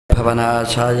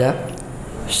ಭವನಾಶಾಯ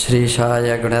ಶ್ರೀಶಾಯ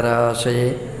ಗುಣರಾಶಯೇ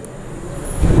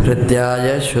ಹೃದ್ಯಾಯ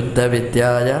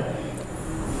ಶುದ್ಧವಿದ್ಯಾಯ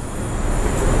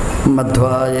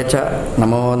ಮಧ್ವಾಯ ಚ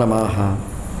ನಮೋ ನಮಃ.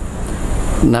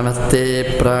 ನಮಸ್ತೆ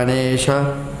ಪ್ರಾಣೇಶ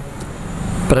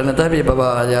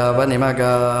ಪ್ರಣತವಿಭವಾಯ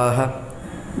ವನಿಮಗಾಃ.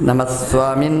 ನಮಃ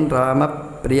ಸ್ವಾಮಿನ್ ರಾಮ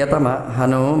ಪ್ರಿಯತಮ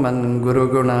ಹನುಮನ್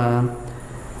ಗುರುಗುಣ.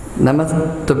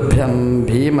 ನಮಸ್ತುಭ್ಯಂ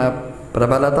ಭೀಮ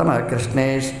ಪ್ರಬಲತಮ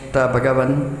ಕೃಷ್ಣೇಷ್ಟ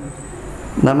ಭಗವನ್.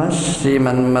 ನಮಃ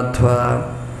ಶ್ರೀಮನ್ಮಧ್ವ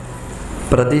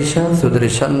ಪ್ರದಿಶ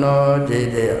ಸುದೃಶನ್ನೋ ಜಯ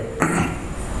ಜಯ.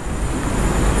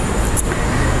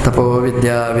 ತಪೋ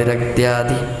ವಿದ್ಯಾ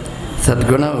ವಿರಕ್ತ್ಯಾದಿ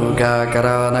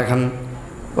ಸದ್ಗುಣೌಘಾಕರಾನಘಂ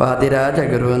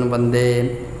ವಾದಿರಾಜಗುರೂನ್ ವಂದೇ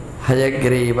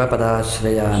ಹಯಗ್ರೀವ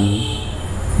ಪದಾಶ್ರಯಾನ್.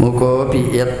 ಮುಕೋಪಿ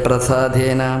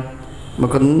ಯತ್ಪ್ರಸಾದೇನ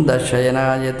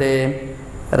ಮುಕುಂದಶಯನಾಯತೆ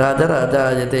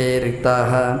ರಾಜರಾಜಾಯತೆ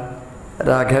ರಿಕ್ತಾಃ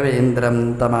ರಾಘವೇಂದ್ರಂ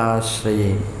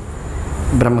ತಮಾಶ್ರಯೇ.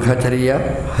 ಬ್ರಹ್ಮಚರ್ಯ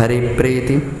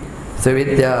ಹರಿಪ್ರೀತಿ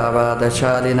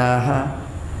ಸುವಿದ್ಯಾವಾದಶಾಲಿನಃ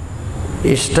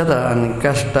ಇಷ್ಟದಾನ್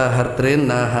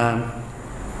ಕಷ್ಟಹರ್ತॄನ್ನಃ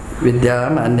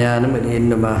ವಿದ್ಯಾಮಾನ್ಯಾನ್ ಮುನೀನ್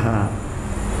ನಮಃ.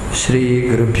 ಶ್ರೀ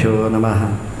ಗುರುಭ್ಯೋ ನಮಃ.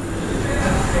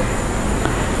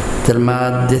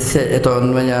 ಜನ್ಮಾದ್ಯಸ್ಯ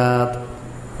ಯತೋನ್ಮಯಾತ್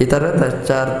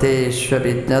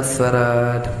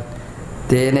ಇತರತಶ್ಚಾರ್ಥೇಷ್ವಭಿಜ್ಞಸ್ವರಾಟ್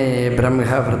ತೇನೇ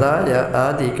ಬ್ರಹ್ಮಹೃದಾಯ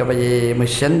ಆದಿಕವಯೇ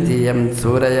ಮುಷ್ಯಂತಿ ಯಂ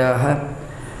ಸೂರಯಃ.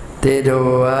 ತೇಜೋ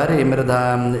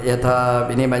ವಾರಿಮೃದಾಂ ಯಥಾ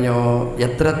ವಿನಿಮಯೋ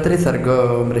ಯತ್ರ ತ್ರಿಸರ್ಗೋ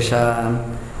ಮೃಷಾ.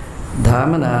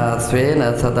 ಧಾಮ್ನಾ ಸ್ವೇನ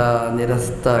ಸದಾ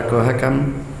ನಿರಸ್ತಕುಹಕಂ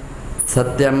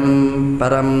ಸತ್ಯಂ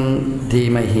ಪರಂ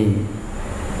ಧೀಮಹಿ.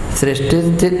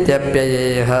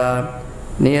 ಸೃಷ್ಟಿಸ್ಥಿತ್ಯಪ್ಯಯೇಹ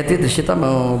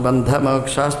ನಿಯತಿದುಷಿತಮೋ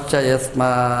ಬಂಧಮೋಕ್ಷಾಶ್ಚ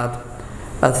ಯಸ್ಮಾತ್.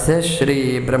 ಅಸ್ಯ ಶ್ರೀ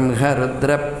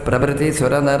ಬ್ರಹ್ಮರುದ್ರ ಪ್ರಭೃತಿ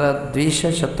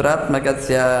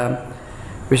ಸುರನರದ್ವೀಷಶತ್ರುತ್ಮಕಸ್ಯ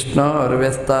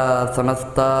ವಿಷ್ಣೋರ್ವ್ಯಸ್ತಾಃ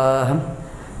ಸಮಸ್ತಾಃ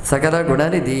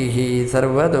ಸಕಲಗುಣನಿಧಿಃ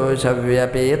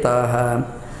ಸರ್ವದೋಷವ್ಯಪೇತಃ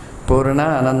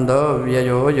ಪೂರ್ಣಾನಂದೋ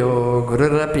ವ್ಯಯೋ ಯೋ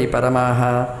ಗುರುರಪಿ ಪರಮಃ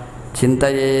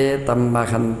ಚಿಂತಯೇತಂ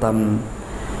ಮಹಂತಂ.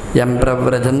 ಯಂ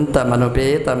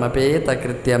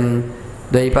ಪ್ರವ್ರಜन्तಮನುಪೇತಮಪೇತಕೃತ್ಯಂ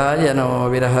ದ್ವೈಪಾಯನೋ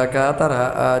ವಿರಹಕಾತರ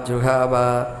ಆಜುಹಾವ.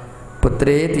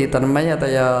 ಪುತ್ರೇತಿ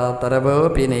ತನ್ಮಯತಯಾ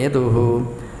ತರವೋಪಿ ನೇದುಃ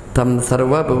ತಂ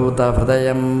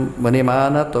ಸರ್ವಭೂತಹೃದಯಂ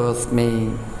ಮುನಿಮಾನತೋಸ್ಮಿ.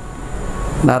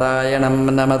 ನಾರಾಯಣಂ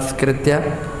ನಮಸ್ಕೃತ್ಯ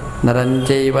ನರಂ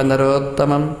ಚೈವ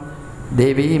ನರೋತ್ತಮಂ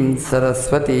ದೇವೀಂ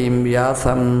ಸರಸ್ವತೀಂ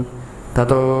ವ್ಯಾಸಂ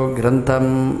ತತೋ ಗ್ರಂಥಂ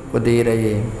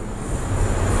ಉದೀರಯೇ.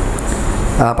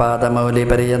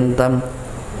 ಆಪಾದಮೌಲಿಪರ್ಯಂతం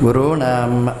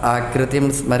ಗುರುಣಾಂ ಆಕೃತಿಂ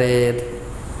ಸ್ಮರೇತ್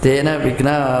ತೇನ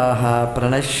ವಿಘ್ನಾಃ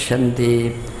ಪ್ರಣಶ್ಯಂತಿ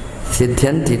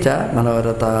ಸಿದ್ಧ್ಯಂತಿ ಚ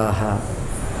ಮನೋರಥಾಃ.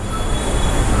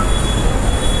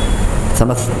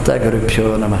 ಸಮಸ್ತ ಗುರುಭ್ಯೋ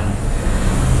ನಮಃ.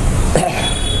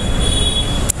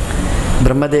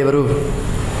 ಬ್ರಹ್ಮದೇವರು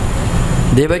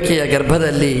ದೇವಕಿಯ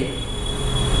ಗರ್ಭದಲ್ಲಿ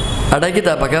ಅಡಗಿದ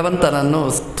ಭಗವಂತನನ್ನು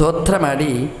ಸ್ತೋತ್ರ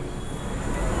ಮಾಡಿ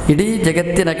ಇಡೀ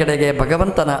ಜಗತ್ತಿನ ಕಡೆಗೆ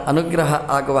ಭಗವಂತನ ಅನುಗ್ರಹ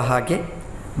ಆಗುವ ಹಾಗೆ,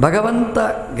 ಭಗವಂತ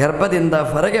ಗರ್ಭದಿಂದ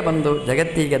ಹೊರಗೆ ಬಂದು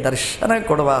ಜಗತ್ತಿಗೆ ದರ್ಶನ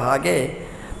ಕೊಡುವ ಹಾಗೆ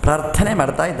ಪ್ರಾರ್ಥನೆ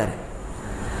ಮಾಡ್ತಾ ಇದ್ದಾರೆ.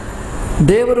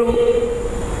 ದೇವರು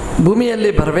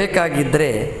ಭೂಮಿಯಲ್ಲಿ ಬರಬೇಕಾಗಿದ್ದರೆ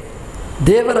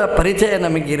ದೇವರ ಪರಿಚಯ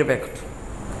ನಮಗಿರಬೇಕು.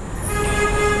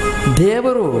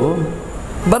 ದೇವರು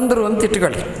ಬಂದರು ಅಂತ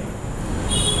ಇಟ್ಕೊಳ್ಳಿ.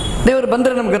 ದೇವರು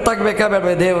ಬಂದರೆ ನಮ್ಗೆ ಗೊತ್ತಾಗಬೇಕಾ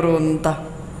ಬೇಡವೇ ದೇವರು ಅಂತ?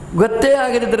 ಗೊತ್ತೇ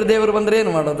ಆಗದಿದ್ದರೆ ದೇವರು ಬಂದರೆ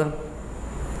ಏನು ಮಾಡೋದು?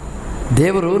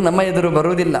 ದೇವರು ನಮ್ಮ ಎದುರು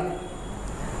ಬರುವುದಿಲ್ಲ.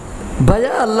 ಭಯ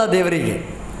ಅಲ್ಲ ದೇವರಿಗೆ.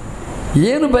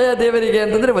 ಏನು ಭಯ ದೇವರಿಗೆ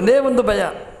ಅಂತಂದರೆ ಒಂದೇ ಒಂದು ಭಯ,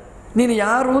 ನೀನು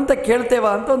ಯಾರು ಅಂತ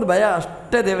ಕೇಳ್ತೇವಾ ಅಂತ ಒಂದು ಭಯ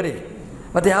ಅಷ್ಟೇ ದೇವರಿಗೆ.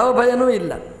 ಮತ್ತು ಯಾವ ಭಯನೂ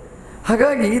ಇಲ್ಲ.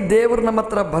 ಹಾಗಾಗಿ ದೇವರು ನಮ್ಮ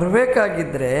ಹತ್ರ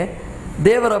ಬರಬೇಕಾಗಿದ್ದರೆ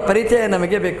ದೇವರ ಪರಿಚಯ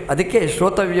ನಮಗೆ ಬೇಕು. ಅದಕ್ಕೆ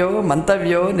ಶ್ರೋತವ್ಯೋ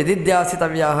ಮಂತವ್ಯೋ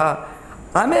ನಿಧಿಧ್ಯಾಸಿತವ್ಯ,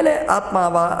 ಆಮೇಲೆ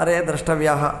ಆತ್ಮಾವ ಅರೇ ದ್ರಷ್ಟವ್ಯ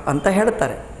ಅಂತ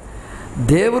ಹೇಳ್ತಾರೆ.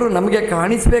 ದೇವರು ನಮಗೆ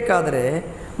ಕಾಣಿಸಬೇಕಾದರೆ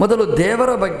ಮೊದಲು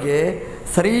ದೇವರ ಬಗ್ಗೆ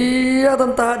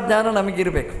ಸರಿಯಾದಂತಹ ಜ್ಞಾನ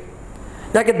ನಮಗಿರಬೇಕು.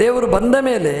 ಯಾಕೆ ದೇವರು ಬಂದ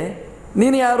ಮೇಲೆ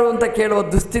ನೀನು ಯಾರು ಅಂತ ಕೇಳುವ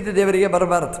ದುಸ್ಥಿತಿ ದೇವರಿಗೆ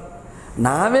ಬರಬಾರದು.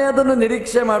 ನಾವೇ ಅದನ್ನು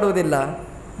ನಿರೀಕ್ಷೆ ಮಾಡುವುದಿಲ್ಲ,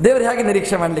 ದೇವರು ಹೇಗೆ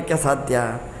ನಿರೀಕ್ಷೆ ಮಾಡಲಿಕ್ಕೆ ಸಾಧ್ಯ?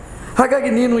 ಹಾಗಾಗಿ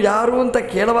ನೀನು ಯಾರು ಅಂತ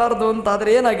ಕೇಳಬಾರದು ಅಂತಾದರೆ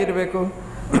ಏನಾಗಿರಬೇಕು?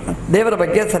 ದೇವರ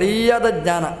ಬಗ್ಗೆ ಸರಿಯಾದ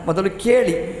ಜ್ಞಾನ ಮೊದಲು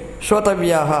ಕೇಳಿ.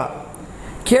 ಶ್ರೋತವ್ಯ,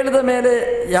 ಕೇಳಿದ ಮೇಲೆ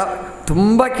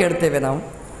ತುಂಬ ಕೇಳ್ತೇವೆ ನಾವು.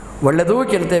 ಒಳ್ಳೆಯದೂ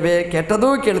ಕೇಳ್ತೇವೆ, ಕೆಟ್ಟದೂ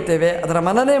ಕೇಳ್ತೇವೆ. ಅದರ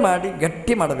ಮನನೇ ಮಾಡಿ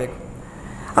ಗಟ್ಟಿ ಮಾಡಬೇಕು.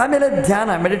 ಆಮೇಲೆ ಧ್ಯಾನ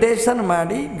ಮೆಡಿಟೇಷನ್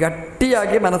ಮಾಡಿ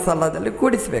ಗಟ್ಟಿಯಾಗಿ ಮನಸ್ಸಲ್ಲದಲ್ಲಿ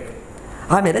ಕೂಡಿಸಬೇಕು.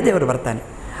 ಆಮೇಲೆ ದೇವರು ಬರ್ತಾನೆ.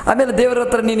 ಆಮೇಲೆ ದೇವರ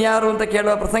ಹತ್ರ ನೀನು ಯಾರು ಅಂತ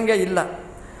ಕೇಳುವ ಪ್ರಸಂಗ ಇಲ್ಲ.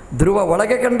 ಧ್ರುವ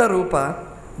ಒಳಗೆ ಕಂಡ ರೂಪ,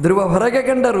 ಧ್ರುವ ಹೊರಗೆ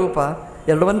ಕಂಡ ರೂಪ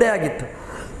ಎರಡು ಒಂದೇ ಆಗಿತ್ತು.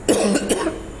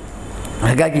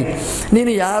 ಹಾಗಾಗಿ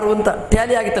ನೀನು ಯಾರು ಅಂತ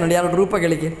ಟ್ಯಾಲಿ ಆಗಿತ್ತು ನೋಡಿ ಎರಡು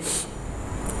ರೂಪಗಳಿಗೆ.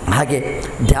 ಹಾಗೆ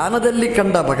ಧ್ಯಾನದಲ್ಲಿ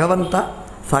ಕಂಡ ಭಗವಂತ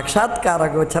ಸಾಕ್ಷಾತ್ಕಾರ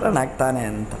ಗೋಚರನಾಗ್ತಾನೆ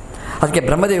ಅಂತ. ಅದಕ್ಕೆ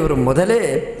ಬ್ರಹ್ಮದೇವರು ಮೊದಲೇ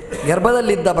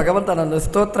ಗರ್ಭದಲ್ಲಿದ್ದ ಭಗವಂತನನ್ನು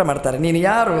ಸ್ತೋತ್ರ ಮಾಡ್ತಾರೆ. ನೀನು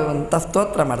ಯಾರು ಅಂತ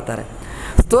ಸ್ತೋತ್ರ ಮಾಡ್ತಾರೆ.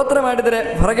 ಸ್ತೋತ್ರ ಮಾಡಿದರೆ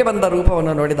ಹೊರಗೆ ಬಂದ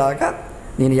ರೂಪವನ್ನು ನೋಡಿದಾಗ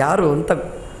ನೀನು ಯಾರು ಅಂತ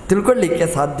ತಿಳ್ಕೊಳ್ಳಿಕ್ಕೆ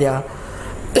ಸಾಧ್ಯ.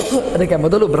 ಅದಕ್ಕೆ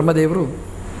ಮೊದಲು ಬ್ರಹ್ಮದೇವರು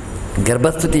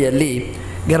ಗರ್ಭಸ್ಥಿತಿಯಲ್ಲಿ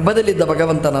ಗರ್ಭದಲ್ಲಿದ್ದ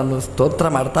ಭಗವಂತನನ್ನು ಸ್ತೋತ್ರ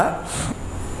ಮಾಡ್ತಾ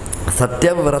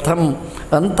ಸತ್ಯವ್ರತಂ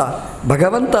ಅಂತ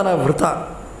ಭಗವಂತನ ವೃತ,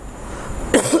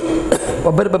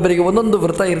 ಒಬ್ಬರಿಗೊಬ್ಬರಿಗೆ ಒಂದೊಂದು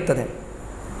ವೃತ ಇರ್ತದೆ.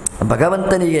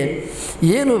 ಭಗವಂತನಿಗೆ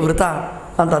ಏನು ವೃತ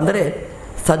ಅಂತಂದರೆ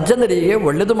ಸಜ್ಜನರಿಗೆ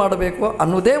ಒಳ್ಳೆಯದು ಮಾಡಬೇಕು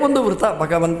ಅನ್ನೋದೇ ಒಂದು ವೃತ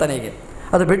ಭಗವಂತನಿಗೆ.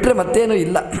 ಅದು ಬಿಟ್ಟರೆ ಮತ್ತೇನೂ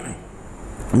ಇಲ್ಲ.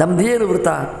 ನಮ್ಮದೇನು ವೃತ?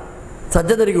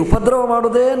 ಸಜ್ಜನರಿಗೆ ಉಪದ್ರವ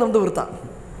ಮಾಡೋದೇ ನಮ್ಮದು ವೃತ.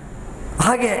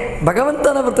 ಹಾಗೆ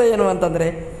ಭಗವಂತನ ವೃತ ಏನು ಅಂತಂದರೆ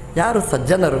ಯಾರು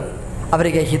ಸಜ್ಜನರು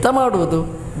ಅವರಿಗೆ ಹಿತ ಮಾಡುವುದು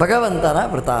ಭಗವಂತನ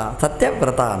ವೃತ,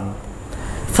 ಸತ್ಯವ್ರತ.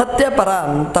 ಸತ್ಯಪರ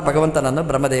ಅಂತ ಭಗವಂತನನ್ನು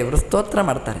ಬ್ರಹ್ಮದೇವರು ಸ್ತೋತ್ರ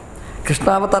ಮಾಡ್ತಾರೆ.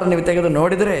 ಕೃಷ್ಣಾವತಾರ ನೀವು ತೆಗೆದು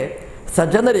ನೋಡಿದರೆ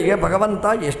ಸಜ್ಜನರಿಗೆ ಭಗವಂತ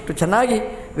ಎಷ್ಟು ಚೆನ್ನಾಗಿ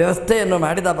ವ್ಯವಸ್ಥೆಯನ್ನು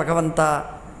ಮಾಡಿದ ಭಗವಂತ.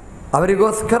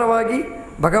 ಅವರಿಗೋಸ್ಕರವಾಗಿ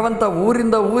ಭಗವಂತ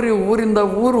ಊರಿಂದ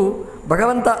ಊರು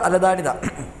ಭಗವಂತ ಅಲೆದಾಡಿದ.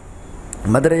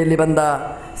 ಮದುರೆಯಲ್ಲಿ ಬಂದ,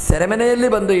 ಸೆರೆಮನೆಯಲ್ಲಿ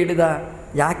ಬಂದು ಇಳಿದ.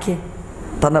 ಯಾಕೆ?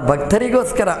 ತನ್ನ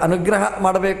ಭಕ್ತರಿಗೋಸ್ಕರ ಅನುಗ್ರಹ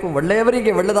ಮಾಡಬೇಕು,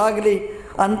 ಒಳ್ಳೆಯವರಿಗೆ ಒಳ್ಳೆಯದಾಗಲಿ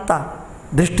ಅಂತ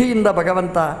ದೃಷ್ಟಿಯಿಂದ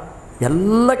ಭಗವಂತ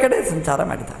ಎಲ್ಲ ಕಡೆ ಸಂಚಾರ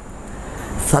ಮಾಡಿದ.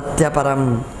 ಸತ್ಯಪರಂ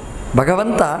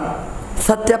ಭಗವಂತ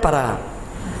ಸತ್ಯಪರ.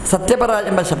 ಸತ್ಯಪರ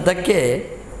ಎಂಬ ಶಬ್ದಕ್ಕೆ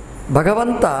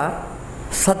ಭಗವಂತ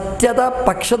ಸತ್ಯದ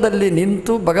ಪಕ್ಷದಲ್ಲಿ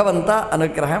ನಿಂತು ಭಗವಂತ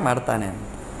ಅನುಗ್ರಹ ಮಾಡ್ತಾನೆ.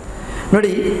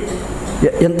 ನೋಡಿ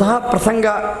ಎಂತಹ ಪ್ರಸಂಗ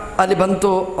ಅಲ್ಲಿ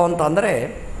ಬಂತು ಅಂತ ಅಂದರೆ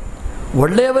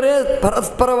ಒಳ್ಳೆಯವರೇ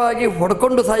ಪರಸ್ಪರವಾಗಿ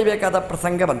ಹೊಡ್ಕೊಂಡು ಸಾಯಬೇಕಾದ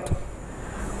ಪ್ರಸಂಗ ಬಂತು.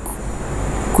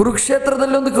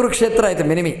 ಕುರುಕ್ಷೇತ್ರದಲ್ಲಿ ಒಂದು ಕುರುಕ್ಷೇತ್ರ ಆಯಿತು,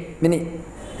 ಮಿನಿ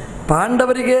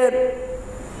ಪಾಂಡವರಿಗೆ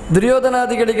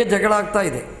ದುರ್ಯೋಧನಾದಿಗಳಿಗೆ ಜಗಳ ಆಗ್ತಾ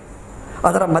ಇದೆ.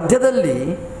 ಅದರ ಮಧ್ಯದಲ್ಲಿ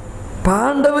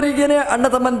ಪಾಂಡವರಿಗೇ ಅಣ್ಣ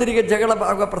ತಮ್ಮಂದಿರಿಗೆ ಜಗಳ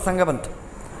ಆಗುವ ಪ್ರಸಂಗ ಬಂತು.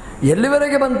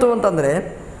 ಎಲ್ಲಿವರೆಗೆ ಬಂತು ಅಂತಂದರೆ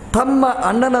ತಮ್ಮ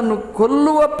ಅಣ್ಣನನ್ನು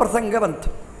ಕೊಲ್ಲುವ ಪ್ರಸಂಗ ಬಂತು.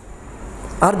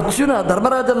 ಅರ್ಜುನ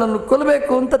ಧರ್ಮರಾಜನನ್ನು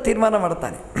ಕೊಲ್ಲಬೇಕು ಅಂತ ತೀರ್ಮಾನ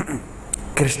ಮಾಡ್ತಾನೆ.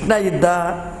 ಕೃಷ್ಣ ಇದ್ದ,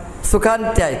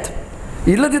 ಸುಖಾಂತ್ಯ ಆಯಿತು.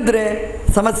 ಇಲ್ಲದಿದ್ದರೆ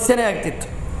ಸಮಸ್ಯೆನೇ ಆಗ್ತಿತ್ತು.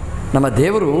 ನಮ್ಮ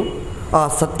ದೇವರು ಆ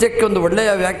ಸತ್ಯಕ್ಕೆ ಒಂದು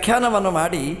ಒಳ್ಳೆಯ ವ್ಯಾಖ್ಯಾನವನ್ನು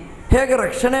ಮಾಡಿ ಹೇಗೆ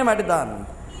ರಕ್ಷಣೆ ಮಾಡಿದ.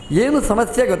 ಏನು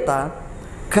ಸಮಸ್ಯೆ ಗೊತ್ತಾ?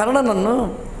 ಕರ್ಣನನ್ನು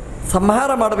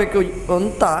ಸಂಹಾರ ಮಾಡಬೇಕು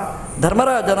ಅಂತ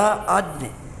ಧರ್ಮರಾಜನ ಆಜ್ಞೆ.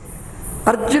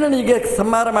 ಅರ್ಜುನನಿಗೆ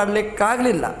ಸಂಹಾರ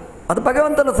ಮಾಡಲಿಕ್ಕಾಗಲಿಲ್ಲ. ಅದು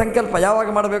ಭಗವಂತನ ಸಂಕಲ್ಪ, ಯಾವಾಗ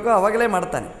ಮಾಡಬೇಕೋ ಆವಾಗಲೇ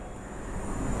ಮಾಡ್ತಾನೆ.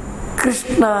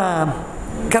 ಕೃಷ್ಣ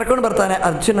ಕರ್ಕೊಂಡು ಬರ್ತಾನೆ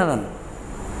ಅರ್ಜುನನನ್ನು.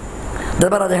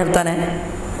 ಧರ್ಮರಾಜ ಹೇಳ್ತಾನೆ,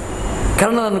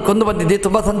 ಕರ್ಣನನ್ನು ಕೊಂದು ಬಂದಿದ್ದೆ,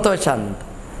 ತುಂಬ ಸಂತೋಷ ಅಂತ.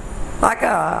 ಆಗ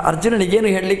ಅರ್ಜುನನಿಗೇನು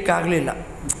ಹೇಳಲಿಕ್ಕಾಗಲಿಲ್ಲ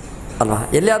ಅಲ್ವಾ?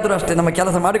 ಎಲ್ಲಿಯಾದರೂ ಅಷ್ಟೇ ನಮ್ಮ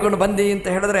ಕೆಲಸ ಮಾಡಿಕೊಂಡು ಬಂದಿ ಅಂತ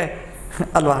ಹೇಳಿದ್ರೆ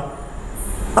ಅಲ್ವಾ,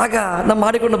 ಆಗ ನಾವು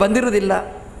ಮಾಡಿಕೊಂಡು ಬಂದಿರೋದಿಲ್ಲ,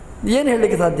 ಏನು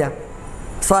ಹೇಳಲಿಕ್ಕೆ ಸಾಧ್ಯ?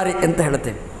 ಸಾರಿ ಅಂತ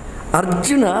ಹೇಳ್ತೇವೆ.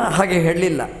 ಅರ್ಜುನ ಹಾಗೆ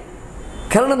ಹೇಳಲಿಲ್ಲ.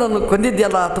 ಕರ್ಣನನ್ನು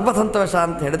ಕೊಂದಿದ್ಯಲ್ಲ, ತುಂಬ ಸಂತೋಷ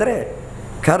ಅಂತ ಹೇಳಿದರೆ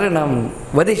ಕರ್ಣಂ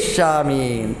ವದಿಷ್ಯಾಮಿ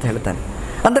ಅಂತ ಹೇಳ್ತಾನೆ.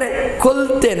 ಅಂದರೆ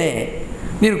ಕೊಲ್ತೇನೆ,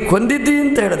 ನೀನು ಕೊಂದಿದ್ದಿ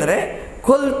ಅಂತ ಹೇಳಿದರೆ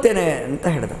ಕೊಲ್ತೇನೆ ಅಂತ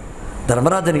ಹೇಳಿದ.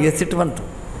 ಧರ್ಮರಾಜನಿಗೆ ಸಿಟ್ಟು ಬಂತು.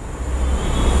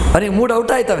 ಅವನಿಗೆ ಮೂಡ್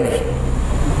ಔಟ್ ಆಯ್ತು.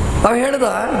 ಅವ ಹೇಳ್ದ,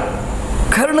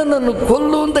 ಕರ್ಣನನ್ನು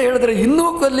ಕೊಲ್ಲು ಅಂತ ಹೇಳಿದ್ರೆ ಇನ್ನೂ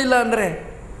ಕೊಲ್ಲಿಲ್ಲ ಅಂದರೆ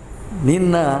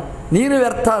ನೀನು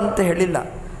ವ್ಯರ್ಥ ಅಂತ ಹೇಳಿಲ್ಲ,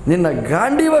 ನಿನ್ನ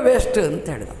ಗಾಂಡೀವ ವೇಸ್ಟ್ ಅಂತ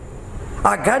ಹೇಳಿದ.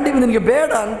 ಆ ಗಾಂಡೀವ ನಿನಗೆ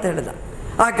ಬೇಡ ಅಂತ ಹೇಳಿದ.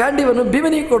 ಆ ಗಾಂಡೀವನ್ನು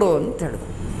ಭೀಮನಿಗೆ ಕೊಡು ಅಂತ ಹೇಳಿದ.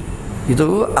 ಇದು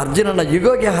ಅರ್ಜುನನ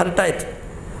ಯುಗೋಗೆ ಹರಟಾಯಿತು.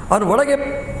 ಅವನು ಒಳಗೆ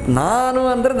ನಾನು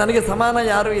ಅಂದರೆ ನನಗೆ ಸಮಾನ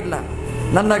ಯಾರೂ ಇಲ್ಲ,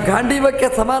 ನನ್ನ ಗಾಂಡೀವಕ್ಕೆ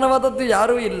ಸಮಾನವಾದದ್ದು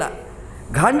ಯಾರೂ ಇಲ್ಲ,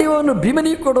 ಗಾಂಡೀವವನ್ನು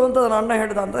ಭೀಮನಿಗೆ ಕೊಡು ಅಂತ ನನ್ನ ಅಣ್ಣ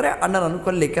ಹೇಳಿದ ಅಂದರೆ ಅಣ್ಣನನ್ನು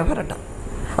ಕೊಲ್ಲಲಿಕ್ಕೆ ಹೊರಟ.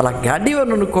 ಅಲ್ಲ,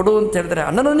 ಗಾಂಡೀವನನ್ನು ಕೊಡು ಅಂತ ಹೇಳಿದ್ರೆ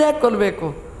ಅಣ್ಣನನ್ನು ಯಾಕೆ ಕೊಲ್ಲಬೇಕು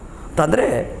ಅಂತಂದರೆ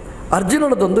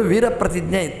ಅರ್ಜುನನದೊಂದು ವೀರ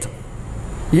ಪ್ರತಿಜ್ಞೆ ಇತ್ತು.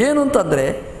 ಏನು ಅಂತಂದರೆ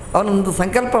ಅವನೊಂದು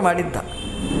ಸಂಕಲ್ಪ ಮಾಡಿದ್ದ,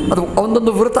 ಅದು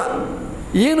ಅವನದೊಂದು ವೃತ.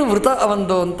 ಏನು ವೃತ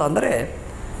ಅವಂದು ಅಂತಂದರೆ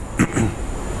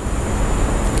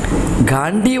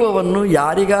ಗಾಂಡೀವವನ್ನು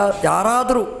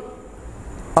ಯಾರಾದರೂ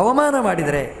ಅವಮಾನ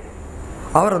ಮಾಡಿದರೆ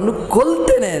ಅವರನ್ನು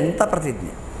ಕೊಲ್ತೇನೆ ಅಂತ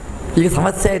ಪ್ರತಿಜ್ಞೆ. ಈಗ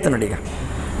ಸಮಸ್ಯೆ ಆಯಿತು ನೋಡಿ. ಈಗ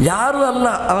ಯಾರೂ ಅಲ್ಲ,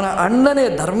 ಅವನ ಅಣ್ಣನೇ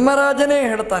ಧರ್ಮರಾಜನೇ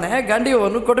ಹೇಳ್ತಾನೆ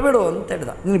ಗಾಂಡೀವವನ್ನು ಕೊಡಬೇಡು ಅಂತ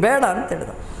ಹೇಳಿದ, ನೀನು ಬೇಡ ಅಂತ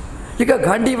ಹೇಳಿದ. ಈಗ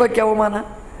ಗಾಂಡೀವಕ್ಕೆ ಅವಮಾನ,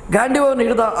 ಗಾಂಡೀವವನ್ನು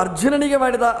ಹಿಡಿದ ಅರ್ಜುನನಿಗೆ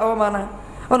ಮಾಡಿದ ಅವಮಾನ.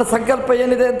 ಅವನ ಸಂಕಲ್ಪ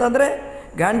ಏನಿದೆ ಅಂತಂದರೆ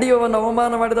ಗಾಂಡೀವವನ್ನು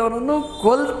ಅವಮಾನ ಮಾಡಿದವನನ್ನು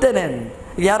ಕೊಲ್ತೇನೆ.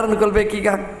 ಯಾರನ್ನು ಕೊಲ್ಲಬೇಕೀಗ?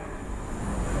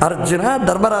 ಅರ್ಜುನ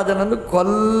ಧರ್ಮರಾಜನನ್ನು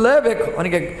ಕೊಲ್ಲಬೇಕು.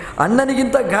 ಅವನಿಗೆ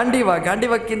ಅಣ್ಣನಿಗಿಂತ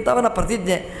ಗಾಂಡೀವಕ್ಕಿಂತ ಅವನ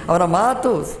ಪ್ರತಿಜ್ಞೆ, ಅವನ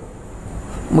ಮಾತು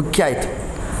ಮುಖ್ಯ ಆಯಿತು.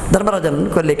 ಧರ್ಮರಾಜನನ್ನು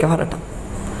ಕೊಲ್ಲಲಿಕ್ಕೆ ಹೊರಟ.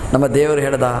 ನಮ್ಮ ದೇವರು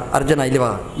ಹೇಳ್ದ, ಅರ್ಜುನ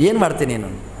ಇಲ್ವಾ, ಏನು ಮಾಡ್ತೀನಿ ನೀನು?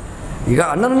 ಈಗ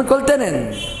ಅಣ್ಣನನ್ನು ಕೊಲ್ತೇನೆ.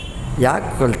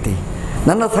 ಯಾಕೆ ಕೊಲ್ತಿ?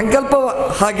 ನನ್ನ ಸಂಕಲ್ಪ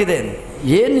ಹಾಗಿದೆ.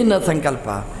 ಏನು ನಿನ್ನ ಸಂಕಲ್ಪ?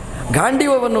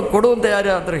 ಗಾಂಡೀವವನ್ನು ಕೊಡು ಅಂತ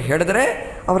ಯಾರಾದರೂ ಹೇಳಿದ್ರೆ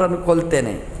ಅವರನ್ನು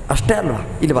ಕೊಲ್ತೇನೆ, ಅಷ್ಟೇ ಅಲ್ವಾ?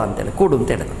 ಇಲ್ವಾ ಅಂತೇಳಿ ಕೂಡು ಅಂತ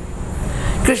ಹೇಳಿದ.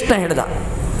 ಕೃಷ್ಣ ಹೇಳ್ದ,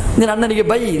 ನೀನು ಅಣ್ಣನಿಗೆ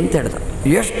ಬೈ ಅಂತ ಹೇಳ್ದ.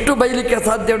 ಎಷ್ಟು ಬೈಲಿಕ್ಕೆ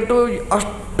ಸಾಧ್ಯ ಉಂಟು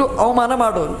ಅಷ್ಟು ಅವಮಾನ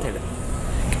ಮಾಡು ಅಂತ ಹೇಳಿದ.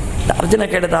 ಅರ್ಜುನ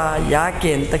ಕೇಳಿದ ಯಾಕೆ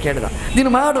ಅಂತ ಕೇಳಿದ. ನೀನು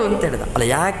ಮಾಡು ಅಂತ ಹೇಳಿದ. ಅಲ್ಲ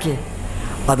ಯಾಕೆ,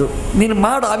 ಅದು ನೀನು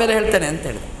ಮಾಡು ಆಮೇಲೆ ಹೇಳ್ತೇನೆ ಅಂತ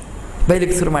ಹೇಳಿದ.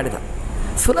 ಬೈಲಿಕ್ಕೆ ಶುರು ಮಾಡಿದ.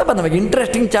 ಸುಲಭ, ನಮಗೆ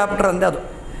ಇಂಟ್ರೆಸ್ಟಿಂಗ್ ಚಾಪ್ಟರ್ ಅಂದರೆ ಅದು.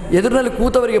 ಎದುರಿನಲ್ಲಿ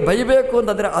ಕೂತವರಿಗೆ ಬೈಬೇಕು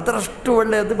ಅಂತಂದರೆ ಅದರಷ್ಟು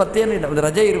ಒಳ್ಳೆಯದು ಮತ್ತೇನಿಲ್ಲ. ಒಂದು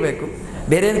ರಜೆ ಇರಬೇಕು,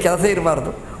 ಬೇರೆ ಏನು ಕೆಲಸ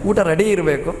ಇರಬಾರ್ದು, ಊಟ ರೆಡಿ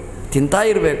ಇರಬೇಕು, ತಿಂತಾ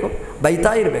ಇರಬೇಕು,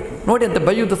 ಬೈತಾ ಇರಬೇಕು. ನೋಡಿ ಅಂತ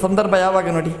ಬೈಯೋದು ಸಂದರ್ಭ ಯಾವಾಗ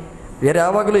ನೋಡಿ, ಬೇರೆ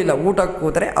ಯಾವಾಗಲೂ ಇಲ್ಲ. ಊಟಕ್ಕೆ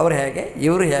ಕೂತರೆ ಅವ್ರು ಹೇಗೆ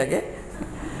ಇವರು ಹೇಗೆ,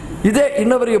 ಇದೇ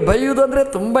ಇನ್ನೊಬ್ಬರಿಗೆ ಬೈಯೋದು ಅಂದರೆ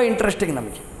ತುಂಬ ಇಂಟ್ರೆಸ್ಟಿಂಗ್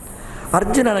ನಮಗೆ.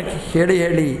 ಅರ್ಜುನನಿಗೆ ಹೇಳಿ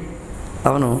ಹೇಳಿ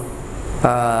ಅವನು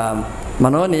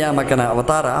ಮನೋನಿಯಾಮಕನ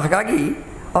ಅವತಾರ. ಹಾಗಾಗಿ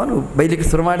ಅವನು ಬೈಲಿಕ್ಕೆ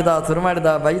ಶುರು ಮಾಡಿದ.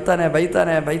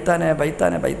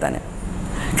 ಬೈತಾನೆ.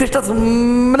 ಕೃಷ್ಣ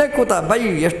ಸುಮ್ಮನೆ ಕೂತ, ಬೈ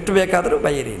ಎಷ್ಟು ಬೇಕಾದರೂ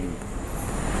ಬೈರಿ.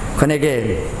 ಕೊನೆಗೆ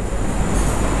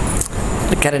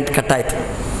ಕರೆಂಟ್ ಕಟ್ಟಾಯಿತು.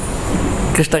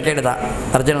 ಕೃಷ್ಣ ಕೇಳಿದ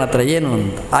ಅರ್ಜುನನ ಹತ್ರ, ಏನು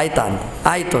ಅಂತ. ಆಯ್ತಾ ಅಂತ.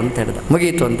 ಆಯಿತು ಅಂತ ಹೇಳಿದ.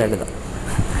 ಮುಗೀತು ಅಂತ ಹೇಳಿದ.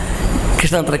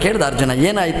 ಕೃಷ್ಣ ಹತ್ರ ಕೇಳಿದ ಅರ್ಜುನ,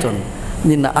 ಏನಾಯಿತು ಅಂತ.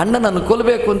 ನಿನ್ನ ಅಣ್ಣನನ್ನು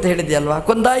ಕೊಲ್ಲಬೇಕು ಅಂತ ಹೇಳಿದೆಯಲ್ವಾ,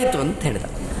 ಕೊಂದಾಯಿತು ಅಂತ ಹೇಳಿದ.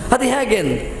 ಅದು ಹೇಗೆ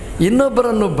ಅಂತ.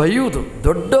 ಇನ್ನೊಬ್ಬರನ್ನು ಬೈಯುವುದು,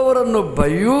 ದೊಡ್ಡವರನ್ನು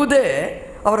ಬೈಯುವುದೇ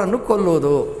ಅವರನ್ನು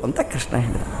ಕೊಲ್ಲುವುದು ಅಂತ ಕೃಷ್ಣ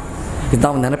ಹೇಳಿದ. ಇದು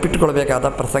ನಾವು ನೆನಪಿಟ್ಟುಕೊಳ್ಬೇಕಾದ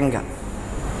ಪ್ರಸಂಗ.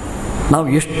 ನಾವು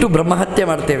ಎಷ್ಟು ಬ್ರಹ್ಮಹತ್ಯೆ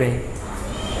ಮಾಡ್ತೇವೆ,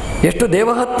 ಎಷ್ಟು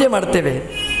ದೇವಹತ್ಯೆ ಮಾಡ್ತೇವೆ,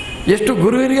 ಎಷ್ಟು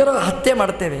ಗುರು ಹಿರಿಯರ ಹತ್ಯೆ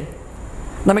ಮಾಡ್ತೇವೆ.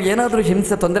 ನಮಗೇನಾದರೂ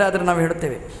ಹಿಂಸೆ ತೊಂದರೆ ಆದರೆ ನಾವು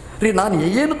ಹೇಳ್ತೇವೆ, ರೀ ನಾನು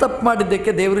ಏನು ತಪ್ಪು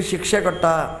ಮಾಡಿದ್ದಕ್ಕೆ ದೇವರು ಶಿಕ್ಷೆ ಕೊಟ್ಟ.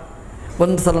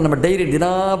 ಒಂದು ಸಲ ನಮ್ಮ ಡೈರಿ ದಿನ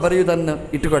ಬರೆಯುವುದನ್ನು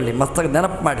ಇಟ್ಟುಕೊಳ್ಳಿ, ಮಸ್ತಾಗಿ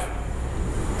ನೆನಪು ಮಾಡಿ.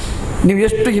 ನೀವು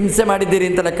ಎಷ್ಟು ಹಿಂಸೆ ಮಾಡಿದ್ದೀರಿ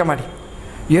ಅಂತ ಲೆಕ್ಕ ಮಾಡಿ.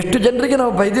 ಎಷ್ಟು ಜನರಿಗೆ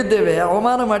ನಾವು ಬೈದಿದ್ದೇವೆ,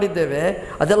 ಅವಮಾನ ಮಾಡಿದ್ದೇವೆ,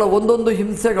 ಅದೆಲ್ಲ ಒಂದೊಂದು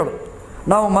ಹಿಂಸೆಗಳು.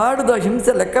 ನಾವು ಮಾಡಿದ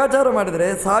ಹಿಂಸೆ ಲೆಕ್ಕಾಚಾರ ಮಾಡಿದರೆ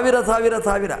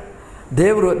ಸಾವಿರ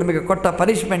ದೇವರು ನಮಗೆ ಕೊಟ್ಟ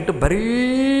ಪನಿಷ್ಮೆಂಟು ಬರೀ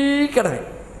ಕಡಿಮೆ.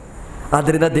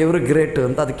 ಆದ್ದರಿಂದ ದೇವರು ಗ್ರೇಟು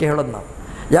ಅಂತ ಅದಕ್ಕೆ ಹೇಳೋದು ನಾವು.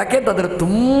 ಯಾಕೆಂತಂದರೆ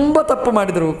ತುಂಬ ತಪ್ಪು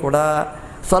ಮಾಡಿದರೂ ಕೂಡ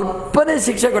ಸ್ವಲ್ಪನೇ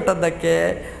ಶಿಕ್ಷೆ ಕೊಟ್ಟದ್ದಕ್ಕೆ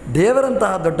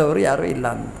ದೇವರಂತಹ ದೊಡ್ಡವರು ಯಾರೂ ಇಲ್ಲ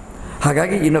ಅಂತ.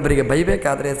 ಹಾಗಾಗಿ ಇನ್ನೊಬ್ಬರಿಗೆ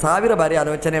ಬೈಬೇಕಾದ್ರೆ 1000 ಬಾರಿ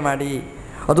ಆಲೋಚನೆ ಮಾಡಿ.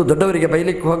 ಅದು ದೊಡ್ಡವರಿಗೆ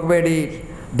ಬೈಲಿಕ್ಕೆ ಹೋಗಬೇಡಿ.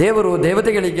 ದೇವರು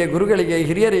ದೇವತೆಗಳಿಗೆ, ಗುರುಗಳಿಗೆ,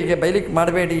 ಹಿರಿಯರಿಗೆ ಬೈಲಿಕ್ಕೆ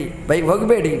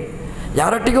ಹೋಗಬೇಡಿ.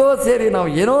 ಯಾರೊಟ್ಟಿಗೋ ಸೇರಿ ನಾವು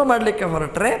ಏನೋ ಮಾಡಲಿಕ್ಕೆ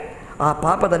ಹೊರಟ್ರೆ ಆ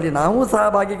ಪಾಪದಲ್ಲಿ ನಾವು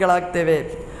ಸಹಭಾಗಿಗಳಾಗ್ತೇವೆ.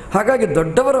 ಹಾಗಾಗಿ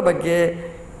ದೊಡ್ಡವರ ಬಗ್ಗೆ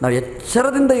ನಾವು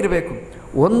ಎಚ್ಚರದಿಂದ ಇರಬೇಕು.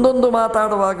 ಒಂದೊಂದು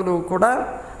ಮಾತಾಡುವಾಗಲೂ ಕೂಡ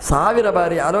 1000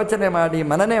 ಬಾರಿ ಆಲೋಚನೆ ಮಾಡಿ,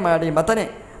 ಮನನೆ ಮಾಡಿ.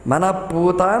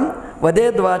 ಮನಪೂತಾಂ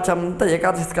ವದೇದ್ವಾಚಂ ಅಂತ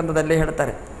ಏಕಾದಶಿ ಸ್ಕಂದದಲ್ಲಿ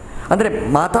ಹೇಳ್ತಾರೆ. ಅಂದರೆ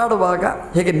ಮಾತಾಡುವಾಗ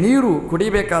ಹೇಗೆ ನೀರು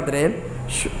ಕುಡಿಬೇಕಾದ್ರೆ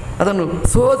ಅದನ್ನು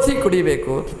ಸೋಸಿ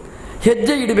ಕುಡಿಬೇಕು.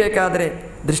 ಹೆಜ್ಜೆ ಇಡಬೇಕಾದ್ರೆ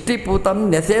ದೃಷ್ಟಿಪೂತಂ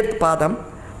ನೆಸೇತ್ ಪಾದಂ,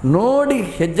 ನೋಡಿ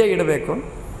ಹೆಜ್ಜೆ ಇಡಬೇಕು.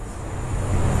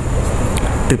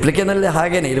 ಟ್ರಿಪ್ಲಿಕೇನಲ್ಲಿ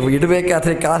ಹಾಗೇನೆ,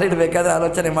 ಇಡಬೇಕಾದ್ರೆ ಕಾಲಿಡಬೇಕಾದ್ರೆ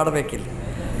ಆಲೋಚನೆ ಮಾಡಬೇಕಿಲ್ಲ.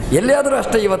 ಎಲ್ಲಿಯಾದರೂ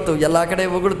ಅಷ್ಟೇ. ಇವತ್ತು ಎಲ್ಲ ಕಡೆ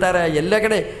ಉಗುಳ್ತಾರೆ, ಎಲ್ಲ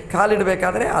ಕಡೆ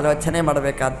ಕಾಲಿಡಬೇಕಾದ್ರೆ ಆಲೋಚನೆ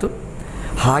ಮಾಡಬೇಕಾದ್ದು.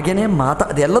 ಹಾಗೆಯೇ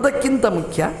ಅದೆಲ್ಲದಕ್ಕಿಂತ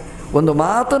ಮುಖ್ಯ. ಒಂದು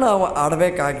ಮಾತು ನಾವು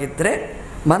ಆಡಬೇಕಾಗಿದ್ದರೆ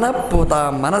ಮನಪೂತ,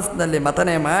 ಮನಸ್ಸಿನಲ್ಲಿ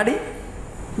ಮತನೆ ಮಾಡಿ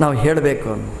ನಾವು ಹೇಳಬೇಕು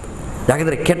ಅಂತ.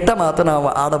 ಯಾಕೆಂದರೆ ಕೆಟ್ಟ ಮಾತು ನಾವು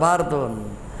ಆಡಬಾರ್ದು ಅಂತ.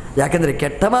 ಯಾಕೆಂದರೆ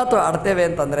ಕೆಟ್ಟ ಮಾತು ಆಡ್ತೇವೆ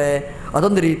ಅಂತಂದರೆ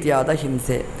ಅದೊಂದು ರೀತಿಯಾದ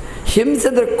ಹಿಂಸೆ.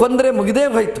 ಅಂದರೆ ಕೊಂದರೆ ಮುಗಿದೇ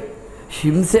ಹೋಯ್ತು.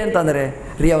 ಹಿಂಸೆ ಅಂತಂದರೆ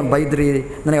ಅವನು ಬೈದ್ರಿ,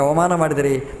 ನನಗೆ ಅವಮಾನ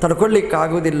ಮಾಡಿದ್ರಿ,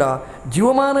 ತಡ್ಕೊಳ್ಳಿಕ್ಕಾಗೋದಿಲ್ಲ,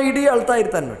 ಜೀವಮಾನ ಇಡೀ ಅಳ್ತಾ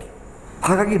ಇರ್ತಾನೆ ನೋಡಿ.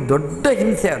 ಹಾಗಾಗಿ ದೊಡ್ಡ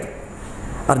ಹಿಂಸೆ ಅದು.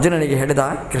 ಅರ್ಜುನನಿಗೆ ಹೇಳಿದ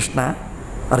ಕೃಷ್ಣ,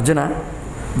 ಅರ್ಜುನ,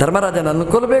 ಧರ್ಮರಾಜನನ್ನು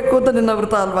ಕೊಲ್ಲಬೇಕು ಅಂತ ನಿನ್ನ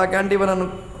ವೃತ ಅಲ್ವಾ. ಗಾಂಡೀವನನ್ನು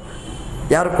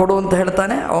ಯಾರು ಕೊಡು ಅಂತ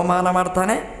ಹೇಳ್ತಾನೆ, ಅವಮಾನ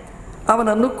ಮಾಡ್ತಾನೆ,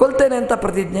 ಅವನನ್ನು ಕೊಲ್ತೇನೆ ಅಂತ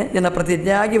ನಿನ್ನ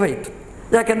ಪ್ರತಿಜ್ಞೆ ಆಗಿ ಹೋಯಿತು.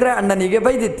 ಯಾಕೆಂದರೆ ಅಣ್ಣನಿಗೆ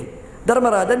ಬೈದಿದ್ದಿ,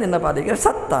 ಧರ್ಮರಾಜ ನಿನ್ನ ಪಾಲಿಗೆ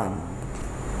ಸತ್ತ.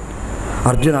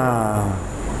 ಅರ್ಜುನ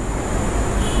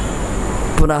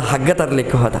ಪುನಃ ಹಗ್ಗ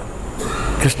ತರಲಿಕ್ಕೆ ಹೋದ.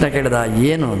 ಕೃಷ್ಣ ಕೇಳಿದ,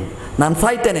 ಏನು? ನಾನು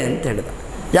ಸಾಯ್ತೇನೆ ಅಂತ ಹೇಳಿದ.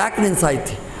 ಯಾಕೆ ನೀನು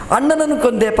ಸಾಯ್ತಿ? ಅಣ್ಣನನ್ನು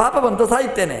ಕೊಂದೆ, ಪಾಪ ಬಂತು,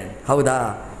 ಸಾಯ್ತೇನೆ. ಹೌದಾ,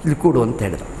 ಇಲ್ಲಿ ಕೂಡು ಅಂತ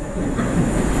ಹೇಳಿದ.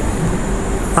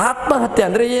 ಆತ್ಮಹತ್ಯೆ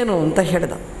ಅಂದರೆ ಏನು ಅಂತ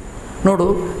ಹೇಳಿದ. ನೋಡು,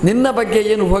 ನಿನ್ನ ಬಗ್ಗೆ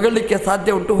ಏನು ಹೊಗಳಲಿಕ್ಕೆ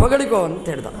ಸಾಧ್ಯ ಉಂಟು ಹೊಗಳಿಕೋ ಅಂತ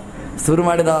ಹೇಳಿದ. ಶುರು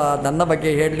ಮಾಡಿದ ನನ್ನ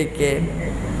ಬಗ್ಗೆ ಹೇಳಲಿಕ್ಕೆ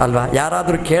ಅಲ್ವಾ.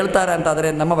 ಯಾರಾದರೂ ಕೇಳ್ತಾರೆ ಅಂತಾದರೆ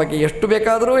ನಮ್ಮ ಬಗ್ಗೆ ಎಷ್ಟು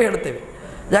ಬೇಕಾದರೂ ಹೇಳ್ತೇವೆ.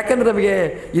 ಯಾಕೆಂದರೆ ನಮಗೆ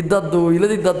ಇದ್ದದ್ದು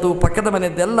ಇಲ್ಲದಿದ್ದದ್ದು ಪಕ್ಕದ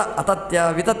ಮನೆಯದ್ದೆಲ್ಲ ಅತತ್ಯ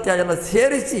ವಿತತ್ಯ ಎಲ್ಲ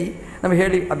ಸೇರಿಸಿ ನಮಗೆ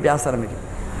ಹೇಳಿ ಅಭ್ಯಾಸ ನಮಗೆ.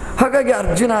 ಹಾಗಾಗಿ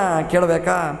ಅರ್ಜುನ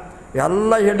ಕೇಳಬೇಕಾ,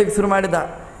 ಎಲ್ಲ ಹೇಳಲಿಕ್ಕೆ ಶುರು ಮಾಡಿದ.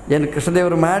 ಏನು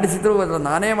ಕೃಷ್ಣದೇವರು ಮಾಡಿಸಿದ್ರು, ಅದರ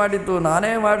ನಾನೇ ಮಾಡಿದ್ದು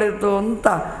ಅಂತ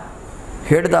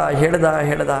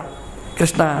ಹೇಳ್ದ.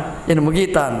 ಕೃಷ್ಣ ಏನು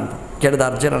ಮುಗೀತಾ ಅಂತ ಕೇಳಿದ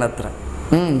ಅರ್ಜುನನ ಹತ್ರ.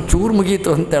 ಚೂರು ಮುಗೀತು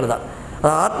ಅಂತ ಹೇಳ್ದ.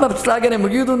 ಆತ್ಮಶ್ಲಾಘನೆ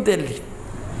ಮುಗಿಯುವುದು ಅಂತ ಎಲ್ಲಿ?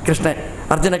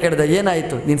 ಅರ್ಜುನ ಕೇಳಿದ,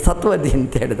 ಏನಾಯಿತು? ನೀನು ಸತ್ವದಿ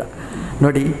ಅಂತ ಹೇಳಿದ.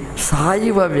 ನೋಡಿ,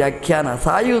 ಸಾಯುವ ವ್ಯಾಖ್ಯಾನ,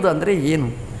 ಸಾಯುವುದು ಅಂದರೆ ಏನು,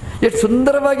 ಎಷ್ಟು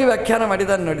ಸುಂದರವಾಗಿ ವ್ಯಾಖ್ಯಾನ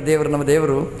ಮಾಡಿದ್ದಾನೆ ನೋಡಿ ನಮ್ಮ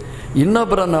ದೇವರು.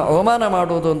 ಇನ್ನೊಬ್ಬರನ್ನು ಅವಮಾನ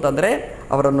ಮಾಡುವುದು ಅಂತಂದರೆ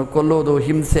ಅವರನ್ನು ಕೊಲ್ಲುವುದು,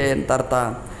 ಹಿಂಸೆ ಅಂತ ಅರ್ಥ.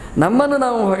 ನಮ್ಮನ್ನು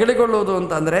ನಾವು ಹೊಗಳಿಕೊಳ್ಳುವುದು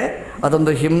ಅಂತಂದರೆ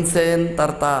ಅದೊಂದು ಹಿಂಸೆ ಅಂತ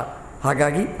ಅರ್ಥ.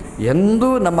 ಹಾಗಾಗಿ ಎಂದೂ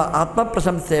ನಮ್ಮ ಆತ್ಮ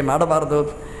ಪ್ರಶಂಸೆ ಮಾಡಬಾರ್ದು,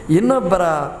 ಇನ್ನೊಬ್ಬರ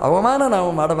ಅವಮಾನ ನಾವು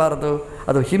ಮಾಡಬಾರದು,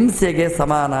 ಅದು ಹಿಂಸೆಗೆ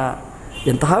ಸಮಾನ.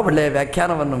 ಎಂತಹ ಒಳ್ಳೆಯ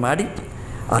ವ್ಯಾಖ್ಯಾನವನ್ನು ಮಾಡಿ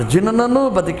ಅರ್ಜುನನನ್ನೂ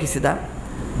ಬದುಕಿಸಿದ.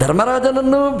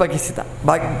 ಧರ್ಮರಾಜನನ್ನು ಬಗಿಸಿದ,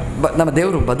 ನಮ್ಮ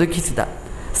ದೇವರು ಬದುಕಿಸಿದ.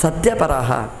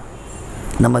 ಸತ್ಯಪರಹ,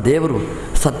 ನಮ್ಮ ದೇವರು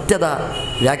ಸತ್ಯದ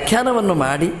ವ್ಯಾಖ್ಯಾನವನ್ನು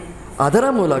ಮಾಡಿ ಅದರ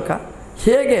ಮೂಲಕ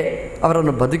ಹೇಗೆ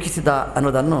ಅವರನ್ನು ಬದುಕಿಸಿದ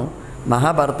ಅನ್ನೋದನ್ನು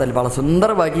ಮಹಾಭಾರತದಲ್ಲಿ ಭಾಳ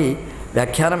ಸುಂದರವಾಗಿ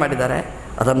ವ್ಯಾಖ್ಯಾನ ಮಾಡಿದ್ದಾರೆ.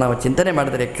 ಅದನ್ನು ನಾವು ಚಿಂತನೆ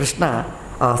ಮಾಡಿದರೆ ಕೃಷ್ಣ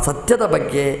ಆ ಸತ್ಯದ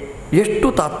ಬಗ್ಗೆ ಎಷ್ಟು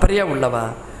ತಾತ್ಪರ್ಯವುಳ್ಳವ.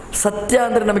 ಸತ್ಯ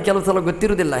ಅಂದರೆ ನಮಗೆ ಕೆಲವು ಸಲ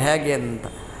ಗೊತ್ತಿರುವುದಿಲ್ಲ ಹೇಗೆ ಅಂತ.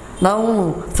 ನಾವು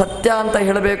ಸತ್ಯ ಅಂತ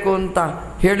ಹೇಳಬೇಕು ಅಂತ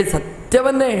ಹೇಳಿ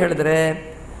ಸತ್ಯವನ್ನೇ ಹೇಳಿದರೆ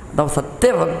ನಾವು ಸತ್ಯ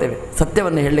ಹೋಗ್ತೇವೆ.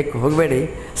 ಸತ್ಯವನ್ನು ಹೇಳಲಿಕ್ಕೆ ಹೋಗಬೇಡಿ.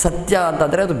 ಸತ್ಯ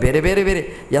ಅಂತಂದರೆ ಅದು ಬೇರೆ ಬೇರೆ ಬೇರೆ.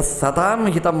 ಯಸ್ ಸತಾಂ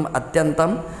ಹಿತಂ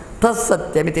ಅತ್ಯಂತಂ ತಸ್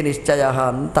ಸತ್ಯಮಿತಿ ನಿಶ್ಚಯ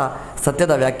ಅಂತ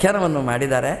ಸತ್ಯದ ವ್ಯಾಖ್ಯಾನವನ್ನು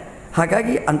ಮಾಡಿದ್ದಾರೆ.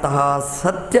 ಹಾಗಾಗಿ ಅಂತಹ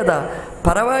ಸತ್ಯದ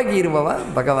ಪರವಾಗಿ ಇರುವವ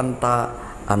ಭಗವಂತ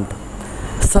ಅಂತ.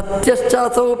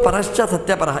 ಸತ್ಯಶ್ಚಾಸೌ ಪರಶ್ಚ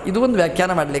ಸತ್ಯಪರಃ, ಇದು ಒಂದು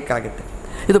ವ್ಯಾಖ್ಯಾನ ಮಾಡಲಿಕ್ಕಾಗುತ್ತೆ.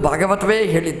 ಇದು ಭಾಗವತವೇ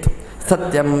ಹೇಳಿದ್ದು.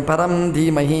 ಸತ್ಯಂ ಪರಂ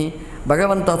ಧೀಮಹಿ,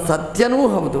 ಭಗವಂತ ಸತ್ಯನೂ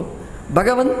ಹೌದು,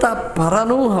 ಭಗವಂತ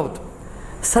ಪರನೂ ಹೌದು.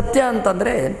 ಸತ್ಯ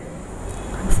ಅಂತಂದರೆ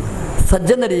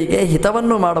ಸಜ್ಜನರಿಗೆ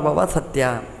ಹಿತವನ್ನು ಮಾಡುವವ ಸತ್ಯ.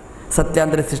 ಸತ್ಯ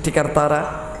ಅಂದರೆ ಸೃಷ್ಟಿಕರ್ತಾರ,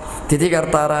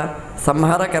 ಸ್ಥಿತಿಕರ್ತಾರ,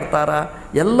 ಸಂಹಾರಕರ್ತಾರ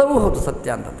ಎಲ್ಲವೂ ಹೌದು ಸತ್ಯ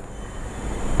ಅಂತಂದರೆ.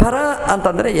 ಪರ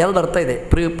ಅಂತಂದರೆ ಎರಡು ಅರ್ಥ ಇದೆ.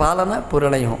 ಪಾಲನ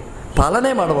ಪೂರಣಯೋ,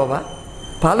 ಪಾಲನೆ ಮಾಡುವವ,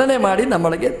 ಪಾಲನೆ ಮಾಡಿ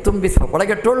ನಮ್ಮೊಳಗೆ ತುಂಬಿಸುವ.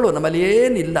 ಒಳಗೆ ಟೊಳ್ಳು, ನಮ್ಮಲ್ಲಿ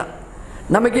ಏನಿಲ್ಲ,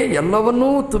 ನಮಗೆ ಎಲ್ಲವನ್ನೂ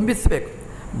ತುಂಬಿಸಬೇಕು.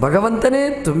 ಭಗವಂತನೇ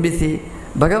ತುಂಬಿಸಿ,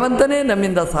 ಭಗವಂತನೇ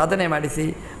ನಮ್ಮಿಂದ ಸಾಧನೆ ಮಾಡಿಸಿ,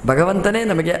 ಭಗವಂತನೇ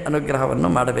ನಮಗೆ ಅನುಗ್ರಹವನ್ನು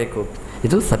ಮಾಡಬೇಕು.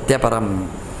 ಇದು ಸತ್ಯಪರಂ.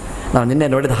 ನಾವು ನಿನ್ನೆ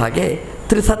ನೋಡಿದ ಹಾಗೆ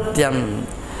ತ್ರಿಸತ್ಯಂ.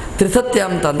 ತ್ರಿಸತ್ಯ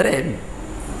ಅಂತಂದರೆ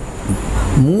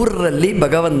ಮೂರರಲ್ಲಿ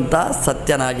ಭಗವಂತ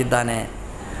ಸತ್ಯನಾಗಿದ್ದಾನೆ.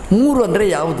 ಮೂರು ಅಂದರೆ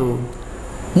ಯಾವುದು?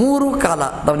 ಮೂರು ಕಾಲ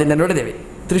ನಾವು ನಿನ್ನೆ ನೋಡಿದ್ದೇವೆ.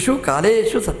 ತ್ರಿಷು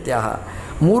ಕಾಲೇಶು ಸತ್ಯ,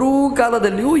 ಮೂರೂ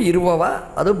ಕಾಲದಲ್ಲಿಯೂ ಇರುವವ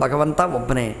ಅದು ಭಗವಂತ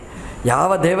ಒಬ್ಬನೇ. ಯಾವ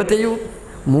ದೇವತೆಯೂ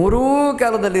ಮೂರೂ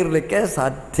ಕಾಲದಲ್ಲಿರಲಿಕ್ಕೆ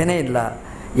ಸಾಧ್ಯನೇ ಇಲ್ಲ.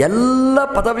 ಎಲ್ಲ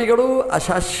ಪದವಿಗಳು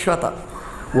ಅಶಾಶ್ವತ,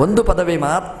 ಒಂದು ಪದವಿ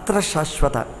ಮಾತ್ರ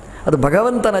ಶಾಶ್ವತ, ಅದು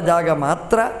ಭಗವಂತನ ಜಾಗ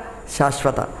ಮಾತ್ರ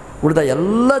ಶಾಶ್ವತ. ಉಳಿದ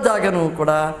ಎಲ್ಲ ಜಾಗನೂ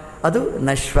ಕೂಡ ಅದು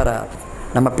ನಶ್ವರ.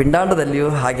 ನಮ್ಮ ಪಿಂಡಾಂಡದಲ್ಲಿಯೂ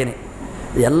ಹಾಗೆಯೇ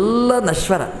ಎಲ್ಲ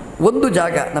ನಶ್ವರ. ಒಂದು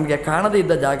ಜಾಗ ನಮಗೆ ಕಾಣದೇ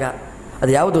ಇದ್ದ ಜಾಗ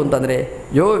ಅದು ಯಾವುದು ಅಂತಂದರೆ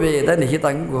ಯೋ ವೇದ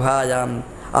ನಿಹಿತಂ ಗುಹಾಯಾಮ್,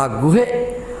 ಆ ಗುಹೆ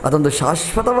ಅದೊಂದು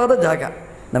ಶಾಶ್ವತವಾದ ಜಾಗ.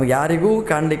 ನಮಗೆ ಯಾರಿಗೂ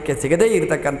ಕಾಣಲಿಕ್ಕೆ ಸಿಗದೇ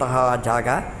ಇರತಕ್ಕಂತಹ ಜಾಗ.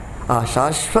 ಆ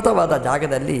ಶಾಶ್ವತವಾದ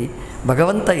ಜಾಗದಲ್ಲಿ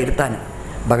ಭಗವಂತ ಇರ್ತಾನೆ.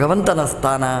 ಭಗವಂತನ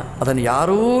ಸ್ಥಾನ ಅದನ್ನು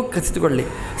ಯಾರೂ ಕಸಿದುಕೊಳ್ಳಿ.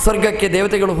 ಸ್ವರ್ಗಕ್ಕೆ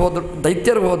ದೇವತೆಗಳು ಹೋದರು,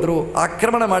 ದೈತ್ಯರು ಹೋದರು,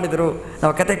 ಆಕ್ರಮಣ ಮಾಡಿದರು,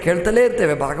 ನಾವು ಕತೆ ಕೇಳ್ತಲೇ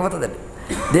ಇರ್ತೇವೆ ಭಾಗವತದಲ್ಲಿ.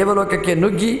 ದೇವಲೋಕಕ್ಕೆ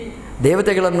ನುಗ್ಗಿ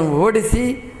ದೇವತೆಗಳನ್ನು ಓಡಿಸಿ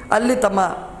ಅಲ್ಲಿ ತಮ್ಮ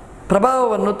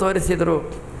ಪ್ರಭಾವವನ್ನು ತೋರಿಸಿದರು.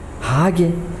 ಹಾಗೆ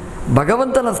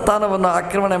ಭಗವಂತನ ಸ್ಥಾನವನ್ನು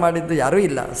ಆಕ್ರಮಣ ಮಾಡಿದ್ದು ಯಾರೂ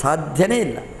ಇಲ್ಲ, ಸಾಧ್ಯನೇ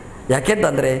ಇಲ್ಲ.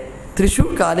 ಯಾಕೆಂತಂದರೆ ತ್ರಿಷು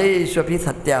ಕಾಲೇಶ್ವಪಿ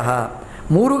ಸತ್ಯ,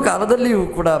 ಮೂರು ಕಾಲದಲ್ಲಿಯೂ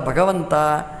ಕೂಡ ಭಗವಂತ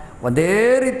ಒಂದೇ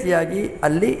ರೀತಿಯಾಗಿ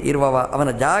ಅಲ್ಲಿ ಇರುವವ.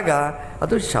 ಅವನ ಜಾಗ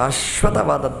ಅದು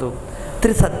ಶಾಶ್ವತವಾದದ್ದು.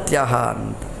 ತ್ರಿಸತ್ಯ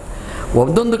ಅಂತ.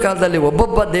 ಒಂದೊಂದು ಕಾಲದಲ್ಲಿ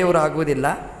ಒಬ್ಬೊಬ್ಬ ದೇವರು ಆಗುವುದಿಲ್ಲ,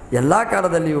 ಎಲ್ಲ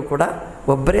ಕಾಲದಲ್ಲಿಯೂ ಕೂಡ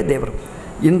ಒಬ್ಬರೇ ದೇವರು.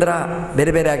 ಇಂದ್ರ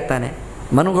ಬೇರೆ ಬೇರೆ ಆಗ್ತಾನೆ,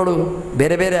 ಮನುಗಳು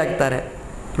ಬೇರೆ ಬೇರೆ ಆಗ್ತಾರೆ,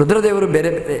 ರುದ್ರದೇವರು ಬೇರೆ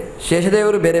ಬೇರೆ,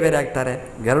 ಶೇಷದೇವರು ಬೇರೆ ಬೇರೆ ಆಗ್ತಾರೆ,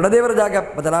 ಗರುಡದೇವರ ಜಾಗ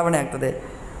ಬದಲಾವಣೆ ಆಗ್ತದೆ,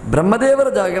 ಬ್ರಹ್ಮದೇವರ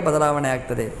ಜಾಗ ಬದಲಾವಣೆ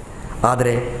ಆಗ್ತದೆ.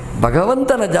 ಆದರೆ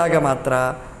ಭಗವಂತನ ಜಾಗ ಮಾತ್ರ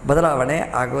ಬದಲಾವಣೆ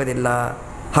ಆಗೋದಿಲ್ಲ.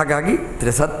 ಹಾಗಾಗಿ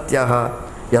ತ್ರಿಸತ್ಯ,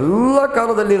 ಎಲ್ಲ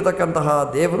ಕಾಲದಲ್ಲಿರತಕ್ಕಂತಹ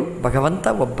ದೇವರು ಭಗವಂತ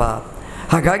ಒಬ್ಬ.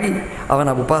 ಹಾಗಾಗಿ ಅವನ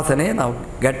ಉಪಾಸನೆ ನಾವು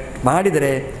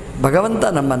ಮಾಡಿದರೆ ಭಗವಂತ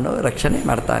ನಮ್ಮನ್ನು ರಕ್ಷಣೆ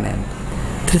ಮಾಡ್ತಾನೆ.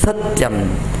 ತ್ರಿಸತ್ಯಂ.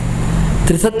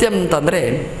 ತ್ರಿಸತ್ಯಂ ಅಂತಂದರೆ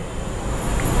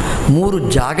ಮೂರು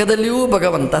ಜಾಗದಲ್ಲಿಯೂ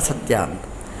ಭಗವಂತ ಸತ್ಯ ಅಂತ.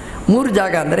 ಮೂರು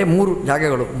ಜಾಗ ಅಂದರೆ ಮೂರು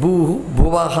ಜಾಗಗಳು: ಭೂಹು,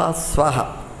 ಭುವಃ, ಸ್ವಹ.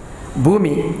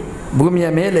 ಭೂಮಿ, ಭೂಮಿಯ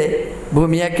ಮೇಲೆ,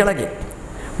 ಭೂಮಿಯ ಕೆಳಗೆ.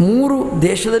 ಮೂರು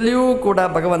ದೇಶದಲ್ಲಿಯೂ ಕೂಡ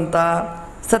ಭಗವಂತ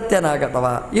ಸತ್ಯನಾಗತವ,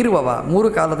 ಇರುವವ. ಮೂರು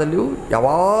ಕಾಲದಲ್ಲಿಯೂ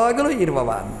ಯಾವಾಗಲೂ ಇರುವವ.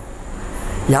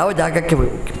 ಯಾವ ಜಾಗಕ್ಕೆ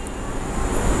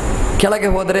ಕೆಳಗೆ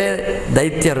ಹೋದರೆ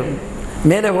ದೈತ್ಯರು,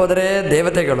 ಮೇಲೆ ಹೋದರೆ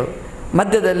ದೇವತೆಗಳು,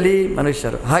 ಮಧ್ಯದಲ್ಲಿ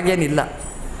ಮನುಷ್ಯರು. ಹಾಗೇನಿಲ್ಲ.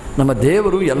 ನಮ್ಮ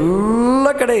ದೇವರು ಎಲ್ಲ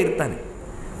ಕಡೆ ಇರ್ತಾನೆ.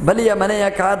 ಬಲಿಯ ಮನೆಯ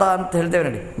ಕಾದ ಅಂತ ಹೇಳ್ತೇವೆ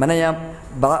ನೋಡಿ,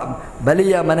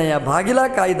 ಬಲಿಯ ಮನೆಯ ಬಾಗಿಲ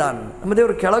ಕಾಯ್ದ. ನಮ್ಮ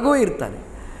ದೇವರು ಕೆಳಗೂ ಇರ್ತಾನೆ,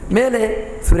 ಮೇಲೆ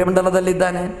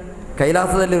ಸೂರ್ಯಮಂಡಲದಲ್ಲಿದ್ದಾನೆ,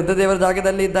 ಕೈಲಾಸದಲ್ಲಿ ರುದ್ರದೇವರ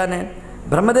ಜಾಗದಲ್ಲಿ ಇದ್ದಾನೆ,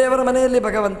 ಬ್ರಹ್ಮದೇವರ ಮನೆಯಲ್ಲಿ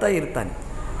ಭಗವಂತ ಇರ್ತಾನೆ.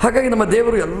 ಹಾಗಾಗಿ ನಮ್ಮ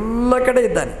ದೇವರು ಎಲ್ಲ ಕಡೆ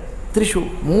ಇದ್ದಾನೆ. ತ್ರಿಷು,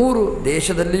 ಮೂರು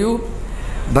ದೇಶದಲ್ಲಿಯೂ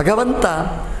ಭಗವಂತ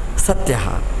ಸತ್ಯ,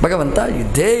 ಭಗವಂತ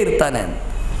ಇದ್ದೇ ಇರ್ತಾನೆ.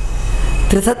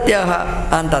 ತ್ರಿಸತ್ಯ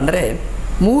ಅಂತಂದರೆ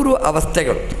ಮೂರು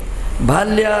ಅವಸ್ಥೆಗಳು: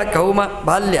 ಬಾಲ್ಯ,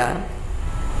 ಬಾಲ್ಯ,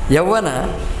 ಯೌವನ,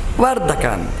 ವಾರ್ಧಕ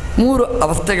ಅಂತ ಮೂರು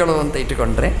ಅವಸ್ಥೆಗಳು ಅಂತ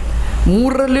ಇಟ್ಟುಕೊಂಡ್ರೆ,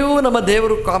 ಮೂರರಲ್ಲಿಯೂ ನಮ್ಮ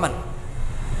ದೇವರು ಕಾಮನ್.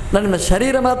 ನಮ್ಮ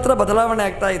ಶರೀರ ಮಾತ್ರ ಬದಲಾವಣೆ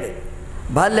ಆಗ್ತಾ ಇದೆ.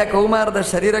 ಬಾಲ್ಯ ಕೌಮಾರದ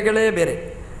ಶರೀರಗಳೇ ಬೇರೆ,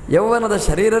 ಯೌವನದ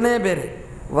ಶರೀರನೇ ಬೇರೆ,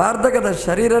 ವಾರ್ಧಕದ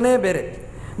ಶರೀರನೇ ಬೇರೆ.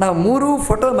 ನಾವು ಮೂರೂ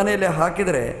ಫೋಟೋ ಮನೆಯಲ್ಲಿ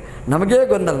ಹಾಕಿದರೆ ನಮಗೇ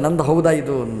ಗೊಂದಲ, ನಂದು ಹೌದಾ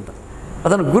ಇದು ಅಂತ.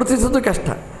 ಅದನ್ನು ಗುರುತಿಸೋದು ಕಷ್ಟ.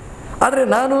 ಆದರೆ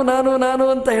ನಾನು ನಾನು ನಾನು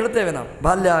ಅಂತ ಹೇಳ್ತೇವೆ ನಾವು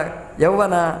ಬಾಲ್ಯ,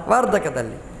 ಯೌವನ,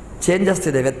 ವಾರ್ಧಕದಲ್ಲಿ ಚೇಂಜಸ್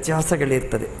ಇದೆ,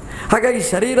 ವ್ಯತ್ಯಾಸಗಳಿರ್ತದೆ. ಹಾಗಾಗಿ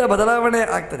ಶರೀರ ಬದಲಾವಣೆ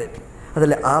ಆಗ್ತದೆ.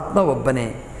 ಅದರಲ್ಲಿ ಆತ್ಮ ಒಬ್ಬನೇ.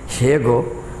 ಹೇಗೋ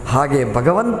ಹಾಗೆ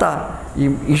ಭಗವಂತ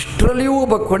ಇಷ್ಟರಲ್ಲಿಯೂ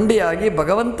ಒಬ್ಬ ಕೊಂಡಿಯಾಗಿ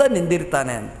ಭಗವಂತ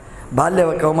ನಿಂದಿರ್ತಾನೆ ಅಂತ. ಬಾಲ್ಯ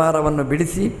ಕೌಮಾರವನ್ನು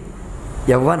ಬಿಡಿಸಿ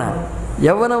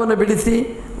ಯೌವನವನ್ನು ಬಿಡಿಸಿ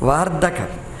ವಾರ್ಧಕ,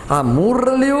 ಆ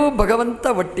ಮೂರರಲ್ಲಿಯೂ ಭಗವಂತ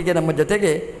ಒಟ್ಟಿಗೆ ನಮ್ಮ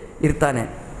ಜೊತೆಗೆ ಇರ್ತಾನೆ.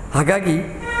 ಹಾಗಾಗಿ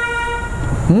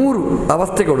 3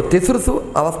 ಅವಸ್ಥೆಗಳು, ತಿಸೃಸು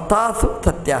ಅವಸ್ಥಾಸು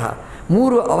ಸತ್ಯ,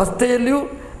 3 ಅವಸ್ಥೆಯಲ್ಲಿಯೂ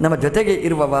ನಮ್ಮ ಜೊತೆಗೆ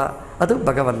ಇರುವವ ಅದು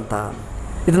ಭಗವಂತ.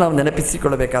 ಇದು ನಾವು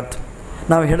ನೆನಪಿಸಿಕೊಳ್ಳಬೇಕಾದ್ದು.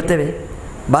 ನಾವು ಹೇಳ್ತೇವೆ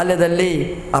ಬಾಲ್ಯದಲ್ಲಿ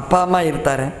ಅಪ್ಪ ಅಮ್ಮ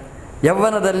ಇರ್ತಾರೆ,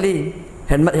 ಯೌವನದಲ್ಲಿ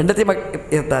ಹೆಂಡತಿ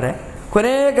ಇರ್ತಾರೆ,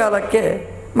 ಕೊನೆ ಕಾಲಕ್ಕೆ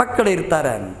ಮಕ್ಕಳು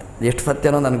ಇರ್ತಾರೆ ಅಂತ. ಎಷ್ಟು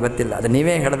ಸತ್ಯನೋ ನನಗೆ ಗೊತ್ತಿಲ್ಲ, ಅದು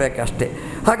ನೀವೇ ಹೇಳಬೇಕಷ್ಟೇ.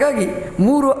 ಹಾಗಾಗಿ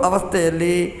 3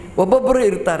 ಅವಸ್ಥೆಯಲ್ಲಿ ಒಬ್ಬೊಬ್ಬರು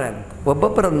ಇರ್ತಾರೆ ಅಂತ.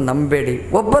 ಒಬ್ಬೊಬ್ಬರನ್ನು ನಂಬೇಡಿ,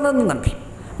 ಒಬ್ಬನನ್ನು ನಂಬಿ.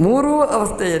 3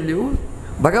 ಅವಸ್ಥೆಯಲ್ಲಿಯೂ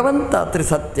ಭಗವಂತ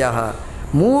ತ್ರಿಸತ್ಯ,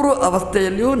 3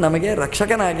 ಅವಸ್ಥೆಯಲ್ಲಿಯೂ ನಮಗೆ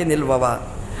ರಕ್ಷಕನಾಗಿ ನಿಲ್ಲುವವ.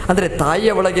 ಅಂದರೆ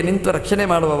ತಾಯಿಯ ಒಳಗೆ ನಿಂತು ರಕ್ಷಣೆ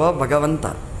ಮಾಡುವವ ಭಗವಂತ,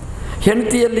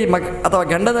 ಹೆಂಡತಿಯಲ್ಲಿ ಅಥವಾ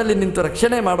ಗಂಡನಲ್ಲಿ ನಿಂತು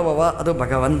ರಕ್ಷಣೆ ಮಾಡುವವ ಅದು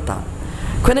ಭಗವಂತ,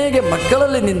 ಕೊನೆಗೆ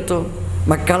ಮಕ್ಕಳಲ್ಲಿ ನಿಂತು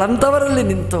ಮಕ್ಕಳಂಥವರಲ್ಲಿ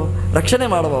ನಿಂತು ರಕ್ಷಣೆ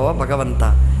ಮಾಡುವವ ಭಗವಂತ.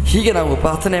 ಹೀಗೆ ನಾವು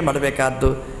ಉಪಾಸನೆ ಮಾಡಬೇಕಾದ್ದು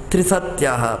ತ್ರಿಸತ್ಯ.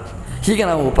 ಹೀಗೆ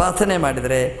ನಾವು ಉಪಾಸನೆ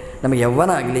ಮಾಡಿದರೆ ನಮಗೆ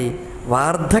ಯೌವನ ಆಗಲಿ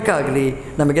ವಾರ್ಧಕ ಆಗಲಿ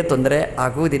ನಮಗೆ ತೊಂದರೆ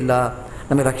ಆಗುವುದಿಲ್ಲ.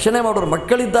 ನಮಗೆ ರಕ್ಷಣೆ ಮಾಡೋರು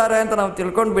ಮಕ್ಕಳಿದ್ದಾರೆ ಅಂತ ನಾವು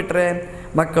ತಿಳ್ಕೊಂಡು ಬಿಟ್ಟರೆ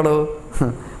ಮಕ್ಕಳು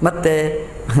ಮತ್ತೆ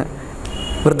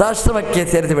ವೃದ್ಧಾಶ್ರಮಕ್ಕೆ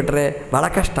ಸೇರಿಸಿಬಿಟ್ರೆ ಭಾಳ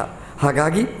ಕಷ್ಟ.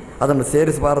 ಹಾಗಾಗಿ ಅದನ್ನು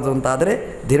ಸೇರಿಸಬಾರದು ಅಂತಾದರೆ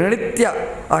ದಿನನಿತ್ಯ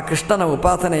ಆ ಕೃಷ್ಣನ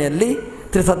ಉಪಾಸನೆಯಲ್ಲಿ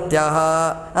ತ್ರಿಸತ್ಯ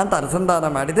ಅಂತ ಅನುಸಂಧಾನ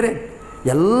ಮಾಡಿದರೆ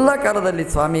ಎಲ್ಲ ಕಾಲದಲ್ಲಿ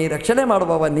ಸ್ವಾಮಿ ರಕ್ಷಣೆ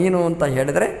ಮಾಡುವವ ನೀನು ಅಂತ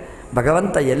ಹೇಳಿದರೆ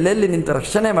ಭಗವಂತ ಎಲ್ಲೆಲ್ಲಿ ನಿಂತು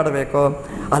ರಕ್ಷಣೆ ಮಾಡಬೇಕೋ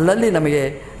ಅಲ್ಲಲ್ಲಿ ನಮಗೆ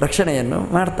ರಕ್ಷಣೆಯನ್ನು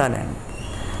ಮಾಡ್ತಾನೆ.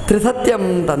 ತ್ರಿಸತ್ಯಂ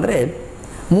ಅಂತಂದರೆ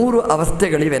 3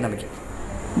 ಅವಸ್ಥೆಗಳಿವೆ ನಮಗೆ,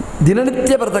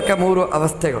 ದಿನನಿತ್ಯ ಬರತಕ್ಕ 3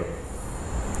 ಅವಸ್ಥೆಗಳು.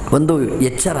 ಒಂದು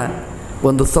ಎಚ್ಚರ,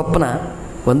 ಒಂದು ಸ್ವಪ್ನ,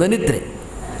 ಒಂದು ನಿದ್ರೆ.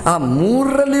 ಆ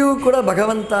 3ರಲ್ಲಿಯೂ ಕೂಡ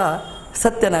ಭಗವಂತ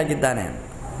ಸತ್ಯನಾಗಿದ್ದಾನೆ.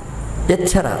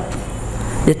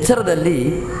 ಎಚ್ಚರದಲ್ಲಿ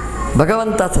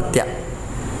ಭಗವಂತ ಸತ್ಯ.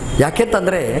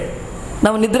 ಯಾಕೆಂತಂದರೆ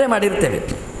ನಾವು ನಿದ್ರೆ ಮಾಡಿರ್ತೇವೆ,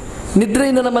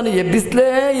 ನಿದ್ರೆಯಿಂದ ನಮ್ಮನ್ನು ಎಬ್ಬಿಸಲೇ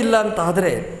ಇಲ್ಲ ಅಂತ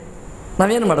ಆದರೆ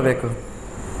ನಾವೇನು ಮಾಡಬೇಕು?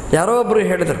 ಯಾರೋ ಒಬ್ಬರು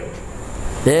ಹೇಳಿದರು,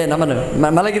 ನಮ್ಮನ್ನು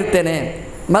ಮಲಗಿರ್ತೇನೆ,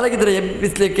 ಮಲಗಿದರೆ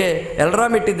ಎಬ್ಬಿಸಲಿಕ್ಕೆ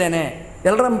ಎಲ್ರಾಮ್ ಇಟ್ಟಿದ್ದೇನೆ,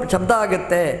 ಎಲ್ರಾಮ್ ಶಬ್ದ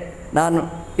ಆಗುತ್ತೆ, ನಾನು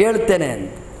ಹೇಳ್ತೇನೆ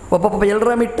ಅಂತ. ಒಬ್ಬೊಬ್ಬ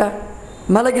ಎಲ್ರಾಮ್ ಇಟ್ಟ,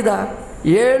 ಮಲಗಿದ,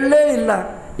 ಹೇಳಲೇ ಇಲ್ಲ,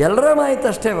 ಎಲ್ರಾಮ್ ಆಯಿತು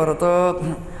ಅಷ್ಟೇ ಹೊರತು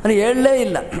ನಾನು ಹೇಳಲೇ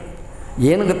ಇಲ್ಲ.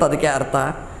 ಏನು ಗೊತ್ತ ಅದಕ್ಕೆ ಅರ್ಥ?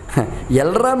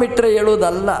 ಎಲ್ರಾಮ್ ಇಟ್ಟರೆ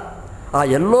ಹೇಳುವುದಲ್ಲ, ಆ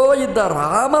ಎಲ್ಲೋ ಇದ್ದ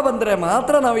ರಾಮ ಬಂದರೆ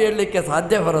ಮಾತ್ರ ನಾವು ಹೇಳಲಿಕ್ಕೆ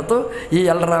ಸಾಧ್ಯ ಹೊರತು ಈ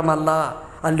ಎಲ್ರಾಮಲ್ಲ.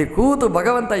 ಅಲ್ಲಿ ಕೂತು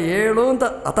ಭಗವಂತ ಹೇಳು ಅಂತ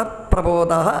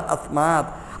ಅತಃಪ್ರಬೋಧ ಅಸ್ಮಾತ್,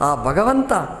 ಆ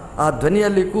ಭಗವಂತ ಆ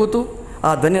ಧ್ವನಿಯಲ್ಲಿ ಕೂತು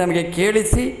ಆ ಧ್ವನಿ ನಮಗೆ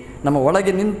ಕೇಳಿಸಿ ನಮ್ಮ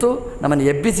ಒಳಗೆ ನಿಂತು ನಮ್ಮನ್ನು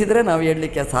ಎಬ್ಬಿಸಿದರೆ ನಾವು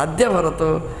ಹೇಳಲಿಕ್ಕೆ ಸಾಧ್ಯ ಹೊರತು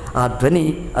ಆ ಧ್ವನಿ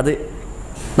ಅದು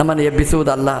ನಮ್ಮನ್ನು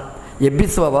ಎಬ್ಬಿಸುವುದಲ್ಲ.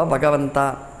 ಎಬ್ಬಿಸುವವ ಭಗವಂತ.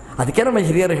 ಅದಕ್ಕೆ ನಮ್ಮ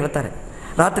ಹಿರಿಯರು ಹೇಳ್ತಾರೆ,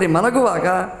 ರಾತ್ರಿ ಮಲಗುವಾಗ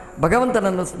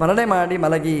ಭಗವಂತನನ್ನು ಸ್ಮರಣೆ ಮಾಡಿ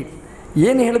ಮಲಗಿ.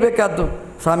 ಏನು ಹೇಳಬೇಕಾದ್ದು?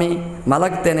 ಸ್ವಾಮಿ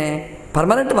ಮಲಗ್ತೇನೆ,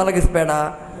 ಪರ್ಮನೆಂಟ್ ಮಲಗಿಸ್ಬೇಡ,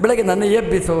 ಬೆಳಗ್ಗೆ ನನ್ನ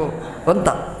ಎಬ್ಬಿಸು ಅಂತ.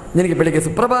 ನಿನಗೆ ಬೆಳಿಗ್ಗೆ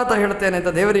ಸುಪ್ರಭಾತ ಹೇಳ್ತೇನೆ ಅಂತ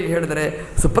ದೇವರಿಗೆ ಹೇಳಿದರೆ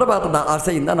ಸುಪ್ರಭಾತದ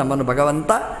ಆಸೆಯಿಂದ ನಮ್ಮನ್ನು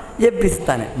ಭಗವಂತ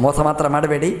ಎಬ್ಬಿಸ್ತಾನೆ. ಮೋಸ ಮಾತ್ರ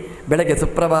ಮಾಡಬೇಡಿ, ಬೆಳಗ್ಗೆ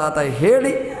ಸುಪ್ರಭಾತ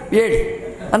ಹೇಳಿ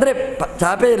ಅಂದರೆ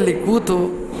ಚಾಪೆಯಲ್ಲಿ ಕೂತು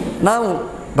ನಾವು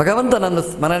ಭಗವಂತನನ್ನು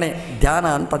ಸ್ಮರಣೆ ಧ್ಯಾನ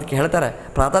ಅಂತ ಅದಕ್ಕೆ ಹೇಳ್ತಾರೆ.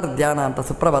 ಪ್ರಾತಃ ಧ್ಯಾನ ಅಂತ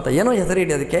ಸುಪ್ರಭಾತ ಏನೋ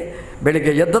ಹೆಸರಿಡಿ ಅದಕ್ಕೆ.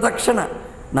 ಬೆಳಿಗ್ಗೆ ಎದ್ದ ತಕ್ಷಣ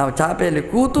ನಾವು ಚಾಪೆಯಲ್ಲಿ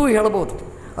ಕೂತು ಹೇಳ್ಬೋದು.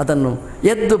 ಅದನ್ನು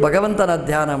ಎದ್ದು ಭಗವಂತನ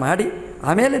ಧ್ಯಾನ ಮಾಡಿ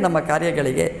ಆಮೇಲೆ ನಮ್ಮ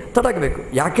ಕಾರ್ಯಗಳಿಗೆ ತೊಡಗಬೇಕು.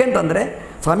 ಯಾಕೆಂತಂದರೆ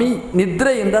ಸ್ವಾಮಿ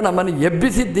ನಿದ್ರೆಯಿಂದ ನಮ್ಮನ್ನು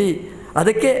ಎಬ್ಬಿಸಿದ್ದಿ,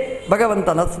 ಅದಕ್ಕೆ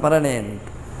ಭಗವಂತನ ಸ್ಮರಣೆ ಅಂತ.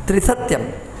 ತ್ರಿಸತ್ಯಂ.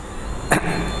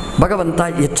 ಭಗವಂತ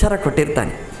ಎಚ್ಚರ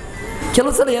ಕೊಟ್ಟಿರ್ತಾನೆ.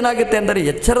 ಕೆಲವು ಸಲ ಏನಾಗುತ್ತೆ ಅಂದರೆ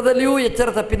ಎಚ್ಚರದಲ್ಲಿಯೂ ಎಚ್ಚರ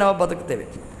ತಪ್ಪಿ ನಾವು ಬದುಕ್ತೇವೆ.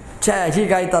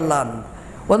 ಹೀಗಾಯ್ತಲ್ಲ ಅಂತ.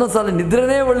 ಒಂದೊಂದು ಸಲ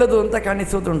ನಿದ್ರೆನೇ ಒಳ್ಳೆಯದು ಅಂತ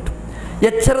ಕಾಣಿಸೋದುಂಟು.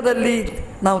 ಎಚ್ಚರದಲ್ಲಿ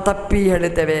ನಾವು ತಪ್ಪಿ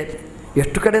ಹೇಳುತ್ತೇವೆ,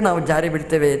 ಎಷ್ಟು ಕಡೆ ನಾವು ಜಾರಿ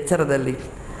ಬಿಡ್ತೇವೆ ಎಚ್ಚರದಲ್ಲಿ.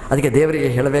 ಅದಕ್ಕೆ ದೇವರಿಗೆ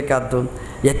ಹೇಳಬೇಕಾದ್ದು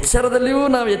ಎಚ್ಚರದಲ್ಲಿಯೂ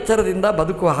ನಾವು ಎಚ್ಚರದಿಂದ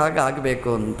ಬದುಕುವ ಹಾಗೆ ಆಗಬೇಕು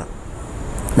ಅಂತ.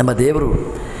 ನಮ್ಮ ದೇವರು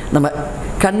ನಮ್ಮ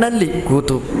ಕಣ್ಣಲ್ಲಿ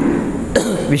ಕೂತು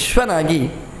ವಿಶ್ವನಾಗಿ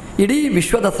ಇಡೀ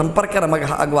ವಿಶ್ವದ ಸಂಪರ್ಕ ನಮಗೆ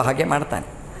ಆಗುವ ಹಾಗೆ ಮಾಡ್ತಾನೆ.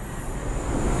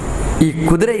 ಈ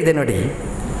ಕುದುರೆ ಇದೆ ನೋಡಿ,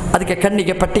 ಅದಕ್ಕೆ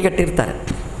ಕಣ್ಣಿಗೆ ಪಟ್ಟಿ ಕಟ್ಟಿರ್ತಾರೆ.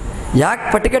 ಯಾಕೆ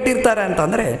ಪಟ್ಟಿ ಕಟ್ಟಿರ್ತಾರೆ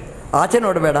ಅಂತಂದರೆ ಆಚೆ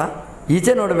ನೋಡಬೇಡ,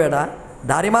 ಈಚೆ ನೋಡಬೇಡ,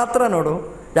 ದಾರಿ ಮಾತ್ರ ನೋಡು,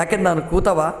 ಯಾಕೆಂದ್ರೆ ನಾನು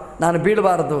ಕೂತವ, ನಾನು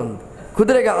ಬೀಳಬಾರ್ದು ಅಂತ.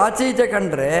 ಕುದುರೆಗೆ ಆಚೆ ಈಚೆ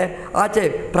ಕಂಡ್ರೆ, ಆಚೆ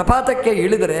ಪ್ರಪಾತಕ್ಕೆ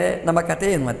ಇಳಿದರೆ ನಮ್ಮ ಕಥೆ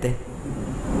ಏನು ಮತ್ತೆ?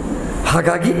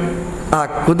 ಹಾಗಾಗಿ ಆ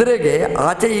ಕುದುರೆಗೆ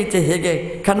ಆಚೆ ಈಚೆ ಹೇಗೆ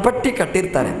ಕಣ್ಪಟ್ಟಿ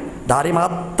ಕಟ್ಟಿರ್ತಾರೆ, ದಾರಿ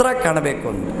ಮಾತ್ರ ಕಾಣಬೇಕು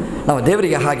ಅಂತ. ನಾವು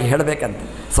ದೇವರಿಗೆ ಹಾಗೆ ಹೇಳಬೇಕಂತ.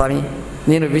 ಸ್ವಾಮಿ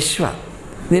ನೀನು ವಿಶ್ವ,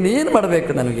 ನೀನು ಏನು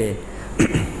ಮಾಡಬೇಕು? ನನಗೆ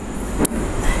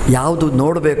ಯಾವುದು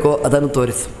ನೋಡಬೇಕೋ ಅದನ್ನು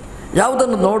ತೋರಿಸು,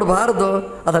 ಯಾವುದನ್ನು ನೋಡಬಾರ್ದೋ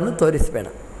ಅದನ್ನು ತೋರಿಸಬೇಡ.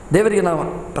 ದೇವರಿಗೆ ನಾವು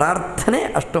ಪ್ರಾರ್ಥನೆ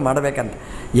ಅಷ್ಟು ಮಾಡಬೇಕಂತ.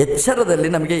 ಎಚ್ಚರದಲ್ಲಿ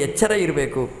ನಮಗೆ ಎಚ್ಚರ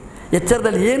ಇರಬೇಕು.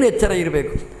 ಎಚ್ಚರದಲ್ಲಿ ಏನು ಎಚ್ಚರ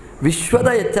ಇರಬೇಕು? ವಿಶ್ವದ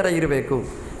ಎಚ್ಚರ ಇರಬೇಕು.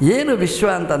 ಏನು ವಿಶ್ವ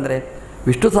ಅಂತಂದರೆ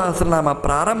ವಿಷ್ಣು ಸಹಸ್ರನಾಮ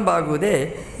ಪ್ರಾರಂಭ ಆಗುವುದೇ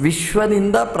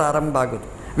ವಿಶ್ವನಿಂದ ಪ್ರಾರಂಭ ಆಗೋದು.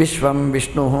 ವಿಶ್ವಂ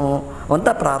ವಿಷ್ಣು ಅಂತ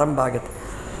ಪ್ರಾರಂಭ ಆಗುತ್ತೆ.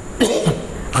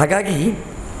 ಹಾಗಾಗಿ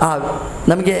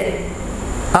ನಮಗೆ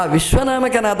ಆ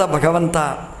ವಿಶ್ವನಾಮಕನಾದ ಭಗವಂತ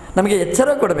ನಮಗೆ ಎಚ್ಚರ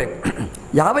ಕೊಡಬೇಕು.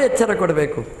 ಯಾವ ಎಚ್ಚರ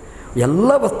ಕೊಡಬೇಕು?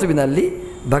 ಎಲ್ಲ ವಸ್ತುವಿನಲ್ಲಿ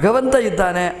ಭಗವಂತ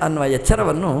ಇದ್ದಾನೆ ಅನ್ನುವ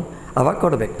ಎಚ್ಚರವನ್ನು ಅವಾಗ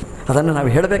ಕೊಡಬೇಕು. ಅದನ್ನು ನಾವು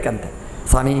ಹೇಳಬೇಕಂತೆ,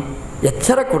 ಸ್ವಾಮಿ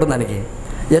ಎಚ್ಚರ ಕೊಡು ನನಗೆ,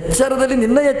 ಎಚ್ಚರದಲ್ಲಿ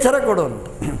ನಿನ್ನ ಎಚ್ಚರ ಕೊಡು ಅಂತ.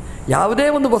 ಯಾವುದೇ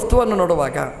ಒಂದು ವಸ್ತುವನ್ನು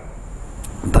ನೋಡುವಾಗ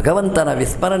ಭಗವಂತನ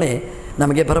ವಿಸ್ಮರಣೆ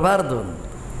ನಮಗೆ ಬರಬಾರ್ದು.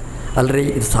 ಅಲ್ರಿ,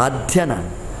 ಇದು ಸಾಧ್ಯನಾ?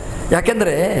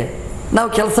 ಯಾಕೆಂದರೆ ನಾವು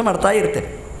ಕೆಲಸ ಮಾಡ್ತಾ ಇರ್ತೇವೆ,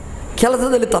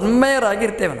 ಕೆಲಸದಲ್ಲಿ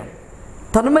ತನ್ಮಯರಾಗಿರ್ತೇವೆ. ನಾವು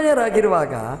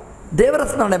ತನ್ಮಯರಾಗಿರುವಾಗ ದೇವರ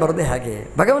ಸ್ಮರಣೆ ಬರೋದೇ ಹಾಗೆ,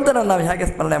 ಭಗವಂತನನ್ನು ನಾವು ಹೇಗೆ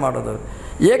ಸ್ಮರಣೆ ಮಾಡೋದು?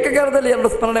 ಏಕಕಾಲದಲ್ಲಿ ಎರಡು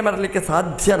ಸ್ಮರಣೆ ಮಾಡಲಿಕ್ಕೆ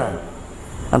ಸಾಧ್ಯನಾ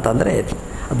ಅಂತಂದರೆ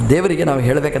ಅದು ದೇವರಿಗೆ ನಾವು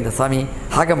ಹೇಳಬೇಕಂತೆ, ಸ್ವಾಮಿ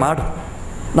ಹಾಗೆ ಮಾಡು,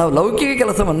 ನಾವು ಲೌಕಿಕ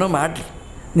ಕೆಲಸವನ್ನು ಮಾಡಲಿ,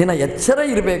 ನಿನ್ನ ಎಚ್ಚರ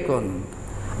ಇರಬೇಕು ಅಂತ.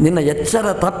 ನಿನ್ನ ಎಚ್ಚರ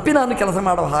ತಪ್ಪಿ ನಾನು ಕೆಲಸ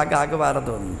ಮಾಡೋ ಹಾಗೆ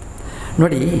ಆಗಬಾರದು ಅಂತ.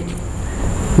 ನೋಡಿ,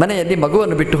 ಮನೆಯಲ್ಲಿ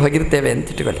ಮಗುವನ್ನು ಬಿಟ್ಟು ಹೋಗಿರ್ತೇವೆ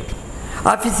ಅಂತ ಇಟ್ಕೊಳ್ಳಿ,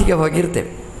 ಆಫೀಸಿಗೆ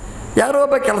ಹೋಗಿರ್ತೇವೆ, ಯಾರೋ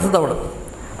ಒಬ್ಬ ಕೆಲಸದವಳು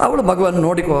ಅವಳು ಮಗುವನ್ನು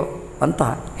ನೋಡಿಕೋ ಅಂತ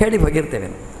ಹೇಳಿ ಹೋಗಿರ್ತೇವೆ.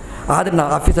 ಆದರೆ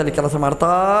ನಾವು ಆಫೀಸಲ್ಲಿ ಕೆಲಸ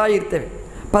ಮಾಡ್ತಾ ಇರ್ತೇವೆ,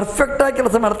 ಪರ್ಫೆಕ್ಟಾಗಿ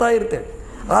ಕೆಲಸ ಮಾಡ್ತಾ ಇರ್ತೇವೆ.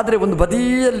 ಆದರೆ ಒಂದು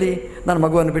ಬದಿಯಲ್ಲಿ ನಾನು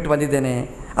ಮಗುವನ್ನು ಬಿಟ್ಟು ಬಂದಿದ್ದೇನೆ,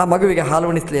 ಆ ಮಗುವಿಗೆ ಹಾಲು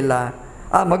ಉಣಿಸಲಿಲ್ಲ,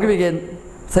 ಆ ಮಗುವಿಗೆ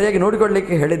ಸರಿಯಾಗಿ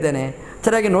ನೋಡಿಕೊಳ್ಳಲಿಕ್ಕೆ ಹೇಳಿದ್ದೇನೆ,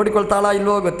 ಸರಿಯಾಗಿ ನೋಡಿಕೊಳ್ತಾಳಾ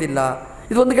ಇಲ್ವೋ ಗೊತ್ತಿಲ್ಲ.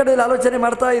 ಇದೊಂದು ಕಡೆಯಲ್ಲಿ ಆಲೋಚನೆ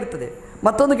ಮಾಡ್ತಾ ಇರ್ತದೆ,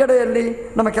 ಮತ್ತೊಂದು ಕಡೆಯಲ್ಲಿ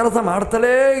ನಮ್ಮ ಕೆಲಸ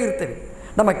ಮಾಡ್ತಲೇ ಇರ್ತೇವೆ.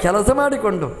 ನಮ್ಮ ಕೆಲಸ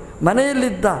ಮಾಡಿಕೊಂಡು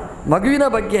ಮನೆಯಲ್ಲಿದ್ದ ಮಗುವಿನ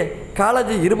ಬಗ್ಗೆ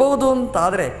ಕಾಳಜಿ ಇರಬಹುದು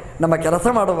ಅಂತಾದರೆ ನಮ್ಮ ಕೆಲಸ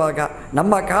ಮಾಡುವಾಗ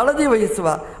ನಮ್ಮ ಕಾಳಜಿ ವಹಿಸುವ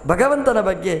ಭಗವಂತನ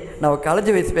ಬಗ್ಗೆ ನಾವು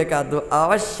ಕಾಳಜಿ ವಹಿಸಬೇಕಾದ್ದು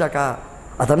ಅವಶ್ಯಕ.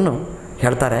 ಅದನ್ನು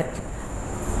ಹೇಳ್ತಾರೆ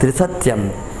ತ್ರಿಸತ್ಯಂ.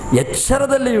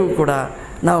 ಎಚ್ಚರದಲ್ಲಿಯೂ ಕೂಡ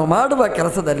ನಾವು ಮಾಡುವ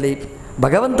ಕೆಲಸದಲ್ಲಿ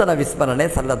ಭಗವಂತನ ವಿಸ್ಮರಣೆ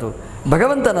ಸಲ್ಲದು,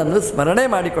 ಭಗವಂತನನ್ನು ಸ್ಮರಣೆ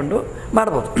ಮಾಡಿಕೊಂಡು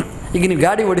ಮಾಡ್ಬೋದು. ಈಗ ನೀವು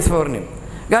ಗಾಡಿ ಓಡಿಸುವವರು, ನೀವು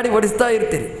ಗಾಡಿ ಓಡಿಸ್ತಾ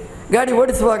ಇರ್ತೀರಿ, ಗಾಡಿ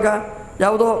ಓಡಿಸುವಾಗ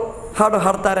ಯಾವುದೋ ಹಾಡು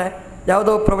ಹಾಡ್ತಾರೆ,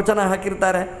 ಯಾವುದೋ ಪ್ರವಚನ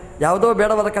ಹಾಕಿರ್ತಾರೆ, ಯಾವುದೋ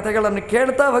ಬೇಡವಾದ ಕಥೆಗಳನ್ನು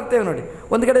ಕೇಳ್ತಾ ಹೋಗ್ತೇವೆ. ನೋಡಿ,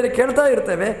 ಒಂದು ಕಡೆಯಲ್ಲಿ ಕೇಳ್ತಾ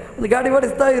ಇರ್ತೇವೆ, ಒಂದು ಗಾಡಿ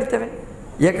ಓಡಿಸ್ತಾ ಇರ್ತೇವೆ.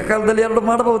 ಏಕಕಾಲದಲ್ಲಿ ಎರಡು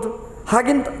ಮಾಡಬಹುದು.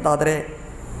 ಹಾಗಿಂತಾದರೆ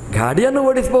ಗಾಡಿಯನ್ನು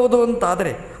ಓಡಿಸ್ಬೋದು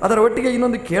ಅಂತಾದರೆ, ಅದರ ಒಟ್ಟಿಗೆ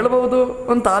ಇನ್ನೊಂದು ಕೇಳಬಹುದು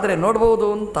ಅಂತಾದರೆ, ನೋಡ್ಬೋದು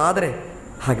ಅಂತಾದರೆ,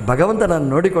 ಹಾಗೆ ಭಗವಂತನನ್ನು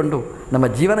ನೋಡಿಕೊಂಡು ನಮ್ಮ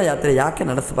ಜೀವನ ಯಾತ್ರೆ ಯಾಕೆ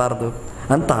ನಡೆಸಬಾರದು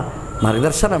ಅಂತ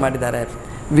ಮಾರ್ಗದರ್ಶನ ಮಾಡಿದ್ದಾರೆ.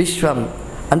 ವಿಶ್ವಂ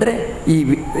ಅಂದರೆ ಈ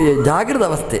ಜಾಗೃತ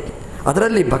ಅವಸ್ಥೆ,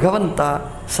 ಅದರಲ್ಲಿ ಭಗವಂತ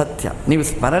ಸತ್ಯ. ನೀವು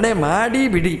ಸ್ಮರಣೆ ಮಾಡಿ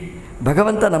ಬಿಡಿ,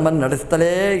 ಭಗವಂತ ನಮ್ಮನ್ನು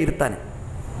ನಡೆಸ್ತಲೇ ಇರ್ತಾನೆ.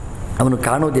 ಅವನು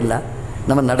ಕಾಣುವುದಿಲ್ಲ,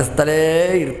 ನಮ್ಮನ್ನು ನಡೆಸ್ತಲೇ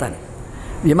ಇರ್ತಾನೆ.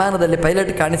 ವಿಮಾನದಲ್ಲಿ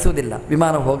ಪೈಲಟ್ ಕಾಣಿಸುವುದಿಲ್ಲ,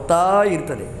 ವಿಮಾನ ಹೋಗ್ತಾ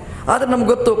ಇರ್ತದೆ. ಆದರೆ ನಮ್ಗೆ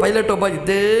ಗೊತ್ತು ಪೈಲಟ್ ಒಬ್ಬ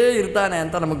ಇದ್ದೇ ಇರ್ತಾನೆ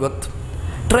ಅಂತ ನಮಗೆ ಗೊತ್ತು.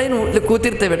 ಟ್ರೈನು ಇಲ್ಲಿ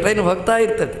ಕೂತಿರ್ತೇವೆ, ಟ್ರೈನು ಹೋಗ್ತಾ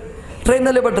ಇರ್ತದೆ,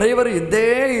 ಟ್ರೈನಲ್ಲಿ ಒಬ್ಬ ಡ್ರೈವರು ಇದ್ದೇ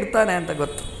ಇರ್ತಾನೆ ಅಂತ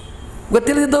ಗೊತ್ತು.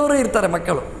 ಗೊತ್ತಿಲ್ಲದಿದ್ದವರು ಇರ್ತಾರೆ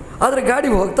ಮಕ್ಕಳು, ಆದರೆ ಗಾಡಿ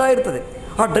ಹೋಗ್ತಾ ಇರ್ತದೆ.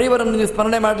 ಆ ಡ್ರೈವರನ್ನು ನೀವು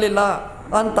ಸ್ಮರಣೆ ಮಾಡಲಿಲ್ಲ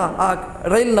ಅಂತ ಆ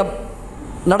ರೈಲ್ನ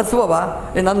ನಡೆಸುವವ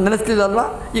ನಾನು ನೆನೆಸ್ಲಿಲ್ಲಲ್ವ,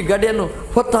 ಈ ಗಾಡಿಯನ್ನು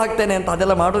ಹೊತ್ತು ಹಾಕ್ತೇನೆ ಅಂತ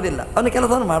ಅದೆಲ್ಲ ಮಾಡೋದಿಲ್ಲ. ಅವನ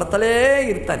ಕೆಲಸವನ್ನು ಮಾಡ್ತಲೇ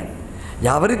ಇರ್ತಾನೆ.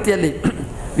 ಯಾವ ರೀತಿಯಲ್ಲಿ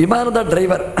ವಿಮಾನದ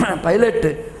ಡ್ರೈವರ್ ಪೈಲಟ್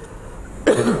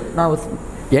ನಾವು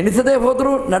ಎಣಿಸದೇ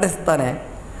ಹೋದರೂ ನಡೆಸ್ತಾನೆ.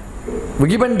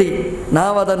 ಉಗಿಬಂಡಿ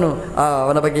ನಾವು ಅದನ್ನು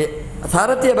ಅವನ ಬಗ್ಗೆ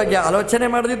ಸಾರಥಿಯ ಬಗ್ಗೆ ಆಲೋಚನೆ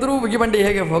ಮಾಡದಿದ್ದರೂ ಉಗಿಬಂಡಿ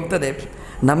ಹೇಗೆ ಹೋಗ್ತದೆ,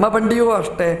 ನಮ್ಮ ಬಂಡಿಯೂ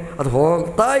ಅಷ್ಟೇ ಅದು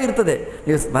ಹೋಗ್ತಾ ಇರ್ತದೆ.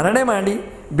 ನೀವು ಸ್ಮರಣೆ ಮಾಡಿ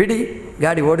ಬಿಡಿ,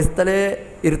 ಗಾಡಿ ಓಡಿಸ್ತಲೇ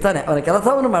ಇರ್ತಾನೆ, ಅವನ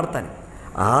ಕೆಲಸವನ್ನು ಮಾಡ್ತಾನೆ.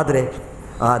 ಆದರೆ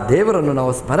ಆ ದೇವರನ್ನು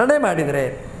ನಾವು ಸ್ಮರಣೆ ಮಾಡಿದರೆ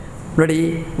ನೋಡಿ,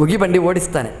 ಉಗಿಬಂಡಿ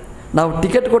ಓಡಿಸ್ತಾನೆ, ನಾವು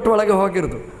ಟಿಕೆಟ್ ಕೊಟ್ಟು ಒಳಗೆ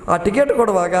ಹೋಗಿರೋದು, ಆ ಟಿಕೆಟ್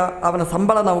ಕೊಡುವಾಗ ಅವನ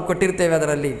ಸಂಬಳ ನಾವು ಕೊಟ್ಟಿರ್ತೇವೆ.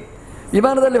 ಅದರಲ್ಲಿ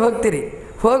ವಿಮಾನದಲ್ಲಿ ಹೋಗ್ತೀರಿ,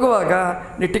 ಹೋಗುವಾಗ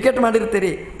ನೀವು ಟಿಕೆಟ್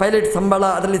ಮಾಡಿರ್ತೀರಿ, ಪೈಲಟ್ ಸಂಬಳ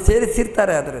ಅದರಲ್ಲಿ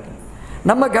ಸೇರಿಸಿರ್ತಾರೆ. ಅದರಲ್ಲಿ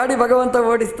ನಮ್ಮ ಗಾಡಿ ಭಗವಂತ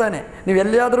ಓಡಿಸ್ತಾನೆ. ನೀವು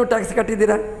ಎಲ್ಲಿಯಾದರೂ ಟ್ಯಾಕ್ಸ್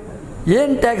ಕಟ್ಟಿದ್ದೀರಾ?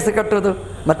 ಏನು ಟ್ಯಾಕ್ಸ್ ಕಟ್ಟೋದು?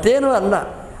 ಮತ್ತೇನೂ ಅಲ್ಲ,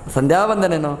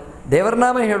 ಸಂಧ್ಯಾವಂದನೆನೋ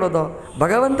ದೇವರನಾಮ ಹೇಳೋದು,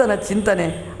 ಭಗವಂತನ ಚಿಂತನೆ,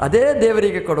 ಅದೇ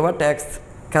ದೇವರಿಗೆ ಕೊಡುವ ಟ್ಯಾಕ್ಸ್.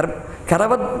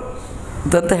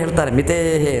 ಕರವದಂತ ಹೇಳ್ತಾರೆ,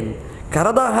 ಮಿತೇಹೇ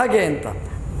ಕರದ ಹಾಗೆ ಅಂತ,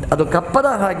 ಅದು ಕಪ್ಪದ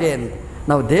ಹಾಗೆ ಅಂತ.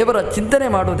 ನಾವು ದೇವರ ಚಿಂತನೆ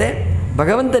ಮಾಡುವುದೇ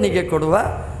ಭಗವಂತನಿಗೆ ಕೊಡುವ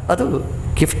ಅದು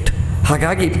ಗಿಫ್ಟ್.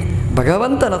 ಹಾಗಾಗಿ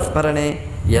ಭಗವಂತನ ಸ್ಮರಣೆ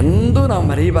ಎಂದೂ ನಾವು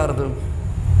ಮರೆಯಬಾರದು.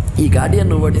 ಈ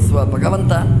ಗಾಡಿಯನ್ನು ಓಡಿಸುವ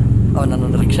ಭಗವಂತ ಅವನನ್ನು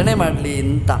ರಕ್ಷಣೆ ಮಾಡಲಿ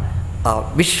ಅಂತ ಆ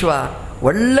ವಿಶ್ವ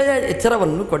ಒಳ್ಳೆಯ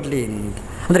ಎಚ್ಚರವನ್ನು ಕೊಡಲಿ ಅಂತ.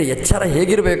 ಅಂದರೆ ಎಚ್ಚರ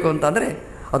ಹೇಗಿರಬೇಕು ಅಂತಂದರೆ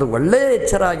ಅದು ಒಳ್ಳೆಯ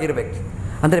ಎಚ್ಚರ ಆಗಿರಬೇಕು.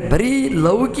 ಅಂದರೆ ಬರೀ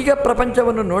ಲೌಕಿಕ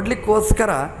ಪ್ರಪಂಚವನ್ನು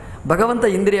ನೋಡಲಿಕ್ಕೋಸ್ಕರ ಭಗವಂತ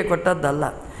ಇಂದ್ರಿಯ ಕೊಟ್ಟದ್ದಲ್ಲ.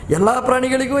 ಎಲ್ಲ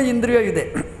ಪ್ರಾಣಿಗಳಿಗೂ ಇಂದ್ರಿಯ ಇದೆ,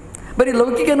 ಬರೀ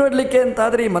ಲೌಕಿಕ ನೋಡಲಿಕ್ಕೆ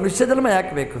ಅಂತಾದರೆ ಈ ಮನುಷ್ಯ ಜನ್ಮ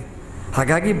ಯಾಕೆ ಬೇಕು?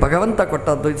 ಹಾಗಾಗಿ ಭಗವಂತ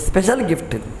ಕೊಟ್ಟದ್ದು ಸ್ಪೆಷಲ್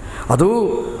ಗಿಫ್ಟ್ ಇದು. ಅದು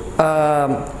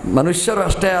ಮನುಷ್ಯರು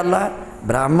ಅಷ್ಟೇ ಅಲ್ಲ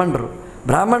ಬ್ರಾಹ್ಮಣರು,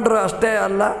 ಬ್ರಾಹ್ಮಣರು ಅಷ್ಟೇ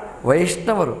ಅಲ್ಲ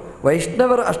ವೈಷ್ಣವರು,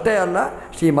 ವೈಷ್ಣವರು ಅಷ್ಟೇ ಅಲ್ಲ,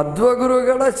 ಶ್ರೀ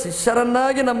ಮಧ್ವಗುರುಗಳ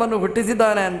ಶಿಷ್ಯರನ್ನಾಗಿ ನಮ್ಮನ್ನು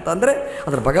ಹುಟ್ಟಿಸಿದ್ದಾನೆ ಅಂತಂದರೆ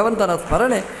ಅದರ ಭಗವಂತನ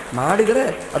ಸ್ಮರಣೆ ಮಾಡಿದರೆ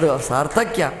ಅದು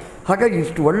ಸಾರ್ಥಕ್ಯ. ಹಾಗಾಗಿ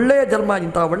ಇಷ್ಟು ಒಳ್ಳೆಯ ಜನ್ಮ,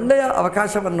 ಇಂಥ ಒಳ್ಳೆಯ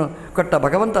ಅವಕಾಶವನ್ನು ಕೊಟ್ಟ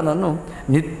ಭಗವಂತನನ್ನು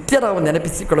ನಿತ್ಯ ನಾವು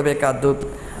ನೆನಪಿಸಿಕೊಳ್ಳಬೇಕಾದ್ದು.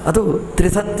 ಅದು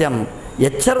ತ್ರಿಸತ್ಯಂ,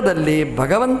 ಎಚ್ಚರದಲ್ಲಿ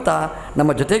ಭಗವಂತ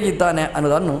ನಮ್ಮ ಜೊತೆಗಿದ್ದಾನೆ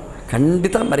ಅನ್ನೋದನ್ನು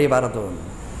ಖಂಡಿತ ಮರೆಯಬಾರದು.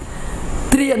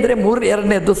 ಅಂದರೆ 3,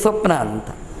 ಎರಡನೇದ್ದು ಸ್ವಪ್ನ ಅಂತ.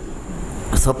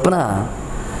 ಸ್ವಪ್ನ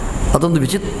ಅದೊಂದು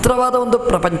ವಿಚಿತ್ರವಾದ ಒಂದು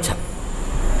ಪ್ರಪಂಚ.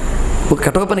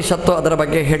 ಕಠೋಪನಿಷತ್ತು ಅದರ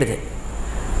ಬಗ್ಗೆ ಹೇಳಿದೆ.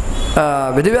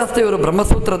 ವೇದವ್ಯಾಸದೇವರು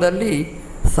ಬ್ರಹ್ಮಸೂತ್ರದಲ್ಲಿ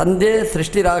ಸಂಧ್ಯೆ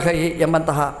ಸೃಷ್ಟಿರಾಹಿ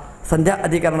ಎಂಬಂತಹ ಸಂಧ್ಯಾ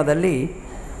ಅಧಿಕರಣದಲ್ಲಿ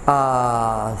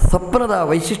ಸ್ವಪ್ನದ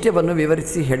ವೈಶಿಷ್ಟ್ಯವನ್ನು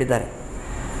ವಿವರಿಸಿ ಹೇಳಿದ್ದಾರೆ.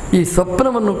 ಈ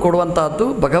ಸ್ವಪ್ನವನ್ನು ಕೊಡುವಂತಹದ್ದು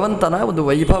ಭಗವಂತನ ಒಂದು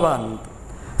ವೈಭವ ಅಂತ.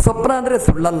 ಸ್ವಪ್ನ ಅಂದರೆ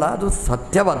ಸುಳ್ಳಲ್ಲ, ಅದು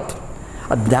ಸತ್ಯವಾದ್ದು.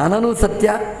 ಜ್ಞಾನವೂ ಸತ್ಯ,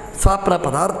 ಸ್ವಪ್ನ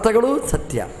ಪದಾರ್ಥಗಳೂ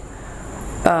ಸತ್ಯ.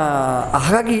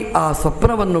 ಹಾಗಾಗಿ ಆ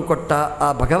ಸ್ವಪ್ನವನ್ನು ಕೊಟ್ಟ ಆ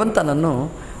ಭಗವಂತನನ್ನು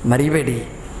ಮರಿಬೇಡಿ.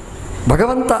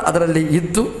 ಭಗವಂತ ಅದರಲ್ಲಿ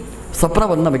ಇದ್ದು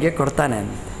ಸ್ವಪ್ನವನ್ನು ನಮಗೆ ಕೊಡ್ತಾನೆ.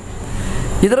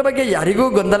 ಇದರ ಬಗ್ಗೆ ಯಾರಿಗೂ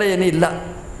ಗೊಂದಲ ಏನೂ ಇಲ್ಲ.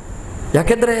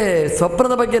 ಯಾಕೆಂದರೆ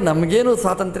ಸ್ವಪ್ನದ ಬಗ್ಗೆ ನಮಗೇನೂ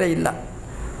ಸ್ವಾತಂತ್ರ್ಯ ಇಲ್ಲ.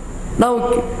 ನಾವು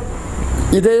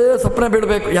ಇದೇ ಸ್ವಪ್ನ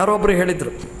ಬೀಳಬೇಕು. ಯಾರೊಬ್ಬರು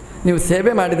ಹೇಳಿದರು, ನೀವು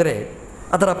ಸೇವೆ ಮಾಡಿದರೆ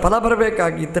ಅದರ ಫಲ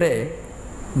ಬರಬೇಕಾಗಿದ್ದರೆ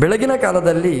ಬೆಳಗಿನ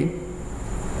ಕಾಲದಲ್ಲಿ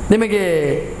ನಿಮಗೆ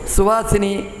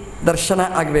ಸುವಾಸಿನಿ ದರ್ಶನ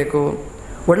ಆಗಬೇಕು,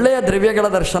 ಒಳ್ಳೆಯ ದ್ರವ್ಯಗಳ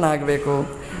ದರ್ಶನ ಆಗಬೇಕು,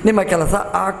 ನಿಮ್ಮ ಕೆಲಸ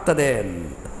ಆಗ್ತದೆ ಅಂತ.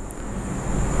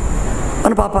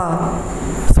 ಅವನು ಪಾಪ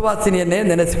ಸುವಾಸಿನಿಯನ್ನೇ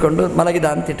ನೆನೆಸಿಕೊಂಡು ಮಲಗಿದ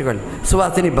ಅಂತ ಇಟ್ಕೊಳ್ಳಿ.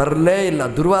 ಸುವಾಸಿನಿ ಬರಲೇ ಇಲ್ಲ,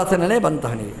 ದುರ್ವಾಸನೆ ಬಂತು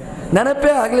ಅವನಿಗೆ.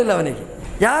 ನೆನಪೇ ಆಗಲಿಲ್ಲ ಅವನಿಗೆ.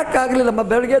 ಯಾಕೆ ಆಗಲಿಲ್ಲ?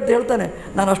 ಬೆಳಗ್ಗೆ ಅಂತ ಹೇಳ್ತಾನೆ,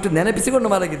 ನಾನು ಅಷ್ಟು ನೆನಪಿಸಿಕೊಂಡು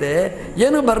ಮಲಗಿದೆ,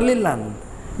 ಏನೂ ಬರಲಿಲ್ಲ ಅಂತ.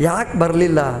 ಯಾಕೆ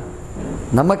ಬರಲಿಲ್ಲ?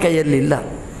 ನಮ್ಮ ಕೈಯಲ್ಲಿಲ್ಲ.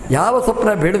 ಯಾವ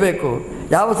ಸ್ವಪ್ನ ಬೀಳಬೇಕು,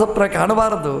 ಯಾವ ಸ್ವಪ್ನ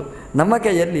ಕಾಣಬಾರದು ನಮ್ಮ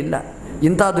ಕೈಯಲ್ಲಿಲ್ಲ.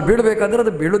 ಇಂಥದ್ದು ಬೀಳಬೇಕಾದ್ರೆ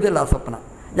ಅದು ಬೀಳುವುದಿಲ್ಲ. ಆ ಸ್ವಪ್ನ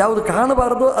ಯಾವುದು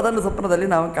ಕಾಣಬಾರದು ಅದನ್ನು ಸ್ವಪ್ನದಲ್ಲಿ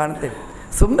ನಾವು ಕಾಣ್ತೇವೆ.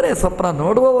 ಸುಮ್ಮನೆ ಸ್ವಪ್ನ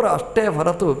ನೋಡುವವರು ಅಷ್ಟೇ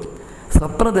ಹೊರತು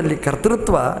ಸ್ವಪ್ನದಲ್ಲಿ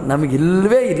ಕರ್ತೃತ್ವ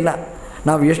ನಮಗಿಲ್ಲವೇ ಇಲ್ಲ.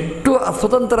 ನಾವು ಎಷ್ಟು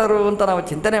ಅಸ್ವತಂತ್ರರು ಅಂತ ನಾವು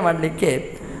ಚಿಂತನೆ ಮಾಡಲಿಕ್ಕೆ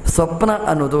ಸ್ವಪ್ನ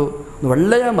ಅನ್ನೋದು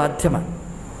ಒಳ್ಳೆಯ ಮಾಧ್ಯಮ.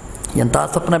 ಎಂಥ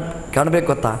ಸ್ವಪ್ನ ಕಾಣಬೇಕು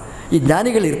ಗೊತ್ತಾ? ಈ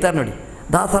ಜ್ಞಾನಿಗಳು ಇರ್ತಾರೆ ನೋಡಿ,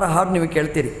 ದಾಸರ ಹಾಡು ನೀವು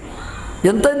ಕೇಳ್ತೀರಿ.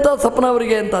 ಎಂತೆಂಥ ಸ್ವಪ್ನ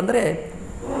ಅವರಿಗೆ ಅಂತಂದರೆ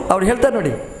ಅವ್ರು ಹೇಳ್ತಾರೆ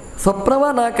ನೋಡಿ, ಸ್ವಪ್ನವ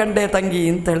ನಾ ಕಂಡೆ ತಂಗಿ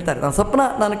ಅಂತ ಹೇಳ್ತಾರೆ.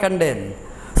 ನಾನು ಕಂಡೆ ಅಂತ.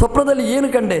 ಸ್ವಪ್ನದಲ್ಲಿ ಏನು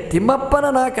ಕಂಡೆ? ತಿಮ್ಮಪ್ಪನ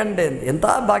ನಾ ಕಂಡೆ ಅಂತ. ಎಂಥ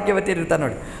ಭಾಗ್ಯವತಿ ಇರ್ತಾರೆ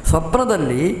ನೋಡಿ.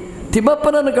 ಸ್ವಪ್ನದಲ್ಲಿ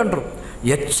ತಿಮ್ಮಪ್ಪನನ್ನು ಕಂಡರು.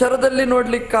 ಎಚ್ಚರದಲ್ಲಿ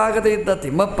ನೋಡಲಿಕ್ಕಾಗದೇ ಇದ್ದ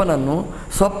ತಿಮ್ಮಪ್ಪನನ್ನು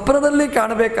ಸ್ವಪ್ನದಲ್ಲಿ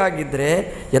ಕಾಣಬೇಕಾಗಿದ್ದರೆ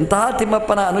ಎಂತಹ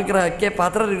ತಿಮ್ಮಪ್ಪನ ಅನುಗ್ರಹಕ್ಕೆ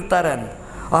ಪಾತ್ರರಿರ್ತಾರೆ ಅಂತ.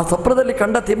 ಆ ಸ್ವಪ್ನದಲ್ಲಿ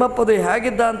ಕಂಡ ತಿಮ್ಮಪ್ಪದು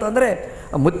ಹೇಗಿದ್ದ ಅಂತಂದರೆ,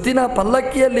 ಮುತ್ತಿನ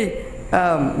ಪಲ್ಲಕ್ಕಿಯಲ್ಲಿ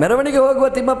ಮೆರವಣಿಗೆ ಹೋಗುವ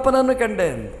ತಿಮ್ಮಪ್ಪನನ್ನು ಕಂಡೆ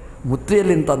ಅಂತ.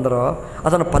 ಮುತ್ತಿಯಲ್ಲಿ ಅಂತಂದರೋ,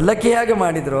 ಅದನ್ನು ಪಲ್ಲಕ್ಕಿಯಾಗಿ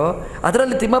ಮಾಡಿದರೋ,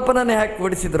 ಅದರಲ್ಲಿ ತಿಮ್ಮಪ್ಪನನ್ನೇ ಹ್ಯಾಕೆ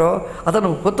ಓಡಿಸಿದ್ರೋ,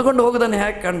 ಅದನ್ನು ಹೊತ್ತುಕೊಂಡು ಹೋಗೋದನ್ನು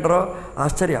ಹ್ಯಾಕೆ ಕಂಡ್ರೋ,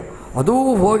 ಆಶ್ಚರ್ಯ. ಅದೂ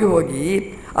ಹೋಗಿ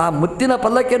ಆ ಮುತ್ತಿನ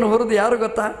ಪಲ್ಲಕ್ಕಿಯನ್ನು ಹೊರದು ಯಾರು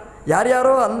ಗೊತ್ತಾ?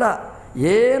 ಯಾರ್ಯಾರೋ ಅಲ್ಲ,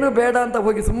 ಏನು ಬೇಡ ಅಂತ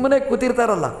ಹೋಗಿ ಸುಮ್ಮನೆ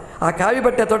ಕೂತಿರ್ತಾರಲ್ಲ, ಆ ಕಾವಿ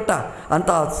ಬಟ್ಟೆ ತೊಟ್ಟ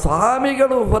ಅಂತ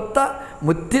ಸ್ವಾಮಿಗಳು ಹೊತ್ತ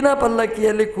ಮುತ್ತಿನ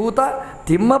ಪಲ್ಲಕ್ಕಿಯಲ್ಲಿ ಕೂತ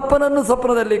ತಿಮ್ಮಪ್ಪನನ್ನು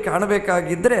ಸ್ವಪ್ನದಲ್ಲಿ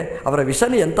ಕಾಣಬೇಕಾಗಿದ್ದರೆ ಅವರ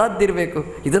ವಿಷಯ ಎಂಥದ್ದಿರಬೇಕು?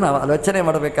 ಇದು ನಾವು ಆಲೋಚನೆ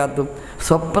ಮಾಡಬೇಕಾದ್ದು.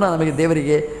 ಸ್ವಪ್ನ ನಮಗೆ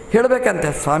ದೇವರಿಗೆ ಹೇಳಬೇಕಂತೆ,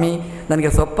 ಸ್ವಾಮಿ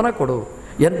ನನಗೆ ಸ್ವಪ್ನ ಕೊಡು.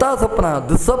 ಎಂಥ ಸ್ವಪ್ನ?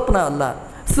 ದುಸ್ವಪ್ನ ಅಲ್ಲ,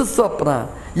 ಸುಸ್ವಪ್ನ.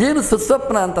 ಏನು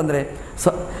ಸುಸ್ವಪ್ನ ಅಂತಂದರೆ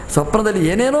ಸ್ವಪ್ನದಲ್ಲಿ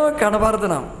ಏನೇನೋ ಕಾಣಬಾರದು.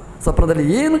 ನಾವು ಸ್ವಪ್ನದಲ್ಲಿ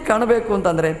ಏನು ಕಾಣಬೇಕು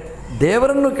ಅಂತಂದರೆ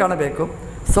ದೇವರನ್ನು ಕಾಣಬೇಕು.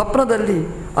 ಸ್ವಪ್ನದಲ್ಲಿ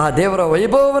ಆ ದೇವರ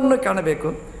ವೈಭವವನ್ನು ಕಾಣಬೇಕು.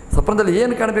 ಸ್ವಪ್ನದಲ್ಲಿ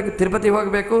ಏನು ಕಾಣಬೇಕು? ತಿರುಪತಿ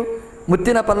ಹೋಗಬೇಕು,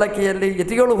 ಮುತ್ತಿನ ಪಲ್ಲಕ್ಕಿಯಲ್ಲಿ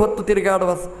ಯತಿಗಳು ಹೊತ್ತು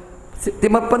ತಿರುಗಾಡುವ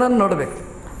ತಿಮ್ಮಪ್ಪನನ್ನು ನೋಡಬೇಕು.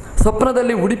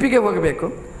 ಸ್ವಪ್ನದಲ್ಲಿ ಉಡುಪಿಗೆ ಹೋಗಬೇಕು,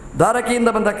 ದ್ವಾರಕೆಯಿಂದ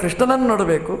ಬಂದ ಕೃಷ್ಣನನ್ನು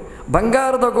ನೋಡಬೇಕು.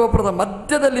 ಬಂಗಾರದ ಗೋಪುರದ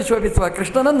ಮಧ್ಯದಲ್ಲಿ ಶೋಭಿಸುವ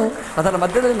ಕೃಷ್ಣನನ್ನು ಅದರ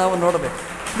ಮಧ್ಯದಲ್ಲಿ ನಾವು ನೋಡಬೇಕು.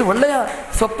 ಇದು ಒಳ್ಳೆಯ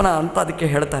ಸ್ವಪ್ನ ಅಂತ ಅದಕ್ಕೆ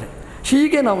ಹೇಳ್ತಾರೆ.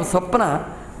 ಹೀಗೆ ನಾವು ಸ್ವಪ್ನ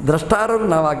ದ್ರಷ್ಟಾರರು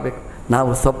ನಾವಾಗಬೇಕು.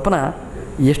 ನಾವು ಸ್ವಪ್ನ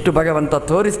ಎಷ್ಟು ಭಗವಂತ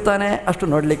ತೋರಿಸ್ತಾನೆ ಅಷ್ಟು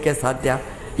ನೋಡಲಿಕ್ಕೆ ಸಾಧ್ಯ,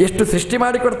 ಎಷ್ಟು ಸೃಷ್ಟಿ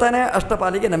ಮಾಡಿಕೊಡ್ತಾನೆ ಅಷ್ಟ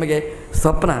ಪಾಲಿಗೆ ನಮಗೆ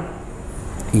ಸ್ವಪ್ನ.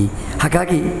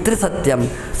 ಹಾಗಾಗಿ ತ್ರಿಸತ್ಯಂ,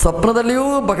 ಸ್ವಪ್ನದಲ್ಲಿಯೂ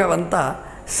ಭಗವಂತ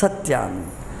ಸತ್ಯ.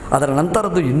 ಅದರ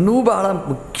ನಂತರದ್ದು ಇನ್ನೂ ಬಹಳ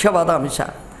ಮುಖ್ಯವಾದ ಅಂಶ,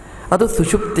 ಅದು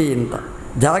ಸುಷುಪ್ತಿ ಅಂತ.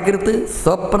 ಜಾಗೃತಿ,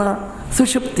 ಸ್ವಪ್ನ,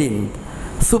 ಸುಷುಪ್ತಿ ಅಂತ.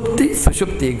 ಸುಪ್ತಿ,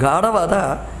 ಸುಷುಪ್ತಿ, ಗಾಢವಾದ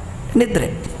ನಿದ್ರೆ.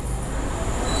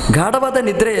 ಗಾಢವಾದ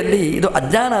ನಿದ್ರೆಯಲ್ಲಿ ಇದು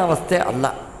ಅಜ್ಞಾನ ಅವಸ್ಥೆ ಅಲ್ಲ,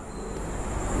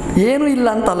 ಏನೂ ಇಲ್ಲ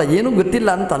ಅಂತಲ್ಲ, ಏನೂ ಗೊತ್ತಿಲ್ಲ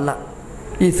ಅಂತಲ್ಲ.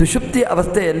 ಈ ಸುಷುಪ್ತಿ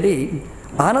ಅವಸ್ಥೆಯಲ್ಲಿ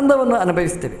ಆನಂದವನ್ನು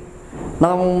ಅನುಭವಿಸ್ತೇವೆ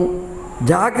ನಾವು.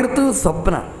 ಜಾಗೃತ,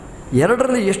 ಸ್ವಪ್ನ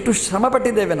ಎರಡರಲ್ಲಿ ಎಷ್ಟು ಶ್ರಮ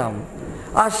ಪಟ್ಟಿದ್ದೇವೆ ನಾವು.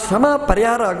 ಆ ಶ್ರಮ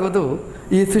ಪರಿಹಾರ ಆಗೋದು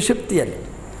ಈ ಸುಷುಪ್ತಿಯಲ್ಲಿ.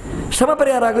 ಶ್ರಮ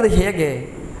ಪರಿಹಾರ ಆಗೋದು ಹೇಗೆ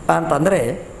ಅಂತಂದರೆ,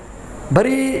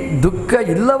 ಬರೀ ದುಃಖ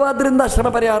ಇಲ್ಲವಾದ್ರಿಂದ ಶ್ರಮ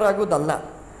ಪರಿಹಾರ ಆಗೋದಲ್ಲ,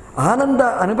 ಆನಂದ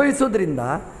ಅನುಭವಿಸೋದ್ರಿಂದ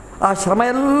ಆ ಶ್ರಮ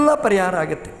ಎಲ್ಲ ಪರಿಹಾರ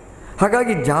ಆಗುತ್ತೆ.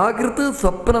 ಹಾಗಾಗಿ ಜಾಗೃತ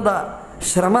ಸ್ವಪ್ನದ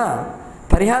ಶ್ರಮ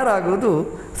ಪರಿಹಾರ ಆಗುವುದು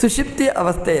ಸುಷುಪ್ತಿ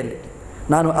ಅವಸ್ಥೆಯಲ್ಲಿ.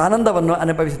 ನಾನು ಆನಂದವನ್ನು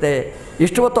ಅನುಭವಿಸಿದೆ,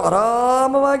 ಇಷ್ಟು ಹೊತ್ತು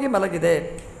ಆರಾಮವಾಗಿ ಮಲಗಿದೆ,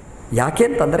 ಯಾಕೆ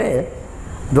ಅಂತಂದರೆ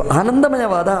ಇದು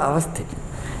ಆನಂದಮಯವಾದ ಅವಸ್ಥೆ.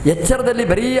 ಎಚ್ಚರದಲ್ಲಿ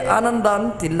ಬರೀ ಆನಂದ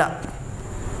ಅಂತಿಲ್ಲ,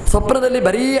 ಸ್ವಪ್ನದಲ್ಲಿ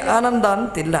ಬರೀ ಆನಂದ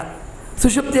ಅಂತಿಲ್ಲ,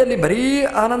 ಸುಷುಪ್ತಿಯಲ್ಲಿ ಬರೀ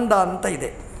ಆನಂದ ಅಂತ ಇದೆ.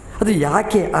 ಅದು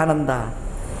ಯಾಕೆ ಆನಂದ?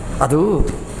 ಅದು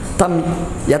ತಮ್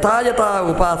ಯಥಾ ಯಥಾ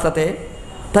ಉಪಾಸತೆ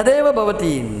ತದೇವ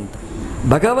ಭವತಿ ಅಂತ.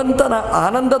 ಭಗವಂತನ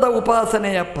ಆನಂದದ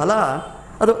ಉಪಾಸನೆಯ ಫಲ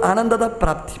ಅದು ಆನಂದದ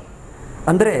ಪ್ರಾಪ್ತಿ.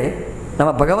 ಅಂದರೆ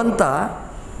ನಮ್ಮ ಭಗವಂತ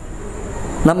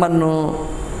ನಮ್ಮನ್ನು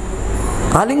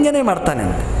ಆಲಿಂಗನೆ ಮಾಡ್ತಾನೆ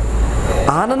ಅಂತ.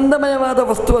 ಆನಂದಮಯವಾದ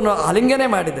ವಸ್ತುವನ್ನು ಆಲಿಂಗನೆ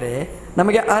ಮಾಡಿದರೆ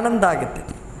ನಮಗೆ ಆನಂದ ಆಗುತ್ತೆ.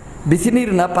 ಬಿಸಿ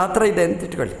ನೀರಿನ ಪಾತ್ರ ಇದೆ ಅಂತ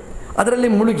ಇಟ್ಕೊಳ್ಳಿ, ಅದರಲ್ಲಿ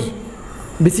ಮುಳುಗಿ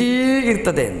ಬಿಸಿ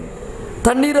ಇರ್ತದೆ.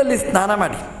 ತಣ್ಣೀರಲ್ಲಿ ಸ್ನಾನ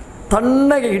ಮಾಡಿ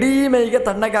ತಣ್ಣಗೆ ಇಡೀ ಮೈಗೆ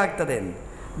ತಣ್ಣಗೆ ಆಗ್ತದೆ.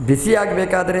 ಬಿಸಿ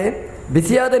ಆಗಬೇಕಾದ್ರೆ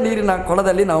ಬಿಸಿಯಾದ ನೀರಿನ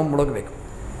ಕೊಳದಲ್ಲಿ ನಾವು ಮುಳುಗಬೇಕು.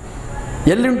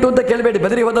 ಎಲ್ಲಿಂಟು ಅಂತ ಕೇಳಬೇಡಿ,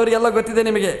 ಬದರಿ ಹೋದವರಿಗೆಲ್ಲ ಗೊತ್ತಿದೆ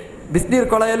ನಿಮಗೆ. ಬಿಸಿನೀರು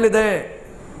ಕೊಳ ಎಲ್ಲಿದೆ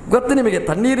ಗೊತ್ತು ನಿಮಗೆ.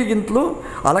 ತಣ್ಣೀರಿಗಿಂತಲೂ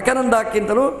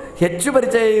ಅಲಕನಂದಕ್ಕಿಂತಲೂ ಹೆಚ್ಚು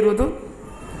ಪರಿಚಯ ಇರುವುದು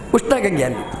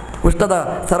ಉಷ್ಣಗಂಗೆಯಲ್ಲಿ, ಉಷ್ಣದ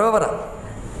ಸರೋವರ,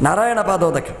 ನಾರಾಯಣ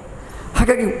ಪಾದೋದಕ.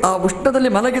 ಹಾಗಾಗಿ ಆ ಉಷ್ಣದಲ್ಲಿ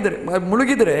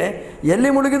ಮುಳುಗಿದರೆ ಎಲ್ಲಿ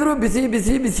ಮುಳುಗಿದರೂ ಬಿಸಿ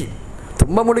ಬಿಸಿ ಬಿಸಿ.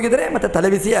 ತುಂಬ ಮುಳುಗಿದರೆ ಮತ್ತು ತಲೆ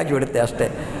ಬಿಸಿ ಆಗಿಬಿಡುತ್ತೆ ಅಷ್ಟೇ.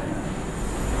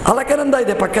 ಅಲಕನಂದ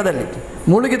ಇದೆ ಪಕ್ಕದಲ್ಲಿ,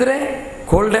 ಮುಳುಗಿದರೆ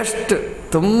ಕೋಲ್ಡೆಸ್ಟ್,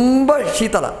 ತುಂಬ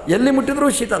ಶೀತಲ, ಎಲ್ಲಿ ಮುಟ್ಟಿದರೂ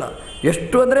ಶೀತಲ.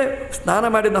 ಎಷ್ಟು ಅಂದರೆ ಸ್ನಾನ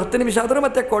ಮಾಡಿದ 10 ನಿಮಿಷ ಆದರೂ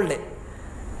ಮತ್ತೆ ಕೋಲ್ಡೆ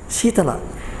ಶೀತಲ.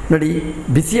 ನೋಡಿ,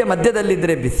 ಬಿಸಿಯ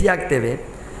ಮಧ್ಯದಲ್ಲಿದ್ದರೆ ಬಿಸಿ ಆಗ್ತೇವೆ,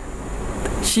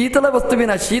 ಶೀತ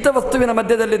ವಸ್ತುವಿನ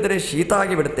ಮಧ್ಯದಲ್ಲಿದ್ದರೆ ಶೀತ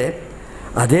ಆಗಿಬಿಡುತ್ತೆ.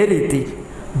 ಅದೇ ರೀತಿ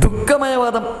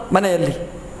ದುಃಖಮಯವಾದ ಮನೆಯಲ್ಲಿ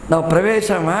ನಾವು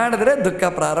ಪ್ರವೇಶ ಮಾಡಿದ್ರೆ ದುಃಖ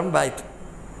ಪ್ರಾರಂಭ ಆಯಿತು.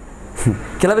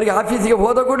 ಕೆಲವರಿಗೆ ಆಫೀಸಿಗೆ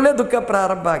ಹೋದ ಕೂಡಲೇ ದುಃಖ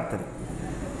ಪ್ರಾರಂಭ ಆಗ್ತದೆ,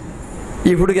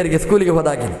 ಈ ಹುಡುಗರಿಗೆ ಸ್ಕೂಲಿಗೆ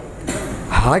ಹೋದಾಗೆ.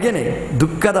 ಹಾಗೆಯೇ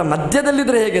ದುಃಖದ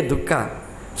ಮಧ್ಯದಲ್ಲಿದ್ದರೆ ಹೇಗೆ ದುಃಖ,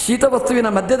 ಶೀತ ವಸ್ತುವಿನ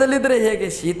ಮಧ್ಯದಲ್ಲಿದ್ದರೆ ಹೇಗೆ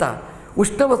ಶೀತ,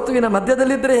 ಉಷ್ಣ ವಸ್ತುವಿನ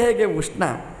ಮಧ್ಯದಲ್ಲಿದ್ದರೆ ಹೇಗೆ ಉಷ್ಣ,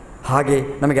 ಹಾಗೆ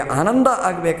ನಮಗೆ ಆನಂದ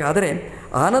ಆಗಬೇಕಾದರೆ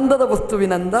ಆನಂದದ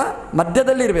ವಸ್ತುವಿನಿಂದ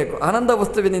ಮಧ್ಯದಲ್ಲಿರಬೇಕು, ಆನಂದ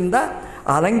ವಸ್ತುವಿನಿಂದ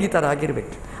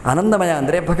ಆಲಂಗಿತರಾಗಿರಬೇಕು. ಆನಂದಮಯ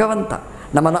ಅಂದರೆ ಭಗವಂತ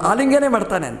ನಮ್ಮನ್ನು ಆಲಿಂಗನೆ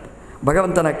ಮಾಡ್ತಾನೆ ಅಂತ.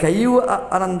 ಭಗವಂತನ ಕೈಯೂ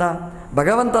ಆನಂದ,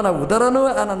 ಭಗವಂತನ ಉದರನೂ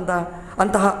ಆನಂದ.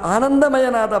 ಅಂತಹ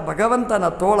ಆನಂದಮಯನಾದ ಭಗವಂತನ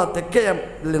ತೋಳ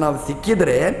ತೆಕ್ಕೆಯಲ್ಲಿ ನಾವು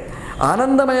ಸಿಕ್ಕಿದರೆ,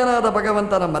 ಆನಂದಮಯನಾದ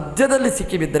ಭಗವಂತನ ಮಧ್ಯದಲ್ಲಿ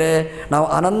ಸಿಕ್ಕಿಬಿದ್ದರೆ ನಾವು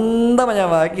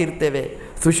ಆನಂದಮಯವಾಗಿ ಇರ್ತೇವೆ.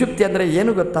 ಸುಷುಪ್ತಿ ಅಂದರೆ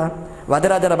ಏನು ಗೊತ್ತಾ?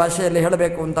 ವಾದಿರಾಜರ ಭಾಷೆಯಲ್ಲಿ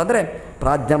ಹೇಳಬೇಕು ಅಂತಂದರೆ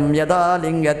ಪ್ರಾಜ್ಞಂ ಯದಾ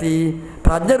ಲಿಂಗತಿ,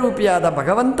 ಪ್ರಾಜ್ಞರೂಪಿಯಾದ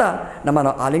ಭಗವಂತ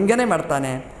ನಮ್ಮನ್ನು ಆಲಿಂಗನೆ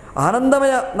ಮಾಡ್ತಾನೆ.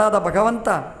 ಆನಂದಮಯನಾದ ಭಗವಂತ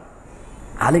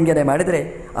ಆಲಿಂಗನೆ ಮಾಡಿದರೆ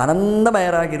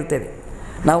ಆನಂದಮಯರಾಗಿರ್ತೇವೆ.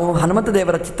 ನಾವು ಹನುಮಂತ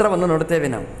ದೇವರ ಚಿತ್ರವನ್ನು ನೋಡ್ತೇವೆ.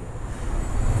 ನಾವು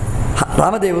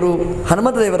ರಾಮದೇವರು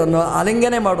ಹನುಮಂತ ದೇವರನ್ನು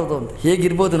ಆಲಿಂಗನೆ ಮಾಡೋದು ಅಂತ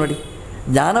ಹೇಗಿರ್ಬೋದು ನೋಡಿ.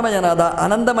 ಜ್ಞಾನಮಯನಾದ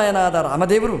ಆನಂದಮಯನಾದ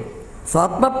ರಾಮದೇವರು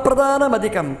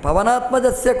ಸ್ವಾತ್ಮಪ್ರಧಾನಮಧಿಕಂ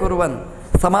ಪವನಾತ್ಮಜಸ್ಯ ಕುರುವನ್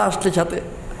ಸಮಾಶ್ಲಿಷತ್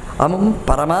ಅಮಂ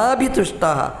ಪರಮಾಭಿತುಷ್ಟ.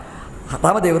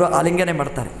 ರಾಮದೇವರು ಆಲಿಂಗನೆ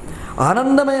ಮಾಡ್ತಾರೆ.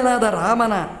 ಆನಂದಮಯನಾದ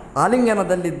ರಾಮನ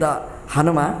ಆಲಿಂಗನದಲ್ಲಿದ್ದ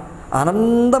ಹನುಮ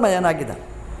ಆನಂದಮಯನಾಗಿದ್ದ.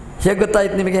 ಹೇಗೆ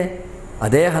ಗೊತ್ತಾಯ್ತು ನಿಮಗೆ?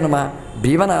 ಅದೇ ಹನುಮ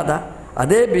ಭೀಮನಾದ,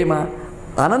 ಅದೇ ಭೀಮ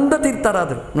ಆನಂದ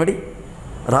ತೀರ್ಥರಾದರು ನೋಡಿ.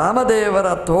 ರಾಮದೇವರ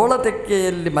ತೋಳ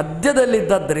ತೆಕ್ಕೆಯಲ್ಲಿ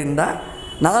ಮಧ್ಯದಲ್ಲಿದ್ದರಿಂದ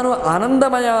ನಾನು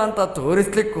ಆನಂದಮಯ ಅಂತ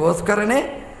ತೋರಿಸ್ಲಿಕ್ಕೋಸ್ಕರನೇ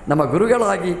ನಮ್ಮ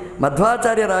ಗುರುಗಳಾಗಿ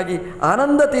ಮಧ್ವಾಚಾರ್ಯರಾಗಿ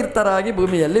ಆನಂದ ತೀರ್ಥರಾಗಿ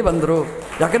ಭೂಮಿಯಲ್ಲಿ ಬಂದರು.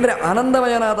 ಯಾಕಂದರೆ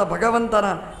ಆನಂದಮಯನಾದ ಭಗವಂತನ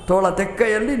ತೋಳ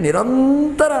ತೆಕ್ಕೆಯಲ್ಲಿ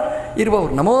ನಿರಂತರ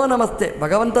ಇರುವವರು. ನಮೋ ನಮಸ್ತೆ,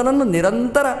 ಭಗವಂತನನ್ನು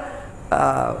ನಿರಂತರ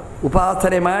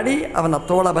ಉಪಾಸನೆ ಮಾಡಿ ಅವನ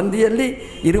ತೋಳ ಬಂದಿಯಲ್ಲಿ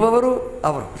ಇರುವವರು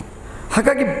ಅವರು.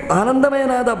 ಹಾಗಾಗಿ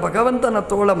ಆನಂದಮಯನಾದ ಭಗವಂತನ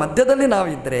ತೋಳ ಮಧ್ಯದಲ್ಲಿ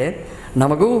ನಾವಿದ್ದರೆ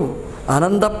ನಮಗೂ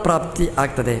ಆನಂದ ಪ್ರಾಪ್ತಿ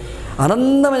ಆಗ್ತದೆ,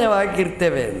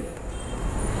 ಆನಂದಮಯವಾಗಿರ್ತೇವೆ.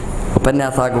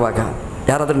 ಉಪನ್ಯಾಸ ಆಗುವಾಗ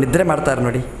ಯಾರಾದರೂ ನಿದ್ರೆ ಮಾಡ್ತಾರೆ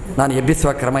ನೋಡಿ, ನಾನು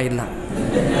ಎಬ್ಬಿಸುವ ಕ್ರಮ ಇಲ್ಲ.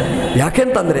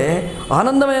 ಯಾಕೆಂತಂದರೆ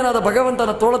ಆನಂದಮಯನಾದ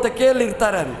ಭಗವಂತನ ತೋಳ ತೆಕ್ಕೆಯಲ್ಲಿ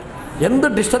ಇರ್ತಾರೆ ಅಂತ ಎಂದು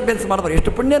ಡಿಸ್ಟರ್ಬೆನ್ಸ್ ಮಾಡಬಾರ್ದು.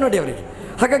 ಎಷ್ಟು ಪುಣ್ಯ ನೋಡಿ ಅವರಿಗೆ.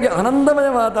 ಹಾಗಾಗಿ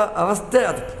ಆನಂದಮಯವಾದ ಅವಸ್ಥೆ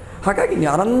ಅದು. ಹಾಗಾಗಿ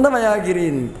ನೀವು ಆನಂದಮಯ ಆಗಿರಿ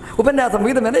ಅಂತ. ಉಪನ್ಯಾಸ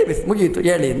ಮುಗಿದ ಮೇಲೆ ಮುಗಿಯಿತು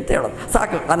ಹೇಳಿ ಅಂತ ಹೇಳೋದು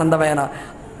ಸಾಕು. ಆನಂದಮಯನ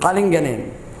ಆಲಿಂಗನೆ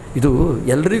ಇದು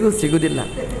ಎಲ್ರಿಗೂ ಸಿಗುವುದಿಲ್ಲ.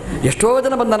 ಎಷ್ಟೋ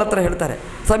ಜನ ಬಂದು ನನ್ನ ಹತ್ರ ಹೇಳ್ತಾರೆ,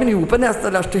 ಸ್ವಾಮಿ ನೀವು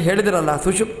ಉಪನ್ಯಾಸದಲ್ಲಿ ಅಷ್ಟು ಹೇಳಿದಿರಲ್ಲ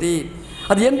ಸುಷುಪ್ತಿ,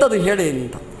 ಅದು ಎಂಥದ್ದು ಹೇಳಿ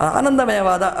ಅಂತ.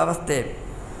 ಆನಂದಮಯವಾದ ಅವಸ್ಥೆ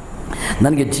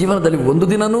ನನಗೆ ಜೀವನದಲ್ಲಿ ಒಂದು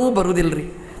ದಿನವೂ ಬರುವುದಿಲ್ಲ ರೀ.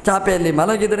 ಚಾಪೆಯಲ್ಲಿ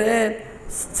ಮಲಗಿದರೆ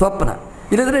ಸ್ವಪ್ನ,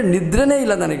 ಇಲ್ಲದ್ರೆ ನಿದ್ರೆನೇ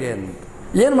ಇಲ್ಲ ನನಗೆ ಅಂತ.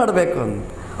 ಏನು ಮಾಡಬೇಕು ಅಂತ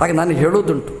ಆಗ ನಾನು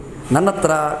ಹೇಳೋದುಂಟು, ನನ್ನ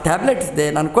ಹತ್ರ ಟ್ಯಾಬ್ಲೆಟ್ಸ್ ಇದೆ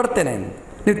ನಾನು ಕೊಡ್ತೇನೆ ಅಂತ,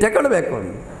 ನೀವು ತಗೊಳ್ಬೇಕು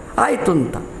ಅಂತ. ಆಯಿತು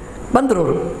ಅಂತ ಬಂದರು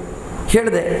ಅವರು.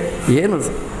 ಹೇಳಿದೆ, ಏನು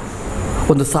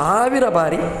 1000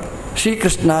 ಬಾರಿ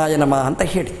ಶ್ರೀಕೃಷ್ಣಾಯ ನಮಃ ಅಂತ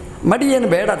ಹೇಳಿ. ಮಡಿ ಏನು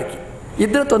ಬೇಡ, ಅದಕ್ಕೆ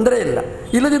ಇದ್ದರೆ ತೊಂದರೆ ಇಲ್ಲ,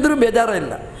 ಇಲ್ಲದಿದ್ದರೂ ಬೇಜಾರ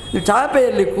ಇಲ್ಲ. ನೀವು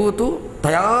ಚಾಪೆಯಲ್ಲಿ ಕೂತು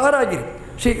ತಯಾರಾಗಿರಿ,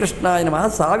 ಶ್ರೀಕೃಷ್ಣಾಯ ನಮಃ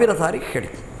 1000 ಸಾರಿ ಹೇಳಿ.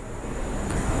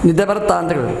 ನಿದ್ದೆ ಬರುತ್ತಾ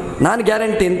ಅಂತ ಹೇಳಿದೆ. ನಾನು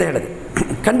ಗ್ಯಾರಂಟಿ ಅಂತ ಹೇಳಿದೆ.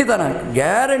 ಖಂಡಿತ ನಾನು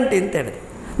ಗ್ಯಾರಂಟಿ ಅಂತ ಹೇಳಿದೆ.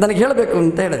 ನನಗೆ ಹೇಳಬೇಕು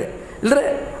ಅಂತ ಹೇಳಿದೆ, ಇಲ್ಲದ್ರೆ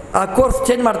ಆ ಕೋರ್ಸ್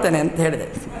ಚೇಂಜ್ ಮಾಡ್ತೇನೆ ಅಂತ ಹೇಳಿದೆ.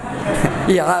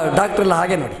 ಈ ಡಾಕ್ಟ್ರೆಲ್ಲ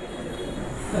ಹಾಗೆ ನೋಡಿ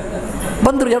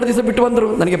ಬಂದರು. 2 ದಿವಸ ಬಿಟ್ಟು ಬಂದರು.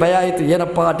 ನನಗೆ ಭಯ ಆಯಿತು,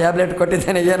 ಏನಪ್ಪ ಟ್ಯಾಬ್ಲೆಟ್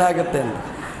ಕೊಟ್ಟಿದ್ದೇನೆ ಏನಾಗುತ್ತೆ ಅಂತ.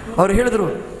 ಅವ್ರು ಹೇಳಿದರು,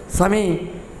 ಸ್ವಾಮಿ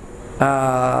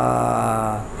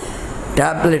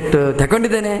ಟ್ಯಾಬ್ಲೆಟ್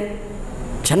ತಗೊಂಡಿದ್ದೇನೆ,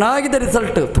 ಚೆನ್ನಾಗಿದೆ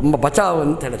ರಿಸಲ್ಟು, ತುಂಬ ಬಚಾವು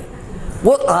ಅಂತ ಹೇಳಿದ್ರು.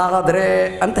 ಆದರೆ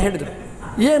ಅಂತ ಹೇಳಿದರು.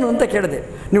 ಏನು ಅಂತ ಕೇಳಿದೆ.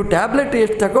 ನೀವು ಟ್ಯಾಬ್ಲೆಟ್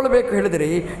ಎಷ್ಟು ತಗೊಳ್ಬೇಕು ಹೇಳಿದಿರಿ,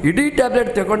 ಇಡೀ ಟ್ಯಾಬ್ಲೆಟ್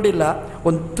ತಗೊಂಡಿಲ್ಲ,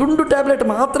 ಒಂದು ತುಂಡು ಟ್ಯಾಬ್ಲೆಟ್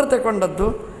ಮಾತ್ರ ತಗೊಂಡದ್ದು,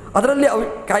 ಅದರಲ್ಲಿ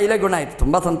ಕಾಯಿಲೆ ಗುಣ ಆಯಿತು,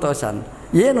 ತುಂಬ ಸಂತೋಷ ಅಂತ.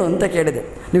 ಏನು ಅಂತ ಕೇಳಿದೆ.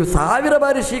 ನೀವು 1000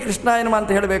 ಬಾರಿ ಶ್ರೀಕೃಷ್ಣಾಯ ನಮಃ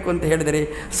ಅಂತ ಹೇಳಬೇಕು ಅಂತ ಹೇಳಿದಿರಿ,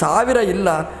 1000 ಇಲ್ಲ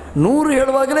 100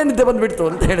 ಹೇಳುವಾಗಲೇ ನಿದ್ದೆ ಬಂದುಬಿಡ್ತು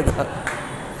ಅಂತ ಹೇಳಿದ.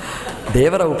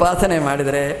 ದೇವರ ಉಪಾಸನೆ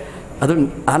ಮಾಡಿದರೆ, ಅದು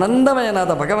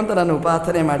ಆನಂದಮಯನಾದ ಭಗವಂತನನ್ನು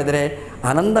ಉಪಾಸನೆ ಮಾಡಿದರೆ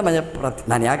ಆನಂದಮಯ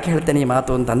ನಾನು ಯಾಕೆ ಹೇಳ್ತೇನೆ ಈ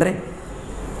ಮಾತು ಅಂತಂದರೆ,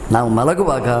 ನಾವು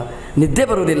ಮಲಗುವಾಗ ನಿದ್ದೆ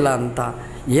ಬರುವುದಿಲ್ಲ ಅಂತ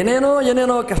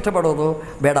ಏನೇನೋ ಕಷ್ಟಪಡೋದು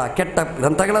ಬೇಡ. ಕೆಟ್ಟ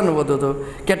ಗ್ರಂಥಗಳನ್ನು ಓದೋದು,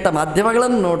 ಕೆಟ್ಟ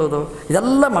ಮಾಧ್ಯಮಗಳನ್ನು ನೋಡೋದು,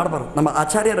 ಇದೆಲ್ಲ ಮಾಡಬಾರ್ದು. ನಮ್ಮ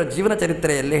ಆಚಾರ್ಯರ ಜೀವನ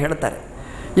ಚರಿತ್ರೆಯಲ್ಲಿ ಹೇಳ್ತಾರೆ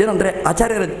ಏನಂದರೆ,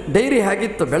 ಆಚಾರ್ಯರ ಡೈರಿ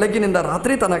ಹೇಗಿತ್ತು, ಬೆಳಗ್ಗಿನಿಂದ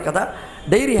ರಾತ್ರಿ ತನಕದ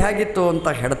ಡೈರಿ ಹೇಗಿತ್ತು ಅಂತ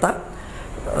ಹೇಳ್ತಾ,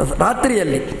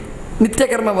 ರಾತ್ರಿಯಲ್ಲಿ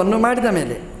ನಿತ್ಯಕರ್ಮವನ್ನು ಮಾಡಿದ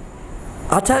ಮೇಲೆ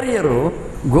ಆಚಾರ್ಯರು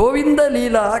ಗೋವಿಂದ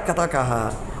ಲೀಲಾ ಕಥಕಃ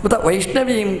ಉತ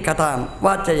ವೈಷ್ಣವೀಂ ಕಥಾಂ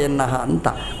ವಾಚಯನ್ನಃ ಅಂತ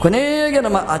ಕೊನೆಗೆ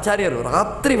ನಮ್ಮ ಆಚಾರ್ಯರು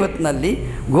ರಾತ್ರಿ ಹೊತ್ತಿನಲ್ಲಿ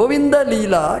ಗೋವಿಂದ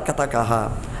ಲೀಲಾ ಕಥಕಃ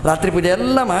ರಾತ್ರಿ ಪೂಜೆ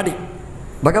ಎಲ್ಲ ಮಾಡಿ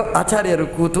ಆಚಾರ್ಯರು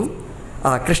ಕೂತು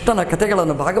ಆ ಕೃಷ್ಣನ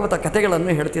ಕಥೆಗಳನ್ನು, ಭಾಗವತ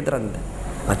ಕಥೆಗಳನ್ನು ಹೇಳ್ತಿದ್ರಂತೆ.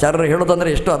 ಆಚಾರ್ಯರು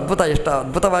ಹೇಳೋದಂದರೆ ಎಷ್ಟು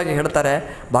ಅದ್ಭುತವಾಗಿ ಹೇಳ್ತಾರೆ.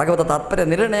 ಭಾಗವತ ತಾತ್ಪರ್ಯ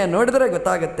ನಿರ್ಣಯ ನೋಡಿದರೆ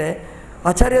ಗೊತ್ತಾಗುತ್ತೆ.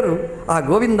 ಆಚಾರ್ಯರು ಆ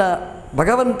ಗೋವಿಂದ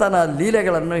ಭಗವಂತನ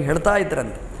ಲೀಲೆಗಳನ್ನು ಹೇಳ್ತಾ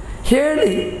ಇದ್ರಂತೆ.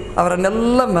 ಹೇಳಿ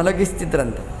ಅವರನ್ನೆಲ್ಲ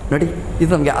ಮಲಗಿಸ್ತಿದ್ರಂತೆ. ನೋಡಿ,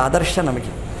 ಇದು ನಮಗೆ ಆದರ್ಶ.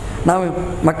 ನಮಗೆ ನಾವು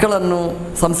ಮಕ್ಕಳನ್ನು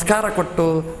ಸಂಸ್ಕಾರ ಕೊಟ್ಟು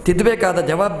ತಿದ್ದಬೇಕಾದ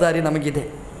ಜವಾಬ್ದಾರಿ ನಮಗಿದೆ.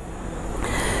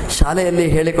 ಶಾಲೆಯಲ್ಲಿ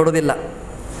ಹೇಳಿಕೊಡೋದಿಲ್ಲ.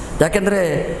 ಯಾಕೆಂದರೆ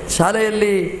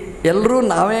ಶಾಲೆಯಲ್ಲಿ ಎಲ್ಲರೂ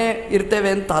ನಾವೇ ಇರ್ತೇವೆ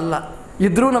ಅಂತ ಅಲ್ಲ,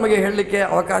 ಇದ್ದರೂ ನಮಗೆ ಹೇಳಲಿಕ್ಕೆ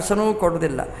ಅವಕಾಶವೂ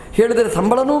ಕೊಡೋದಿಲ್ಲ, ಹೇಳಿದರೆ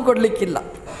ಸಂಬಳವೂ ಕೊಡಲಿಕ್ಕಿಲ್ಲ.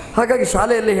 ಹಾಗಾಗಿ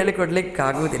ಶಾಲೆಯಲ್ಲಿ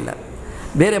ಹೇಳಿಕೊಡ್ಲಿಕ್ಕಾಗುವುದಿಲ್ಲ.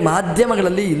 ಬೇರೆ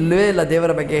ಮಾಧ್ಯಮಗಳಲ್ಲಿ ಇಲ್ಲವೇ ಇಲ್ಲ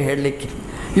ದೇವರ ಬಗ್ಗೆ ಹೇಳಲಿಕ್ಕೆ.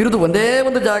 ಇರೋದು ಒಂದೇ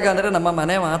ಒಂದು ಜಾಗ ಅಂದರೆ ನಮ್ಮ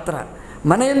ಮನೆ ಮಾತ್ರ.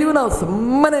 ಮನೆಯಲ್ಲಿಯೂ ನಾವು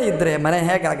ಸುಮ್ಮನೆ ಇದ್ದರೆ ಮನೆ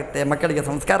ಹೇಗಾಗುತ್ತೆ? ಮಕ್ಕಳಿಗೆ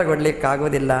ಸಂಸ್ಕಾರ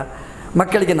ಕೊಡಲಿಕ್ಕಾಗೋದಿಲ್ಲ.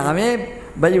 ಮಕ್ಕಳಿಗೆ ನಾವೇ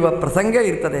ಬೈಯುವ ಪ್ರಸಂಗ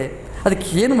ಇರ್ತದೆ. ಅದಕ್ಕೆ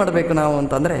ಏನು ಮಾಡಬೇಕು ನಾವು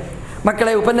ಅಂತಂದರೆ,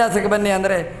 ಮಕ್ಕಳೇ ಉಪನ್ಯಾಸಕ್ಕೆ ಬನ್ನಿ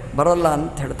ಅಂದರೆ ಬರೋಲ್ಲ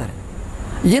ಅಂತ ಹೇಳ್ತಾರೆ.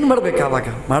 ಏನು ಮಾಡಬೇಕು ಆವಾಗ?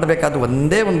 ಮಾಡಬೇಕಾದ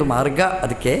ಒಂದೇ ಒಂದು ಮಾರ್ಗ.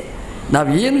 ಅದಕ್ಕೆ ನಾವು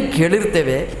ಏನು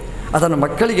ಕೇಳಿರ್ತೇವೆ ಅದನ್ನು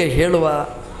ಮಕ್ಕಳಿಗೆ ಹೇಳುವ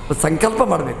ಸಂಕಲ್ಪ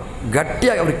ಮಾಡಬೇಕು.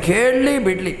 ಗಟ್ಟಿಯಾಗಿ ಅವ್ರು ಕೇಳಲಿ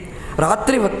ಬಿಡಲಿ.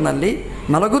 ರಾತ್ರಿ ಹೊತ್ತಿನಲ್ಲಿ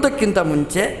ಮಲಗುವುದಕ್ಕಿಂತ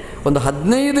ಮುಂಚೆ ಒಂದು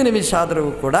 15 ನಿಮಿಷ ಆದರೂ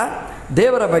ಕೂಡ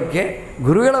ದೇವರ ಬಗ್ಗೆ,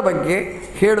 ಗುರುಗಳ ಬಗ್ಗೆ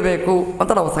ಹೇಳಬೇಕು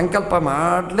ಅಂತ ನಾವು ಸಂಕಲ್ಪ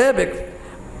ಮಾಡಲೇಬೇಕು.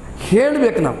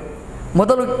 ಹೇಳಬೇಕು ನಾವು.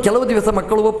 ಮೊದಲು ಕೆಲವು ದಿವಸ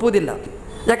ಮಕ್ಕಳು ಒಪ್ಪುವುದಿಲ್ಲ,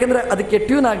 ಯಾಕೆಂದರೆ ಅದಕ್ಕೆ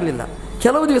ಟ್ಯೂನ್ ಆಗಲಿಲ್ಲ.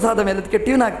 ಕೆಲವು ದಿವಸ ಆದ ಮೇಲೆ ಅದಕ್ಕೆ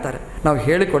ಟ್ಯೂನ್ ಆಗ್ತಾರೆ. ನಾವು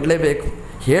ಹೇಳಿಕೊಡಲೇಬೇಕು.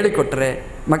 ಹೇಳಿಕೊಟ್ಟರೆ,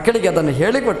 ಮಕ್ಕಳಿಗೆ ಅದನ್ನು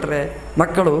ಹೇಳಿಕೊಟ್ಟರೆ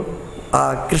ಮಕ್ಕಳು ಆ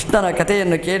ಕೃಷ್ಣನ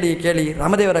ಕಥೆಯನ್ನು ಕೇಳಿ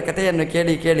ರಾಮದೇವರ ಕಥೆಯನ್ನು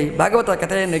ಕೇಳಿ ಭಾಗವತ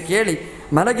ಕಥೆಯನ್ನು ಕೇಳಿ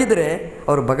ಮಲಗಿದರೆ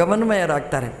ಅವರು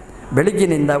ಭಗವನ್ಮಯರಾಗ್ತಾರೆ.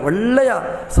 ಬೆಳಗ್ಗಿನಿಂದ ಒಳ್ಳೆಯ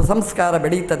ಸುಸಂಸ್ಕಾರ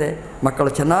ಬೆಳೆಯುತ್ತದೆ. ಮಕ್ಕಳು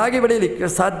ಚೆನ್ನಾಗಿ ಬೆಳೀಲಿಕ್ಕೆ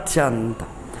ಸಾಧ್ಯ ಅಂತ.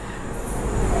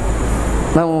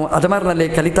 ನಾವು ಅಜಮಾರ್ನಲ್ಲಿ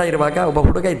ಕಲಿತಾ ಇರುವಾಗ ಒಬ್ಬ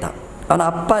ಹುಡುಗ ಇದ್ದ. ಅವನ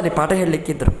ಅಪ್ಪ ಅಲ್ಲಿ ಪಾಠ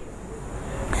ಹೇಳಲಿಕ್ಕಿದ್ದರು.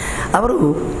 ಅವರು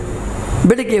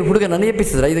ಬೆಳಿಗ್ಗೆ ಹುಡುಗನನ್ನು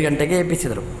ಎಬ್ಬಿಸಿದರು. 5 ಗಂಟೆಗೆ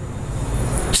ಎಬ್ಬಿಸಿದರು.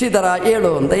 ಶ್ರೀಧರ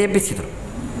ಏಳು ಅಂತ ಎಬ್ಬಿಸಿದರು.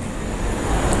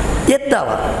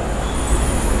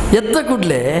 ಎದ್ದ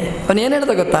ಕೂಡಲೇ ಅವನು ಏನು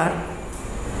ಹೇಳ್ದ ಗೊತ್ತಾ?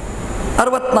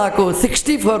 64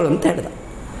 64 ಅಂತ ಹೇಳ್ದ.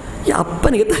 ಈ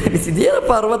ಅಪ್ಪನಿಗೆ ತಲೆಬಿಸಿದ್ದು,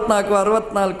 ಏನಪ್ಪ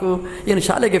 64 ಏನು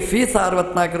ಶಾಲೆಗೆ ಫೀಸ್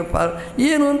 64 ರೂಪಾಯಿ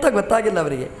ಏನು ಅಂತ ಗೊತ್ತಾಗಿಲ್ಲ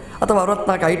ಅವರಿಗೆ. ಅಥವಾ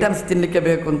 64 ಐಟಮ್ಸ್ ತಿನ್ನಲಿಕ್ಕೆ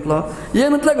ಬೇಕು ಅಂತಲೋ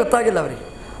ಏನು ಅಂತಲೇ ಗೊತ್ತಾಗಿಲ್ಲ ಅವರಿಗೆ.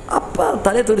 ಅಪ್ಪ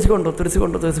ತಲೆ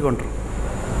ತುರಿಸಿಕೊಂಡ್ರು.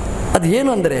 ಅದು ಏನು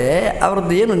ಅಂದರೆ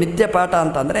ಅವ್ರದ್ದು ಏನು ನಿತ್ಯ ಪಾಠ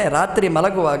ಅಂತಂದರೆ, ರಾತ್ರಿ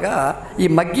ಮಲಗುವಾಗ ಈ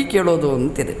ಮಗ್ಗಿ ಕೇಳೋದು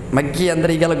ಅಂತಿದೆ. ಮಗ್ಗಿ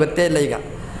ಅಂದರೆ ಈಗೆಲ್ಲ ಗೊತ್ತೇ ಇಲ್ಲ. ಈಗ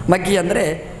ಮಗ್ಗಿ ಅಂದರೆ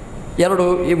 2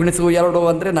 ಗುಣಿಸು 2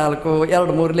 ಅಂದರೆ 4,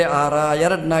 2 3 6,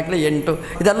 2 4 8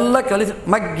 ಇದೆಲ್ಲ ಕಲಿಸಿ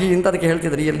ಮಗ್ಗಿ ಅಂತ ಅದಕ್ಕೆ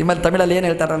ಹೇಳ್ತಿದ್ರು. ಇಲ್ಲಿ ನಿಮ್ಮಲ್ಲಿ ತಮಿಳಲ್ಲಿ ಏನು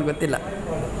ಹೇಳ್ತಾರೆ ನನಗೆ ಗೊತ್ತಿಲ್ಲ.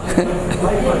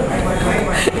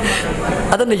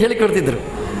 ಅದನ್ನು ಹೇಳಿಕೊಡ್ತಿದ್ರು.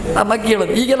 ಆ ಮಗ್ಗಿ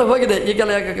ಹೇಳೋದು ಈಗೆಲ್ಲ ಹೋಗಿದೆ.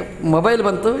 ಈಗೆಲ್ಲ ಮೊಬೈಲ್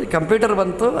ಬಂತು, ಕಂಪ್ಯೂಟರ್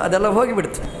ಬಂತು, ಅದೆಲ್ಲ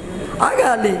ಹೋಗಿಬಿಡ್ತು. ಆಗ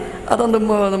ಅಲ್ಲಿ ಅದೊಂದು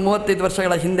 35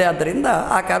 ವರ್ಷಗಳ ಹಿಂದೆ ಆದ್ದರಿಂದ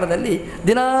ಆ ಕಾಲದಲ್ಲಿ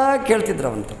ದಿನಾ ಕೇಳ್ತಿದ್ರು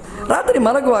ಅವಂತು. ರಾತ್ರಿ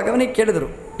ಮಲಗುವಾಗ ಅವನಿಗೆ ಕೇಳಿದರು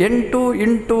 8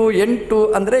 × 8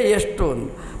 ಅಂದರೆ ಎಷ್ಟು ಅಂತ.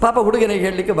 ಪಾಪ ಹುಡುಗನಿಗೆ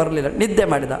ಹೇಳಲಿಕ್ಕೆ ಬರಲಿಲ್ಲ. ನಿದ್ದೆ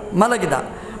ಮಾಡಿದ, ಮಲಗಿದ.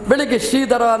 ಬೆಳಿಗ್ಗೆ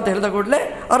ಶ್ರೀಧರ ಅಂತ ಹೇಳಿದ ಕೂಡಲೇ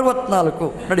 64.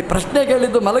 ನೋಡಿ, ಪ್ರಶ್ನೆ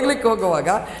ಕೇಳಿದ್ದು ಮಲಗಲಿಕ್ಕೆ ಹೋಗುವಾಗ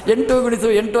 8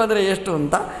 × 8 ಅಂದರೆ ಎಷ್ಟು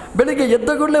ಅಂತ. ಬೆಳಿಗ್ಗೆ ಎದ್ದ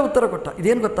ಕೂಡಲೇ ಉತ್ತರ ಕೊಟ್ಟ.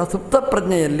 ಇದೇನು ಗೊತ್ತಾ? ಸುಪ್ತ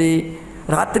ಪ್ರಜ್ಞೆಯಲ್ಲಿ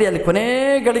ರಾತ್ರಿಯಲ್ಲಿ ಕೊನೆ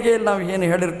ಗಳಿಗೆಯಲ್ಲಿ ನಾವು ಏನು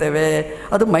ಹೇಳಿರ್ತೇವೆ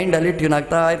ಅದು ಮೈಂಡಲ್ಲಿ ಟ್ಯೂನ್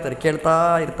ಆಗ್ತಾ ಇರ್ತಾರೆ, ಕೇಳ್ತಾ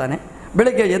ಇರ್ತಾನೆ.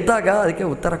 ಬೆಳಿಗ್ಗೆ ಎದ್ದಾಗ ಅದಕ್ಕೆ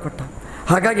ಉತ್ತರ ಕೊಟ್ಟ.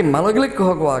 ಹಾಗಾಗಿ ಮಲಗಲಿಕ್ಕೆ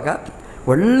ಹೋಗುವಾಗ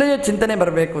ಒಳ್ಳೆಯ ಚಿಂತನೆ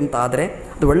ಬರಬೇಕು ಅಂತ ಆದರೆ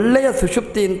ಅದು ಒಳ್ಳೆಯ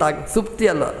ಸುಷುಪ್ತಿ ಅಂತ, ಸುಪ್ತಿ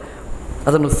ಅಲ್ಲ,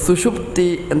 ಅದನ್ನು ಸುಷುಪ್ತಿ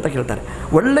ಅಂತ ಹೇಳ್ತಾರೆ.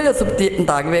 ಒಳ್ಳೆಯ ಸುಪ್ತಿ ಅಂತ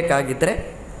ಆಗಬೇಕಾಗಿದ್ದರೆ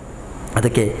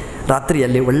ಅದಕ್ಕೆ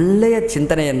ರಾತ್ರಿಯಲ್ಲಿ ಒಳ್ಳೆಯ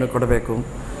ಚಿಂತನೆಯನ್ನು ಕೊಡಬೇಕು.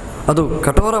 ಅದು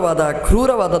ಕಠೋರವಾದ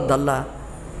ಕ್ರೂರವಾದದ್ದಲ್ಲ.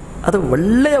 ಅದು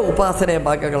ಒಳ್ಳೆಯ ಉಪಾಸನೆಯ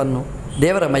ಭಾಗಗಳನ್ನು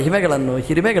ದೇವರ ಮಹಿಮೆಗಳನ್ನು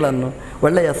ಹಿರಿಮೆಗಳನ್ನು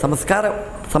ಒಳ್ಳೆಯ ಸಂಸ್ಕಾರ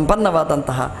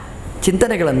ಸಂಪನ್ನವಾದಂತಹ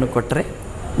ಚಿಂತನೆಗಳನ್ನು ಕೊಟ್ಟರೆ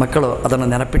ಮಕ್ಕಳು ಅದನ್ನು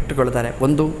ನೆನಪಿಟ್ಟುಕೊಳ್ತಾರೆ.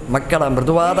 ಒಂದು ಮಕ್ಕಳ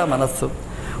ಮೃದುವಾದ ಮನಸ್ಸು,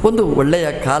 ಒಂದು ಒಳ್ಳೆಯ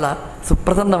ಕಾಲ,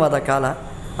 ಸುಪ್ರಸನ್ನವಾದ ಕಾಲ.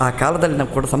 ಆ ಕಾಲದಲ್ಲಿ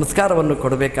ನಾವು ಸಂಸ್ಕಾರವನ್ನು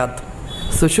ಕೊಡಬೇಕಾದ್ದು.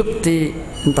 ಸುಷುಪ್ತಿ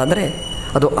ಅಂತಂದರೆ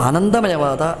ಅದು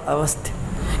ಆನಂದಮಯವಾದ ಅವಸ್ಥೆ.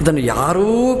 ಇದನ್ನು ಯಾರೂ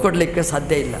ಕೊಡಲಿಕ್ಕೆ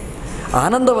ಸಾಧ್ಯ ಇಲ್ಲ.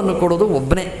 ಆನಂದವನ್ನು ಕೊಡೋದು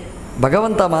ಒಬ್ಬನೇ,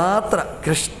 ಭಗವಂತ ಮಾತ್ರ.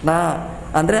 ಕೃಷ್ಣ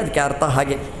ಅಂದರೆ ಅದಕ್ಕೆ ಅರ್ಥ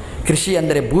ಹಾಗೆ. ಕೃಷಿ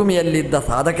ಅಂದರೆ ಭೂಮಿಯಲ್ಲಿದ್ದ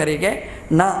ಸಾಧಕರಿಗೆ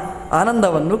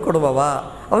ಆನಂದವನ್ನು ಕೊಡುವವ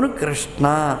ಅವನು ಕೃಷ್ಣ.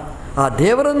 ಆ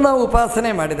ದೇವರನ್ನು ನಾವು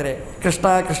ಉಪಾಸನೆ ಮಾಡಿದರೆ, ಕೃಷ್ಣ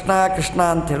ಕೃಷ್ಣ ಕೃಷ್ಣ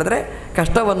ಅಂತ ಹೇಳಿದ್ರೆ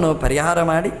ಕಷ್ಟವನ್ನು ಪರಿಹಾರ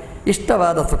ಮಾಡಿ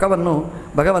ಇಷ್ಟವಾದ ಸುಖವನ್ನು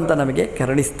ಭಗವಂತ ನಮಗೆ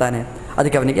ಕರುಣಿಸ್ತಾನೆ.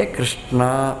 ಅದಕ್ಕೆ ಅವನಿಗೆ ಕೃಷ್ಣ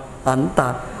ಅಂತ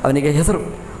ಅವನಿಗೆ ಹೆಸರು.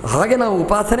 ಹಾಗೆ ನಾವು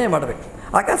ಉಪಾಸನೆ ಮಾಡಬೇಕು.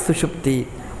 ಆಗ ಸುಷುಪ್ತಿ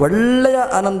ಒಳ್ಳೆಯ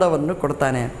ಆನಂದವನ್ನು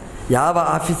ಕೊಡ್ತಾನೆ. ಯಾವ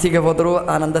ಆಫೀಸಿಗೆ ಹೋದರೂ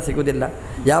ಆನಂದ ಸಿಗುವುದಿಲ್ಲ,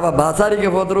 ಯಾವ ಬಾಸಾರಿಗೆ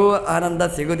ಹೋದರೂ ಆನಂದ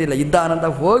ಸಿಗುವುದಿಲ್ಲ. ಇದ್ದ ಆನಂದ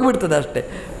ಹೋಗಿಬಿಡ್ತದೆ ಅಷ್ಟೇ,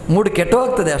 ಮೂಡು ಕೆಟ್ಟು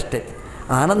ಹೋಗ್ತದೆ ಅಷ್ಟೇ.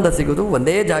 ಆನಂದ ಸಿಗುವುದು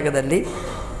ಒಂದೇ ಜಾಗದಲ್ಲಿ.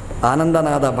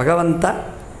 ಆನಂದನಾದ ಭಗವಂತ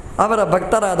ಅವರ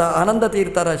ಭಕ್ತರಾದ ಆನಂದ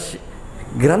ತೀರ್ಥರ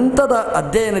ಗ್ರಂಥದ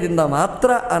ಅಧ್ಯಯನದಿಂದ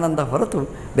ಮಾತ್ರ ಆನಂದ ಹೊರತು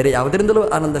ಬೇರೆ ಯಾವುದರಿಂದಲೂ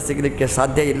ಆನಂದ ಸಿಗಲಿಕ್ಕೆ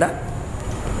ಸಾಧ್ಯ ಇಲ್ಲ.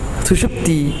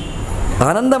 ಸುಷುಪ್ತಿ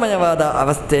ಆನಂದಮಯವಾದ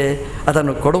ಅವಸ್ಥೆ,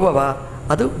 ಅದನ್ನು ಕೊಡುವವ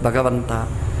ಅದು ಭಗವಂತ.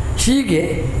 ಹೀಗೆ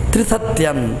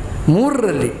ತ್ರಿಸತ್ಯಂ,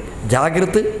 ಮೂರರಲ್ಲಿ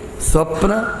ಜಾಗೃತಿ,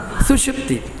 ಸ್ವಪ್ನ,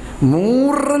 ಸುಷುಪ್ತಿ,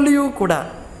 ಮೂರರಲ್ಲಿಯೂ ಕೂಡ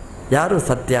ಯಾರು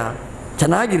ಸತ್ಯ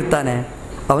ಚೆನ್ನಾಗಿರ್ತಾನೆ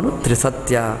ಅವನು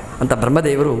ತ್ರಿಸತ್ಯ ಅಂತ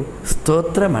ಬ್ರಹ್ಮದೇವರು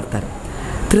ಸ್ತೋತ್ರ ಮಾಡ್ತಾರೆ.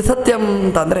 ತ್ರಿಸತ್ಯಂ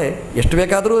ಅಂತಂದರೆ ಎಷ್ಟು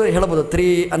ಬೇಕಾದರೂ ಹೇಳ್ಬೋದು. ತ್ರಿ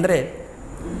ಅಂದರೆ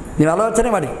ನೀವು ಆಲೋಚನೆ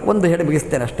ಮಾಡಿ, ಒಂದು ಹೇಳಿ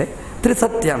ಮುಗಿಸ್ತೇನೆ ಅಷ್ಟೇ.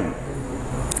 ತ್ರಿಸತ್ಯಂ,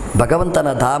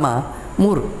 ಭಗವಂತನ ಧಾಮ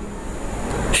ಮೂರು: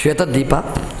 ಶ್ವೇತದ್ವೀಪ,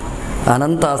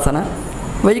 ಅನಂತಾಸನ,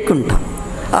 ವೈಕುಂಠ.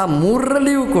 ಆ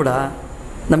ಮೂರರಲ್ಲಿಯೂ ಕೂಡ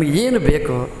ನಮಗೆ ಏನು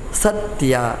ಬೇಕೋ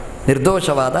ಸತ್ಯ,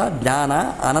 ನಿರ್ದೋಷವಾದ ಜ್ಞಾನ,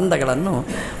 ಆನಂದಗಳನ್ನು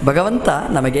ಭಗವಂತ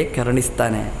ನಮಗೆ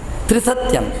ಕರುಣಿಸ್ತಾನೆ.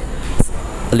 ತ್ರಿಸತ್ಯಂ,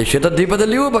 ಅಲ್ಲಿ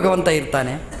ಶ್ವೇತದ್ವೀಪದಲ್ಲಿಯೂ ಭಗವಂತ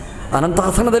ಇರ್ತಾನೆ,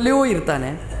 ಅನಂತಾಸನದಲ್ಲಿಯೂ ಇರ್ತಾನೆ,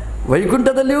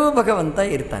 ವೈಕುಂಠದಲ್ಲಿಯೂ ಭಗವಂತ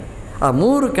ಇರ್ತಾನೆ. ಆ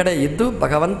ಮೂರು ಕಡೆ ಇದ್ದು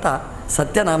ಭಗವಂತ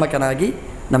ಸತ್ಯನಾಮಕನಾಗಿ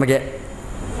ನಮಗೆ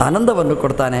ಆನಂದವನ್ನು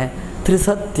ಕೊಡ್ತಾನೆ.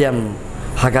 ತ್ರಿಸತ್ಯಂ.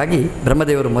 ಹಾಗಾಗಿ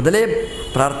ಬ್ರಹ್ಮದೇವರು ಮೊದಲೇ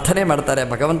ಪ್ರಾರ್ಥನೆ ಮಾಡ್ತಾರೆ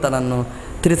ಭಗವಂತನನ್ನು,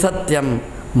 ತ್ರಿಸತ್ಯಂ,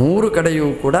 ಮೂರು ಕಡೆಯೂ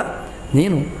ಕೂಡ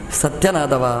ನೀನು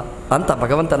ಸತ್ಯನಾದವ ಅಂತ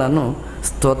ಭಗವಂತನನ್ನು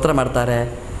ಸ್ತೋತ್ರ ಮಾಡ್ತಾರೆ.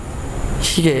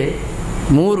 ಹೀಗೆ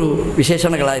ಮೂರು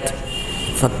ವಿಶೇಷಣಗಳಾಯಿತು: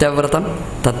 ಸತ್ಯವ್ರತಂ,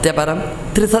 ಸತ್ಯಪರಂ,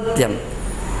 ತ್ರಿಸತ್ಯಂ.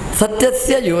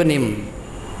 ಸತ್ಯಸ್ಯ ಯೋನಿಂ,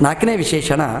 ನಾಲ್ಕನೇ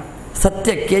ವಿಶೇಷಣ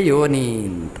ಸತ್ಯಕ್ಕೆ ಯೋನಿ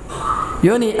ಅಂತ.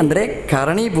 ಯೋನಿ ಅಂದರೆ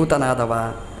ಕಾರಣೀಭೂತನಾದವ,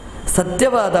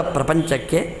 ಸತ್ಯವಾದ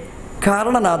ಪ್ರಪಂಚಕ್ಕೆ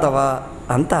ಕಾರಣನಾದವ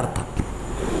ಅಂತ ಅರ್ಥ.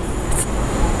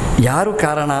 ಯಾರು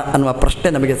ಕಾರಣ ಅನ್ನುವ ಪ್ರಶ್ನೆ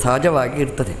ನಮಗೆ ಸಹಜವಾಗಿ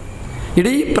ಇರ್ತದೆ.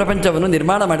 ಇಡೀ ಪ್ರಪಂಚವನ್ನು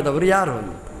ನಿರ್ಮಾಣ ಮಾಡಿದವರು ಯಾರು?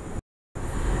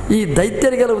 ಈ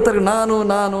ದೈತ್ಯರಿಗೆಲ್ಲ ಉತ್ತರ ನಾನು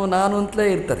ನಾನು ನಾನು ಅಂತಲೇ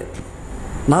ಇರ್ತದೆ.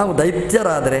 ನಾವು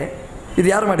ದೈತ್ಯರಾದರೆ ಇದು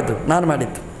ಯಾರು ಮಾಡಿದ್ದು? ನಾನು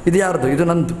ಮಾಡಿದ್ದು. ಇದು ಯಾರ್ದು? ಇದು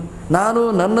ನಂದು. ನಾನು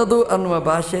ನನ್ನದು ಅನ್ನುವ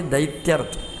ಭಾಷೆ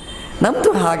ದೈತ್ಯರದು.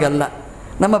 ನಮ್ಮದು ಹಾಗಲ್ಲ.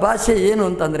 ನಮ್ಮ ಭಾಷೆ ಏನು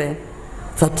ಅಂತಂದರೆ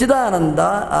ಸಚ್ಚಿದಾನಂದ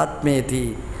ಆತ್ಮೇತಿ.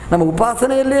 ನಮ್ಮ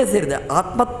ಉಪಾಸನೆಯಲ್ಲೇ ಸೇರಿದೆ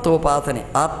ಆತ್ಮತ್ವೋಪಾಸನೆ.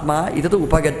 ಆತ್ಮ ಇದದು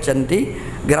ಉಪಗಚ್ಚಂತಿ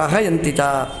ಗ್ರಹಯಂತಿ ಚ.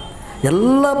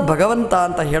 ಎಲ್ಲ ಭಗವಂತ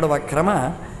ಅಂತ ಹೇಳುವ ಕ್ರಮ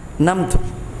ನಮ್ಮದು.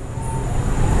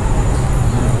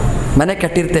 ಮನೆ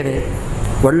ಕಟ್ಟಿರ್ತೇವೆ,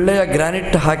 ಒಳ್ಳೆಯ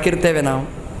ಗ್ರಾನೈಟ್ ಹಾಕಿರ್ತೇವೆ, ನಾವು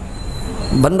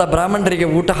ಬಂದ ಬ್ರಾಹ್ಮಣರಿಗೆ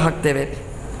ಊಟ ಹಾಕ್ತೇವೆ,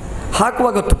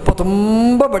 ಹಾಕುವಾಗ ತುಪ್ಪ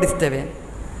ತುಂಬ ಬಡಿಸ್ತೇವೆ,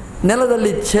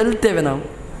 ನೆಲದಲ್ಲಿ ಚೆಲ್ತೇವೆ, ನಾವು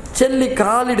ಚೆಲ್ಲಿ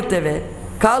ಕಾಲಿಡ್ತೇವೆ,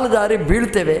 ಕಾಲು ಜಾರಿ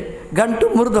ಬೀಳ್ತೇವೆ, ಗಂಟು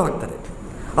ಮುರಿದು ಹೋಗ್ತದೆ.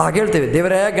 ಆಗ ಹೇಳ್ತೇವೆ,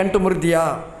 ದೇವರೇ ಗಂಟು ಮುರಿದಿಯಾ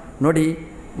ನೋಡಿ.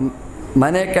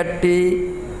 ಮನೆ ಕಟ್ಟಿ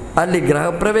ಅಲ್ಲಿ ಗೃಹ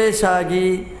ಪ್ರವೇಶ ಆಗಿ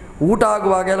ಊಟ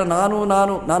ಆಗುವಾಗೆಲ್ಲ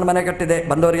ನಾನು ಮನೆ ಕಟ್ಟಿದೆ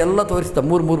ಬಂದವರಿಗೆಲ್ಲ ತೋರಿಸಿದ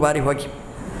ಮೂರು ಬಾರಿ ಹೋಗಿ.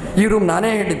 ಈ ರೂಮ್ ನಾನೇ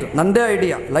ಹೇಳಿದ್ದು, ನನ್ನದೇ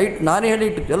ಐಡಿಯಾ, ಲೈಟ್ ನಾನೇ ಹೇಳಿ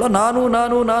ಇಟ್ಟಿದ್ದು, ಎಲ್ಲ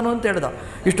ನಾನು ಅಂತ ಹೇಳ್ದ.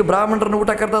 ಇಷ್ಟು ಬ್ರಾಹ್ಮಣರನ್ನು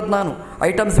ಊಟ ಕರೆದದ್ದು ನಾನು,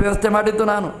 ಐಟಮ್ಸ್ ವ್ಯವಸ್ಥೆ ಮಾಡಿದ್ದು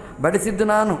ನಾನು, ಬಡಿಸಿದ್ದು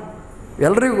ನಾನು,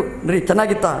 ಎಲ್ರಿಗೂ ರೀ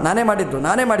ಚೆನ್ನಾಗಿತ್ತಾ ನಾನೇ ಮಾಡಿದ್ದು,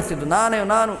 ನಾನೇ ಮಾಡಿಸಿದ್ದು,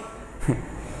 ನಾನು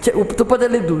ಉಪ್ಪು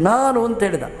ತುಪ್ಪದಲ್ಲಿದ್ದು ನಾನು ಅಂತ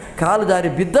ಹೇಳಿದ. ಕಾಲು ಜಾರಿ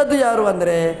ಬಿದ್ದದ್ದು ಯಾರು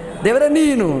ಅಂದರೆ ದೇವರೇ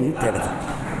ನೀನು ಅಂತ ಹೇಳಿದ.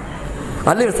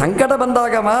 ಅಲ್ಲಿ ಸಂಕಟ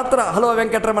ಬಂದಾಗ ಮಾತ್ರ ಹಲೋ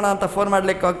ವೆಂಕಟರಮಣ ಅಂತ ಫೋನ್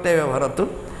ಮಾಡಲಿಕ್ಕೆ ಹೋಗ್ತೇವೆ ಹೊರತು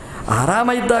ಆರಾಮ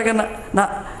ಇದ್ದಾಗ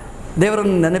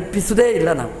ದೇವರನ್ನು ನೆನಪಿಸುವುದೇ ಇಲ್ಲ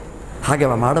ನಾವು. ಹಾಗೆ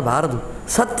ಮಾಡಬಾರದು.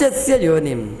 ಸತ್ಯಸ್ಯ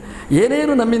ಯೋನಿ,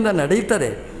 ಏನೇನು ನಮ್ಮಿಂದ ನಡೆಯುತ್ತದೆ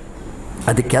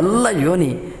ಅದಕ್ಕೆಲ್ಲ ಯೋನಿ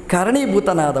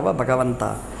ಕಾರಣೀಭೂತನಾದವ ಭಗವಂತ.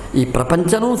 ಈ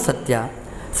ಪ್ರಪಂಚನೂ ಸತ್ಯ,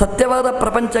 ಸತ್ಯವಾದ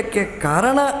ಪ್ರಪಂಚಕ್ಕೆ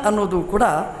ಕಾರಣ ಅನ್ನೋದು ಕೂಡ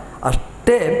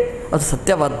ಅಷ್ಟೇ ಅದು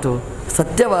ಸತ್ಯವಾದ್ದು.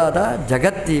 ಸತ್ಯವಾದ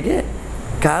ಜಗತ್ತಿಗೆ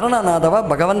ಕಾರಣನಾದವ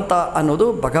ಭಗವಂತ ಅನ್ನೋದು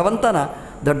ಭಗವಂತನ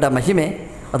ದೊಡ್ಡ ಮಹಿಮೆ.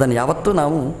 ಅದನ್ನು ಯಾವತ್ತೂ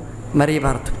ನಾವು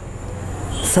ಮರೆಯಬಾರದು.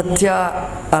 ಸತ್ಯ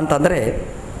ಅಂತಂದರೆ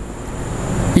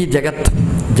ಈ ಜಗತ್ತು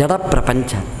ಜಡ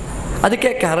ಪ್ರಪಂಚ, ಅದಕ್ಕೆ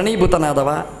ಕಾರಣೀಭೂತನಾದವ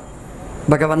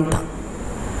ಭಗವಂತ.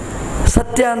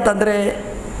 ಸತ್ಯ ಅಂತಂದರೆ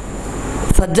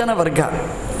ಸಜ್ಜನ ವರ್ಗ,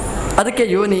 ಅದಕ್ಕೆ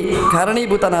ಯೋನಿ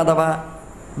ಕಾರಣೀಭೂತನಾದವ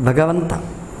ಭಗವಂತ.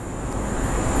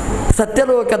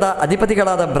 ಸತ್ಯಲೋಕದ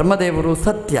ಅಧಿಪತಿಗಳಾದ ಬ್ರಹ್ಮದೇವರು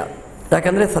ಸತ್ಯ,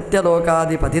 ಯಾಕಂದರೆ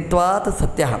ಸತ್ಯಲೋಕಾಧಿಪತಿತ್ವಾತ್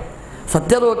ಸತ್ಯ,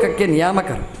 ಸತ್ಯಲೋಕಕ್ಕೆ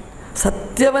ನಿಯಾಮಕರು,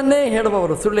 ಸತ್ಯವನ್ನೇ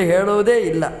ಹೇಳುವವರು, ಸುಳ್ಳು ಹೇಳುವುದೇ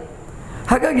ಇಲ್ಲ.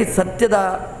 ಹಾಗಾಗಿ ಸತ್ಯದ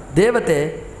ದೇವತೆ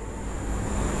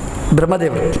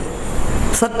ಬ್ರಹ್ಮದೇವರು.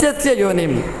 ಸತ್ಯಸ್ಯ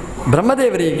ಯೋನಿಂ,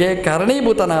 ಬ್ರಹ್ಮದೇವರಿಗೆ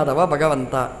ಕಾರಣೀಭೂತನಾದವ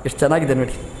ಭಗವಂತ. ಎಷ್ಟು ಚೆನ್ನಾಗಿದೆ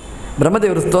ನೋಡಿ.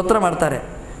 ಬ್ರಹ್ಮದೇವರು ಸ್ತೋತ್ರ ಮಾಡ್ತಾರೆ,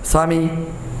 ಸ್ವಾಮಿ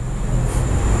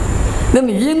ನನ್ನ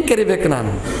ಏನು ಕರಿಬೇಕು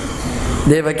ನಾನು?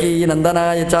 ದೇವಕಿ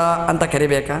ನಂದನಾಯ ಚ ಅಂತ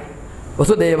ಕರಿಬೇಕಾ?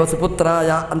 ವಸುದೇವ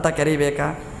ಸುಪುತ್ರಾಯ ಅಂತ ಕರಿಬೇಕಾ?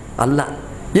 ಅಲ್ಲ.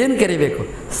 ಏನು ಕರಿಬೇಕು?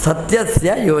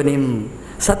 ಸತ್ಯಸ್ಯ ಯೋನಿಂ,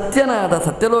 ಸತ್ಯನಾದ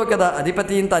ಸತ್ಯಲೋಕದ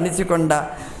ಅಧಿಪತಿ ಅಂತ ಅನಿಸಿಕೊಂಡ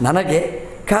ನನಗೆ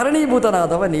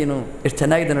ಕಾರಣೀಭೂತನಾದವ ನೀನು. ಎಷ್ಟು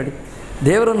ಚೆನ್ನಾಗಿದೆ ನೋಡಿ.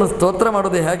 ದೇವರನ್ನು ಸ್ತೋತ್ರ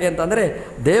ಮಾಡೋದು ಹೇಗೆ ಅಂತಂದರೆ,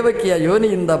 ದೇವಕಿಯ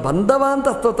ಯೋನಿಯಿಂದ ಬಂದವ ಅಂತ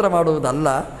ಸ್ತೋತ್ರ ಮಾಡುವುದಲ್ಲ,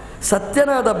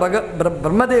 ಸತ್ಯನಾದ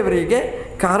ಬ್ರಹ್ಮದೇವರಿಗೆ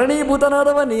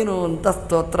ಕಾರಣೀಭೂತನಾದವ ನೀನು ಅಂತ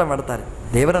ಸ್ತೋತ್ರ ಮಾಡ್ತಾರೆ.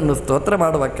 ದೇವರನ್ನು ಸ್ತೋತ್ರ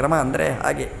ಮಾಡುವ ಕ್ರಮ ಅಂದರೆ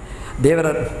ಹಾಗೆ. ದೇವರ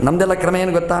ನಮ್ಮದೆಲ್ಲ ಕ್ರಮ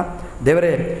ಏನು ಗೊತ್ತಾ?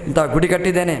 ದೇವರೇ ಇಂಥ ಗುಡಿ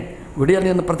ಕಟ್ಟಿದ್ದೇನೆ, ಗುಡಿಯಲ್ಲಿ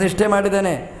ಒಂದು ಪ್ರತಿಷ್ಠೆ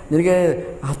ಮಾಡಿದ್ದೇನೆ, ನಿನಗೆ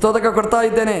ಹಸ್ತೋದಕ ಕೊಡ್ತಾ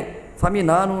ಇದ್ದೇನೆ ಸ್ವಾಮಿ,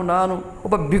 ನಾನು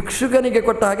ಒಬ್ಬ ಭಿಕ್ಷುಕನಿಗೆ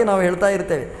ಕೊಟ್ಟ ಹಾಗೆ ನಾವು ಹೇಳ್ತಾ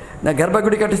ಇರ್ತೇವೆ.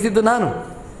 ಗರ್ಭಗುಡಿ ಕಟ್ಟಿಸಿದ್ದು ನಾನು,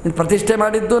 ನೀನು ಪ್ರತಿಷ್ಠೆ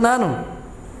ಮಾಡಿದ್ದು ನಾನು,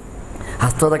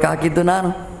 ಹಸ್ತೋದಕ ಹಾಕಿದ್ದು ನಾನು,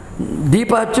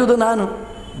 ದೀಪ ಹಚ್ಚುವುದು ನಾನು,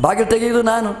 ಬಾಗಿಲು ತೆಗೆಯುವುದು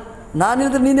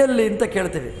ನಾನಿದ್ರೆ ನೀನೆಲ್ಲಿ ಅಂತ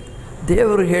ಕೇಳ್ತೇವೆ.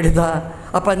 ದೇವರು ಹೇಳಿದ,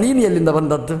 ಅಪ್ಪ ನೀನು ಎಲ್ಲಿಂದ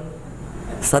ಬಂದದ್ದು?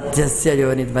 ಸತ್ಯಸ್ಯ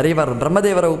ಯೋನಿ, ಮರಿಬಾರದು.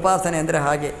 ಬ್ರಹ್ಮದೇವರ ಉಪಾಸನೆ ಅಂದರೆ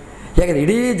ಹಾಗೆ. ಹೇಗೆ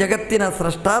ಇಡೀ ಜಗತ್ತಿನ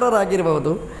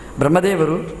ಸೃಷ್ಟಾರರಾಗಿರಬಹುದು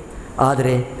ಬ್ರಹ್ಮದೇವರು,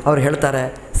 ಆದರೆ ಅವರು ಹೇಳ್ತಾರೆ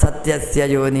ಸತ್ಯಸ್ಯ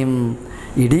ಯೋನಿಂ,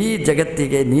 ಇಡೀ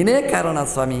ಜಗತ್ತಿಗೆ ನೀನೇ ಕಾರಣ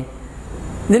ಸ್ವಾಮಿ,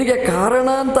 ನಿನಗೆ ಕಾರಣ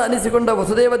ಅಂತ ಅನಿಸಿಕೊಂಡ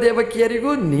ವಸುದೇವ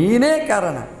ದೇವಕಿಯರಿಗೂ ನೀನೇ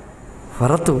ಕಾರಣ,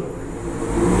 ಹೊರತು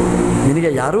ನಿನಗೆ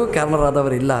ಯಾರೂ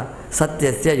ಕಾರಣರಾದವರಿಲ್ಲ.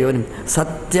 ಸತ್ಯಸ್ಯ ಯೋನಿಂ,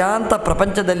 ಸತ್ಯ ಅಂತ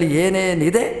ಪ್ರಪಂಚದಲ್ಲಿ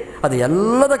ಏನೇನಿದೆ ಅದು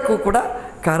ಎಲ್ಲದಕ್ಕೂ ಕೂಡ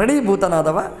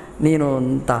ಕಾರಣೀಭೂತನಾದವ ನೀನು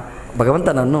ಅಂತ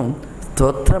ಭಗವಂತನನ್ನು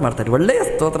ಸ್ತೋತ್ರ ಮಾಡ್ತಾರೆ. ಒಳ್ಳೆಯ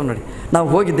ಸ್ತೋತ್ರ ನೋಡಿ. ನಾವು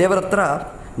ಹೋಗಿ ದೇವರ ಹತ್ರ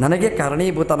ನನಗೆ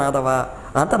ಕಾರಣೀಭೂತನಾದವ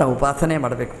ಅಂತ ನಾವು ಉಪಾಸನೆ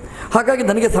ಮಾಡಬೇಕು. ಹಾಗಾಗಿ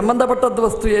ನನಗೆ ಸಂಬಂಧಪಟ್ಟದ್ದು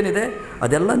ವಸ್ತು ಏನಿದೆ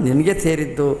ಅದೆಲ್ಲ ನಿನಗೆ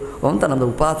ಸೇರಿದ್ದು ಅಂತ ನಮ್ಮದು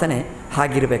ಉಪಾಸನೆ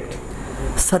ಹಾಗಿರಬೇಕು.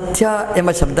 ಸತ್ಯ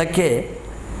ಎಂಬ ಶಬ್ದಕ್ಕೆ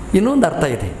ಇನ್ನೊಂದು ಅರ್ಥ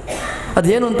ಇದೆ.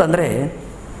 ಅದೇನು ಅಂತಂದರೆ,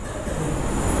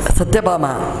 ಸತ್ಯಭಾಮ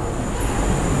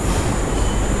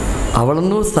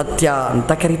ಅವಳನ್ನು ಸತ್ಯ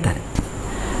ಅಂತ ಕರೀತಾರೆ.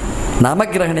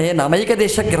 ನಾಮಗ್ರಹಣೆ ನಾಮೈಕ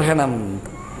ದೇಶ ಗ್ರಹಣಂ.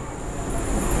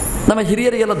 ನಮ್ಮ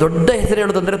ಹಿರಿಯರಿಗೆಲ್ಲ ದೊಡ್ಡ ಹೆಸರು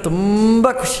ಹೇಳೋದಂದರೆ ತುಂಬ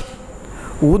ಖುಷಿ.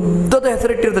 ಉದ್ದದ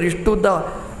ಹೆಸರಿಟ್ಟಿರ್ತಾರೆ, ಇಷ್ಟು ಉದ್ದ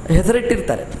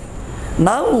ಹೆಸರಿಟ್ಟಿರ್ತಾರೆ.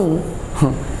 ನಾವು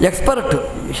ಎಕ್ಸ್ಪರ್ಟ್,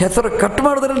 ಹೆಸರು ಕಟ್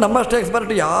ಮಾಡೋದ್ರಲ್ಲಿ ನಮ್ಮಷ್ಟು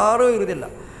ಎಕ್ಸ್ಪರ್ಟ್ ಯಾರೂ ಇರೋದಿಲ್ಲ.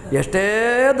 ಎಷ್ಟೇ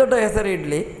ದೊಡ್ಡ ಹೆಸರು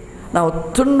ಇಡಲಿ, ನಾವು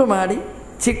ತುಂಡು ಮಾಡಿ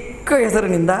ಚಿಕ್ಕ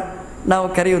ಹೆಸರಿನಿಂದ ನಾವು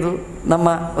ಕರೆಯೋದು ನಮ್ಮ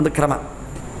ಒಂದು ಕ್ರಮ.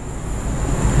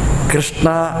 ಕೃಷ್ಣ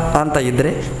ಅಂತ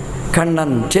ಇದ್ದರೆ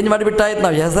ಕಣ್ಣನ್ ಚೇಂಜ್ ಮಾಡಿಬಿಟ್ಟಾಯ್ತು,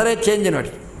 ನಾವು ಹೆಸರೇ ಚೇಂಜ್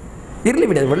ನೋಡಿ. ಇರಲಿ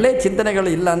ಬಿಡಿ, ಒಳ್ಳೆಯ ಚಿಂತನೆಗಳು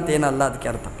ಇಲ್ಲ ಅಂತ ಏನಲ್ಲ ಅದಕ್ಕೆ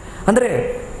ಅರ್ಥ. ಅಂದರೆ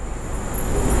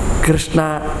ಕೃಷ್ಣ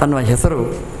ಅನ್ನುವ ಹೆಸರು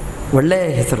ಒಳ್ಳೆಯ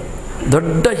ಹೆಸರು,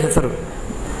 ದೊಡ್ಡ ಹೆಸರು.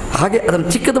 ಹಾಗೆ ಅದನ್ನು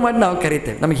ಚಿಕ್ಕದು ಮಾಡಿ ನಾವು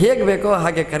ಕರೀತೇವೆ. ನಮಗೆ ಹೇಗೆ ಬೇಕೋ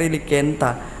ಹಾಗೆ ಕರೀಲಿಕ್ಕೆ ಅಂತ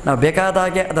ನಾವು ಬೇಕಾದ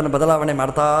ಹಾಗೆ ಅದನ್ನು ಬದಲಾವಣೆ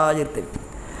ಮಾಡ್ತಾ ಇರ್ತೀವಿ.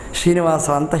 ಶ್ರೀನಿವಾಸ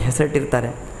ಅಂತ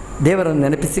ಹೆಸರಿಟ್ಟಿರ್ತಾರೆ, ದೇವರನ್ನು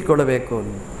ನೆನಪಿಸಿಕೊಳ್ಳಬೇಕು.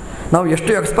 ನಾವು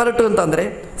ಎಷ್ಟು ಎಕ್ಸ್ಪರ್ಟು ಅಂತಂದರೆ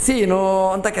ಸೀನೋ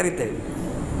ಅಂತ ಕರಿತೇವೆ.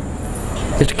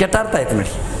 ಎಷ್ಟು ಕೆಟ್ಟ ಅರ್ಥ ಆಯಿತು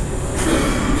ನೋಡಿ.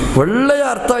 ಒಳ್ಳೆಯ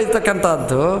ಅರ್ಥ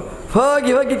ಇರ್ತಕ್ಕಂಥದ್ದು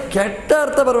ಹೋಗಿ ಹೋಗಿ ಕೆಟ್ಟ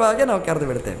ಅರ್ಥ ಬರುವ ಹಾಗೆ ನಾವು ಕರೆದು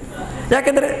ಬಿಡ್ತೇವೆ.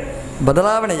 ಯಾಕೆಂದರೆ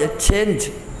ಬದಲಾವಣೆ, ಚೇಂಜ್.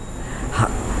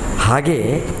 ಹಾಗೆ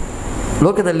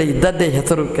ಲೋಕದಲ್ಲಿ ಇದ್ದದ್ದೇ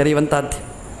ಹೆಸರು ಕರೆಯುವಂಥದ್ದು.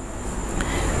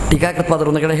 ಟೀಕಾಕೃತವಾದರು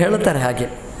ಒಂದು ಕಡೆ ಹೇಳುತ್ತಾರೆ ಹಾಗೆ,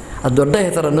 ಅದು ದೊಡ್ಡ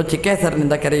ಹೆಸರನ್ನು ಚಿಕ್ಕ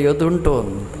ಹೆಸರಿನಿಂದ ಕರೆಯೋದು ಉಂಟು.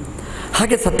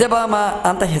 ಹಾಗೆ ಸತ್ಯಭಾಮ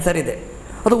ಅಂತ ಹೆಸರಿದೆ,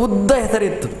 ಅದು ಉದ್ದ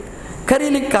ಹೆಸರಿತ್ತು,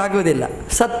 ಕರೀಲಿಕ್ಕಾಗುವುದಿಲ್ಲ.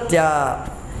 ಸತ್ಯ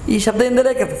ಈ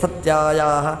ಶಬ್ದದಿಂದಲೇ ಕರ್ತ, ಸತ್ಯಾಯ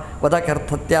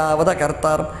ಸತ್ಯ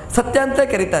ವದಕರ್ತಾರ್, ಸತ್ಯ ಅಂತಲೇ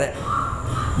ಕರೀತಾರೆ.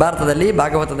 ಭಾರತದಲ್ಲಿ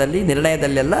ಭಾಗವತದಲ್ಲಿ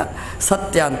ನಿರ್ಣಯದಲ್ಲೆಲ್ಲ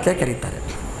ಸತ್ಯ ಅಂತಲೇ ಕರೀತಾರೆ.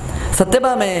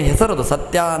 ಸತ್ಯಭಾಮೆಯ ಹೆಸರದು.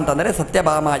 ಸತ್ಯ ಅಂತಂದರೆ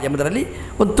ಸತ್ಯಭಾಮ ಎಂಬುದರಲ್ಲಿ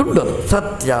ಒಂದು ತುಂಡು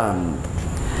ಸತ್ಯ ಅಂತ.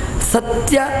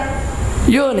 ಸತ್ಯ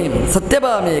ಯೋನಿ,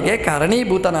 ಸತ್ಯಭಾಮೆಗೆ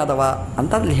ಕಾರಣೀಭೂತನಾದವ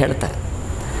ಅಂತ ಅಲ್ಲಿ ಹೇಳ್ತಾರೆ.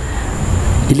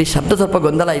 ಇಲ್ಲಿ ಶಬ್ದ ಸ್ವಲ್ಪ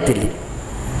ಗೊಂದಲ ಆಯ್ತು. ಇಲ್ಲಿ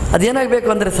ಅದೇನಾಗಬೇಕು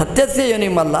ಅಂದರೆ ಸತ್ಯಸ್ಯ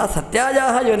ಯೋನಿಮಲ್ಲ,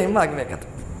 ಸತ್ಯಾಯಾಹ ಯೋನಿಮ್ ಆಗಬೇಕದು.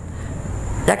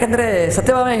 ಯಾಕಂದರೆ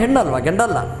ಸತ್ಯಭಾಮೆ ಹೆಣ್ಣಲ್ವ,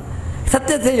 ಗಂಡಲ್ಲ.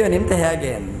 ಸತ್ಯಸ್ಯ ಯೋನಿ ಅಂತ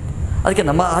ಹೇಗೆ ಅಂತ ಅದಕ್ಕೆ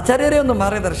ನಮ್ಮ ಆಚಾರ್ಯರೇ ಒಂದು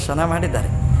ಮಾರ್ಗದರ್ಶನ ಮಾಡಿದ್ದಾರೆ.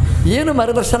 ಏನು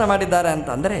ಮಾರ್ಗದರ್ಶನ ಮಾಡಿದ್ದಾರೆ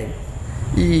ಅಂತಂದರೆ,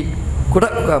 ಈ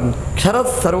ಕ್ಷರ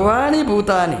ಸರ್ವಾಣಿ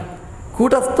ಭೂತಾನಿ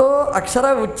ಕೂಟಸ್ಥೋ ಅಕ್ಷರ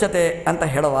ಉಚ್ಯತೆ ಅಂತ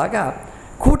ಹೇಳುವಾಗ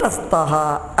ಕೂಟಸ್ಥಃ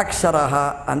ಅಕ್ಷರ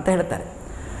ಅಂತ ಹೇಳ್ತಾರೆ.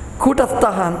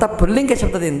 ಕೂಟಸ್ಥಃ ಅಂತ ಪುಲ್ಲಿಂಗ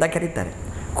ಶಬ್ದದಿಂದ ಕರೀತಾರೆ.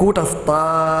 ಕೂಟಸ್ಥ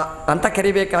ಅಂತ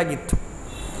ಕರಿಬೇಕಾಗಿತ್ತು.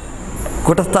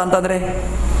 ಕೂಟಸ್ಥ ಅಂತಂದರೆ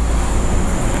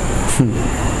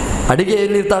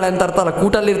ಅಡಿಗೆಯಲ್ಲಿರ್ತಾಳೆ ಅಂತ ಅರ್ಥ ಅಲ್ಲ,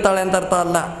 ಕೂಟಲ್ಲಿರ್ತಾಳೆ ಅಂತ ಅರ್ಥ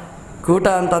ಅಲ್ಲ. ಕೂಟ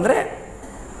ಅಂತಂದರೆ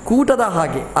ಕೂಟದ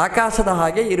ಹಾಗೆ, ಆಕಾಶದ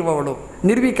ಹಾಗೆ ಇರುವವಳು,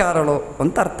 ನಿರ್ವಿಕಾರಳು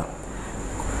ಅಂತ ಅರ್ಥ.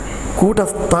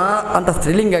 ಕೂಟಸ್ಥ ಅಂತ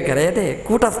ಸ್ತ್ರೀಲಿಂಗ ಕರೆಯದೆ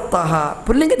ಕೂಟಸ್ಥಃ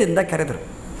ಪುಲ್ಲಿಂಗದಿಂದ ಕರೆದರು.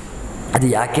 ಅದು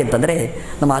ಯಾಕೆ ಅಂತಂದರೆ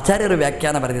ನಮ್ಮ ಆಚಾರ್ಯರು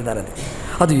ವ್ಯಾಖ್ಯಾನ ಬರೆದಿದ್ದಾರೆ.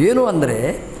 ಅದು ಏನು ಅಂದರೆ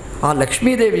ಆ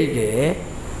ಲಕ್ಷ್ಮೀದೇವಿಗೆ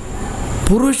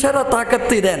ಪುರುಷರ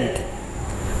ತಾಕತ್ತು ಇದೆ ಅಂತೆ.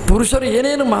 ಪುರುಷರು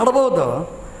ಏನೇನು ಮಾಡಬಹುದು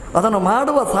ಅದನ್ನು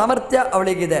ಮಾಡುವ ಸಾಮರ್ಥ್ಯ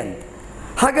ಅವಳಿಗಿದೆ ಅಂತ.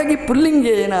 ಹಾಗಾಗಿ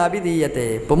ಪುಲ್ಲಿಂಗೇನ ಅಭಿಧೀಯತೆ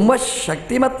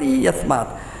ಪುಂವಶಕ್ತಿಮತಿ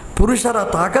ಯಸ್ಮಾತ್, ಪುರುಷರ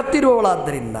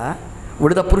ತಾಕತ್ತಿರುವವಳಾದ್ದರಿಂದ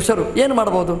ಉಳಿದ ಪುರುಷರು ಏನು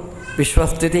ಮಾಡ್ಬೋದು?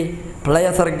 ವಿಶ್ವಸ್ಥಿತಿ, ಪ್ರಳಯ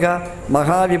ಸರ್ಗ,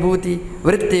 ಮಹಾವಿಭೂತಿ,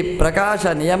 ವೃತ್ತಿ, ಪ್ರಕಾಶ,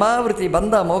 ನಿಯಮಾವೃತ್ತಿ,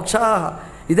 ಬಂಧ, ಮೋಕ್ಷ,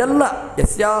 ಇದೆಲ್ಲ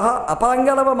ಯಸ್ಯಾಹ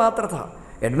ಅಪಾಂಗಲವ ಮಾತ್ರತಃ.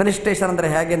 ಅಡ್ಮಿನಿಸ್ಟ್ರೇಷನ್ ಅಂದರೆ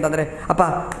ಹೇಗೆ ಅಂತಂದರೆ ಅಪ್ಪ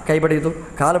ಕೈ ಬಡಿಯೋದು,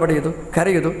 ಕಾಲು ಬಡಿಯೋದು,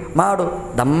 ಕರೆಯೋದು, ಮಾಡು,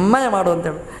 ದಮ್ಮಯ ಮಾಡು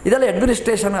ಅಂತೇಳಿ, ಇದೆಲ್ಲ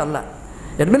ಅಡ್ಮಿನಿಸ್ಟ್ರೇಷನ್ ಅಲ್ಲ.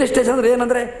 ಅಡ್ಮಿನಿಸ್ಟ್ರೇಷನ್ ಅಂದರೆ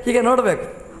ಏನಂದರೆ ಹೀಗೆ ನೋಡಬೇಕು,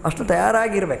 ಅಷ್ಟು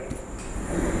ತಯಾರಾಗಿರಬೇಕು.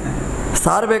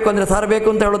 ಸಾರಬೇಕು ಅಂದರೆ ಸಾರಬೇಕು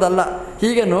ಅಂತ ಹೇಳೋದಲ್ಲ,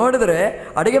 ಹೀಗೆ ನೋಡಿದರೆ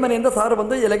ಅಡುಗೆ ಮನೆಯಿಂದ ಸಾರು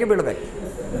ಬಂದು ಎಲೆಗೆ ಬೀಳಬೇಕು.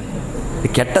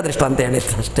 ಕೆಟ್ಟ ದೃಷ್ಟ ಅಂತ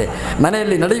ಹೇಳಿತ್ತು ಅಷ್ಟೇ.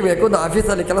 ಮನೆಯಲ್ಲಿ ನಡೀಬೇಕು, ಒಂದು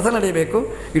ಆಫೀಸಲ್ಲಿ ಕೆಲಸ ನಡೀಬೇಕು,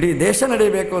 ಇಡೀ ದೇಶ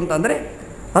ನಡೀಬೇಕು ಅಂತಂದರೆ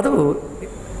ಅದು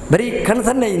ಬರೀ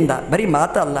ಕಣ್ಸನ್ನೆಯಿಂದ, ಬರೀ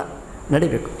ಮಾತಲ್ಲ,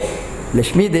 ನಡಿಬೇಕು.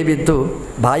 ಲಕ್ಷ್ಮೀದೇವಿದ್ದು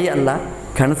ಬಾಯಿ ಅಲ್ಲ,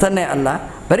 ಕಣ್ಸನ್ನೆ ಅಲ್ಲ,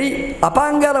 ಬರೀ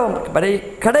ಅಪಾಂಗಲ, ಬರೀ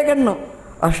ಕಡೆಗಣ್ಣು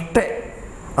ಅಷ್ಟೇ.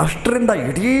 ಅಷ್ಟರಿಂದ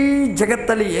ಇಡೀ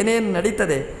ಜಗತ್ತಲ್ಲಿ ಏನೇನು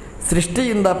ನಡೀತದೆ,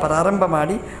 ಸೃಷ್ಟಿಯಿಂದ ಪ್ರಾರಂಭ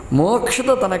ಮಾಡಿ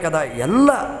ಮೋಕ್ಷದ ತನಕದ ಎಲ್ಲ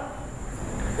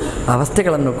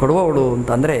ಅವಸ್ಥೆಗಳನ್ನು ಕೊಡುವವಳು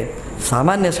ಅಂತಂದರೆ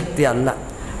ಸಾಮಾನ್ಯ ಶಕ್ತಿ ಅಲ್ಲ,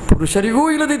 ಪುರುಷರಿಗೂ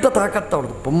ಇಲ್ಲದಿದ್ದ ತಾಕತ್ತವಳು.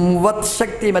 ಪುಂವತ್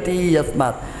ಶಕ್ತಿಮತಿ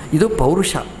ಯಸ್ಮಾತ್, ಇದು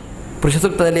ಪೌರುಷ. ಪುರುಷ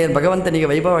ಸೂಕ್ತದಲ್ಲಿ ಏನು ಭಗವಂತನಿಗೆ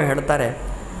ವೈಭವ ಹೇಳ್ತಾರೆ,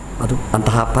 ಅದು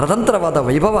ಅಂತಹ ಪರತಂತ್ರವಾದ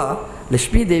ವೈಭವ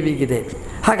ಲಕ್ಷ್ಮೀದೇವಿಗಿದೆ.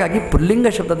 ಹಾಗಾಗಿ ಪುಲ್ಲಿಂಗ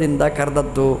ಶಬ್ದದಿಂದ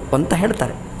ಕರೆದದ್ದು ಅಂತ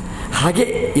ಹೇಳ್ತಾರೆ. ಹಾಗೆ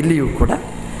ಇಲ್ಲಿಯೂ ಕೂಡ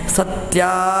ಸತ್ಯ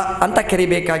ಅಂತ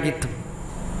ಕರಿಬೇಕಾಗಿತ್ತು,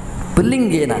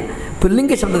 ಪುಲ್ಲಿಂಗೇನ,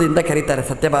 ಪುಲ್ಲಿಂಗ ಶಬ್ದದಿಂದ ಕರೀತಾರೆ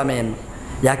ಸತ್ಯಭಾಮೆಯನ್ನು.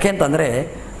 ಯಾಕೆ ಅಂತಂದರೆ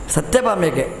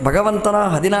ಸತ್ಯಭಾಮೆಗೆ ಭಗವಂತನ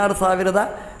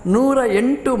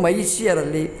 16,108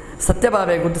 ಮಹಿಷಿಯರಲ್ಲಿ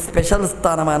ಸತ್ಯಭಾಮೆಗೊಂದು ಸ್ಪೆಷಲ್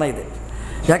ಸ್ಥಾನಮಾನ ಇದೆ.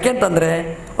 ಯಾಕೆಂತಂದರೆ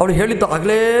ಅವಳು ಹೇಳಿದ್ದು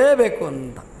ಆಗಲೇಬೇಕು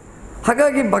ಅಂತ.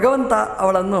 ಹಾಗಾಗಿ ಭಗವಂತ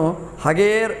ಅವಳನ್ನು ಹಾಗೇ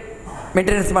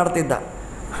ಮೇಂಟೆನೆನ್ಸ್ ಮಾಡ್ತಿದ್ದ.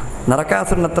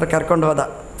 ನರಕಾಸುರನ ಹತ್ರ ಕರ್ಕೊಂಡು ಹೋದ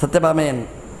ಸತ್ಯಭಾಮೆಯನ್ನು,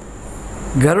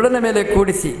 ಗರುಡನ ಮೇಲೆ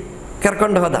ಕೂಡಿಸಿ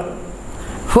ಕರ್ಕೊಂಡು ಹೋದ.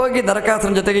 ಹೋಗಿ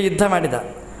ನರಕಾಸುರನ ಜೊತೆಗೆ ಯುದ್ಧ ಮಾಡಿದ.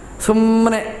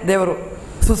 ಸುಮ್ಮನೆ ದೇವರು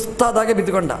ಸುಸ್ತಾದಾಗೆ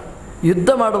ಬಿದ್ದುಕೊಂಡ. ಯುದ್ಧ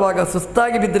ಮಾಡುವಾಗ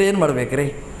ಸುಸ್ತಾಗಿ ಬಿದ್ದರೆ ಏನು ಮಾಡಬೇಕ್ರಿ?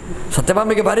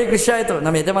 ಸತ್ಯಭಾಮೆಗೆ ಭಾರಿ ಖುಷಿ ಆಯಿತು,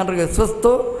 ನಮ್ಮ ಯಜಮಾನರಿಗೆ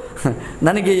ಸುಸ್ತು,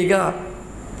 ನನಗೆ ಈಗ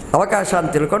ಅವಕಾಶ ಅಂತ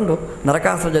ತಿಳ್ಕೊಂಡು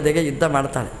ನರಕಾಸುರ ಜೊತೆಗೆ ಯುದ್ಧ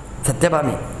ಮಾಡ್ತಾಳೆ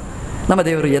ಸತ್ಯಭಾಮಿ. ನಮ್ಮ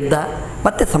ದೇವರು ಎದ್ದ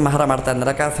ಮತ್ತೆ ಸಂಹಾರ ಮಾಡ್ತಾನೆ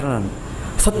ನರಕಾಸುರನನ್ನು.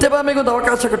 ಸತ್ಯಭಾಮೆಗೊಂದು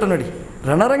ಅವಕಾಶ ಕೊಟ್ಟು ನೋಡಿ,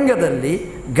 ರಣರಂಗದಲ್ಲಿ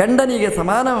ಗಂಡನಿಗೆ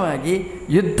ಸಮಾನವಾಗಿ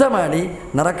ಯುದ್ಧ ಮಾಡಿ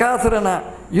ನರಕಾಸುರನ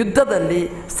ಯುದ್ಧದಲ್ಲಿ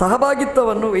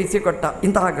ಸಹಭಾಗಿತ್ವವನ್ನು ವಹಿಸಿಕೊಟ್ಟ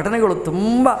ಇಂತಹ ಘಟನೆಗಳು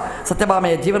ತುಂಬ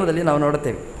ಸತ್ಯಭಾಮೆಯ ಜೀವನದಲ್ಲಿ ನಾವು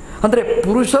ನೋಡುತ್ತೇವೆ. ಅಂದರೆ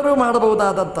ಪುರುಷರು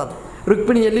ಮಾಡಬಹುದಾದಂಥದ್ದು.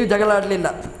 ರುಕ್ಮಿಣಿಯಲ್ಲಿಯೂ ಜಗಳಾಡಲಿಲ್ಲ,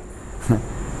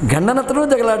 ಗಂಡನ ಹತ್ರನೂ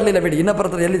ಜಗಳಾಡಲಿಲ್ಲ, ಬಿಡಿ ಇನ್ನೊಬ್ಬರ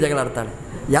ಹತ್ರ ಎಲ್ಲಿ ಜಗಳಾಡ್ತಾಳೆ.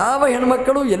 ಯಾವ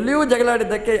ಹೆಣ್ಮಕ್ಕಳು ಎಲ್ಲಿಯೂ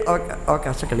ಜಗಳಾಡಿದ್ದಕ್ಕೆ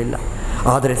ಅವಕಾಶಗಳಿಲ್ಲ.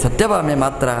 ಆದರೆ ಸತ್ಯಭಾಮೆ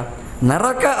ಮಾತ್ರ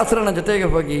ನರಕ ಅಸುರನ ಜೊತೆಗೆ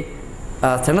ಹೋಗಿ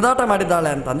ಸೆಣದಾಟ ಮಾಡಿದ್ದಾಳೆ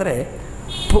ಅಂತಂದರೆ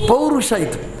ಪೌರುಷ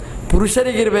ಇದು.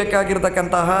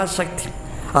 ಪುರುಷರಿಗಿರಬೇಕಾಗಿರ್ತಕ್ಕಂತಹ ಶಕ್ತಿ,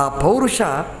 ಆ ಪೌರುಷ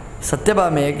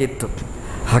ಸತ್ಯಭಾಮೆಗಿತ್ತು.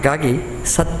 ಹಾಗಾಗಿ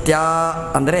ಸತ್ಯ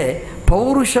ಅಂದರೆ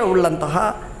ಪೌರುಷ ಉಳ್ಳಂತಹ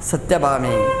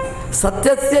ಸತ್ಯಭಾಮೆ,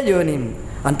 ಸತ್ಯಸ್ಯ ಯೋನಿ,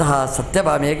 ಅಂತಹ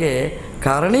ಸತ್ಯಭಾಮೆಗೆ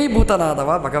ಕಾರಣೀಭೂತನಾದವ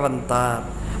ಭಗವಂತ.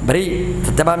 ಬರೀ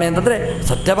ಸತ್ಯಭಾಮೆ ಅಂತಂದರೆ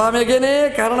ಸತ್ಯಭಾಮೆಗೇನೇ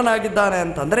ಕಾರಣನಾಗಿದ್ದಾನೆ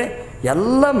ಅಂತಂದರೆ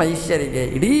ಎಲ್ಲ ಮಹಿಷ್ಯರಿಗೆ,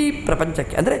 ಇಡೀ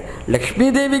ಪ್ರಪಂಚಕ್ಕೆ, ಅಂದರೆ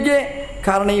ಲಕ್ಷ್ಮೀದೇವಿಗೆ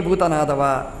ಕಾರಣೀಭೂತನಾದವ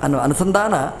ಅನ್ನೋ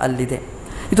ಅನುಸಂಧಾನ ಅಲ್ಲಿದೆ.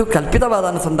 ಇದು ಕಲ್ಪಿತವಾದ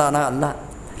ಅನುಸಂಧಾನ ಅಲ್ಲ,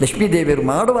 ಲಕ್ಷ್ಮೀದೇವಿಯರು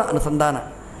ಮಾಡುವ ಅನುಸಂಧಾನ.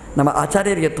 ನಮ್ಮ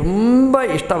ಆಚಾರ್ಯರಿಗೆ ತುಂಬ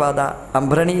ಇಷ್ಟವಾದ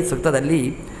ಅಂಬ್ರಣಿ ಸೂಕ್ತದಲ್ಲಿ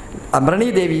ಅಂಬ್ರಣೀ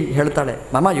ದೇವಿ ಹೇಳ್ತಾಳೆ,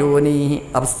 ಮಮ ಯೋನಿ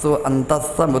ಅಪ್ಸು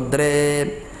ಅಂತಸ್ಸ ಮುದ್ರೇ,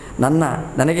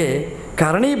 ನನಗೆ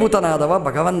ಕಾರಣೀಭೂತನಾದವ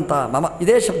ಭಗವಂತ. ಮಮ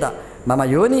ಇದೇ ಶಬ್ದ, ಮಮ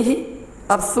ಯೋನಿ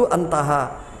ಅಪ್ಸು ಅಂತಹ,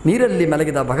 ನೀರಲ್ಲಿ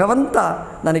ಮಲಗಿದ ಭಗವಂತ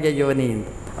ನನಗೆ ಯೋನಿ ಅಂತ.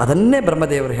 ಅದನ್ನೇ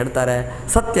ಬ್ರಹ್ಮದೇವರು ಹೇಳ್ತಾರೆ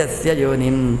ಸತ್ಯಸ್ಯ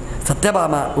ಯೋನಿಂ.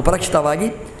 ಸತ್ಯಭಾಮ ಉಪಲಕ್ಷಿತವಾಗಿ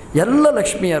ಎಲ್ಲ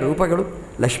ಲಕ್ಷ್ಮಿಯ ರೂಪಗಳು,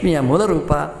 ಲಕ್ಷ್ಮಿಯ ಮೂಲ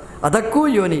ರೂಪ, ಅದಕ್ಕೂ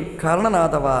ಯೋನಿ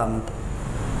ಕಾರಣನಾದವ ಅಂತ.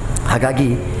 ಹಾಗಾಗಿ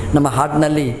ನಮ್ಮ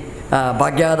ಹಾಡಿನಲ್ಲಿ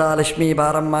ಭಾಗ್ಯದ ಲಕ್ಷ್ಮೀ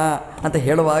ಬಾರಮ್ಮ ಅಂತ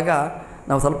ಹೇಳುವಾಗ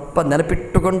ನಾವು ಸ್ವಲ್ಪ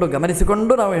ನೆನಪಿಟ್ಟುಕೊಂಡು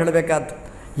ಗಮನಿಸಿಕೊಂಡು ನಾವು ಹೇಳಬೇಕಾದ್ದು.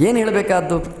 ಏನು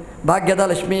ಹೇಳಬೇಕಾದ್ದು? ಭಾಗ್ಯದ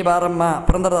ಲಕ್ಷ್ಮೀ ಬಾರಮ್ಮ,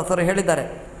 ಪುರಂದರದಾಸರು ಹೇಳಿದ್ದಾರೆ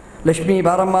ಲಕ್ಷ್ಮೀ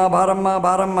ಬಾರಮ್ಮ ಬಾರಮ್ಮ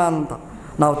ಬಾರಮ್ಮ ಅಂತ.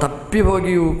 ನಾವು ತಪ್ಪಿ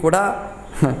ಹೋಗಿಯೂ ಕೂಡ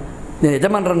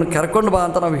ಯಜಮಾನರನ್ನು ಕರ್ಕೊಂಡು ಬಾ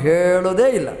ಅಂತ ನಾವು ಹೇಳೋದೇ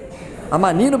ಇಲ್ಲ. ಅಮ್ಮ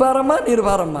ನೀನು ಬಾರಮ್ಮ, ನೀನು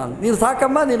ಬಾರಮ್ಮ ಅಂತ, ನೀನು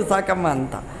ಸಾಕಮ್ಮ, ನೀನು ಸಾಕಮ್ಮ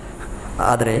ಅಂತ.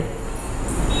 ಆದರೆ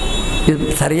ಇದು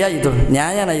ಸರಿಯಾ? ಇದು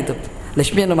ನ್ಯಾಯನ? ಇದು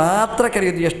ಲಕ್ಷ್ಮಿಯನ್ನು ಮಾತ್ರ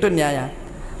ಕರೆಯೋದು ಎಷ್ಟು ನ್ಯಾಯ?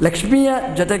 ಲಕ್ಷ್ಮಿಯ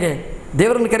ಜೊತೆಗೆ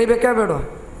ದೇವರನ್ನು ಕರಿಬೇಕಾ ಬೇಡ?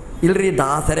 ಇಲ್ಲರಿ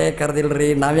ದಾಸರೇ ಕರೆದಿಲ್ಲರಿ,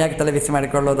 ನಾವ್ಯಾಕೆ ತಲೆ ಬಿಸಿ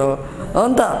ಮಾಡಿಕೊಳ್ಳೋದು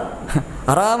ಅಂತ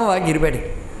ಆರಾಮವಾಗಿ ಇರಬೇಡಿ.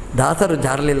 ದಾಸರು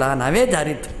ಜಾರಲಿಲ್ಲ, ನಾವೇ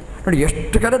ಜಾರಿತ್ತು. ನೋಡಿ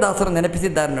ಎಷ್ಟು ಕಡೆ ದಾಸರು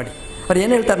ನೆನಪಿಸಿದ್ದಾರೆ ನೋಡಿ. ಅವ್ರು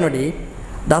ಏನು ಹೇಳ್ತಾರೆ ನೋಡಿ,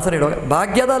 ದಾಸರು ಹೇಳುವಾಗ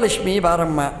ಭಾಗ್ಯದ ಲಕ್ಷ್ಮೀ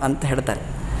ಬಾರಮ್ಮ ಅಂತ ಹೇಳ್ತಾರೆ.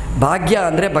 ಭಾಗ್ಯ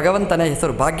ಅಂದರೆ ಭಗವಂತನ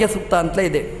ಹೆಸರು, ಭಾಗ್ಯ ಸೂಕ್ತ ಅಂತಲೇ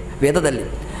ಇದೆ ವೇದದಲ್ಲಿ.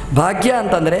 ಭಾಗ್ಯ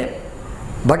ಅಂತಂದರೆ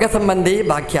ಭಗ ಸಂಬಂಧಿ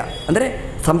ಭಾಗ್ಯ ಅಂದರೆ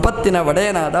ಸಂಪತ್ತಿನ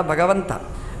ಒಡೆಯನಾದ ಭಗವಂತ.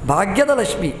 ಭಾಗ್ಯದ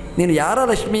ಲಕ್ಷ್ಮಿ, ನೀನು ಯಾರ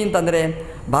ಲಕ್ಷ್ಮಿ ಅಂತಂದರೆ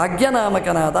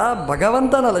ಭಾಗ್ಯನಾಮಕನಾದ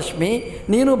ಭಗವಂತನ ಲಕ್ಷ್ಮಿ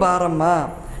ನೀನು ಬಾರಮ್ಮ.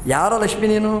 ಯಾರ ಲಕ್ಷ್ಮಿ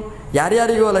ನೀನು?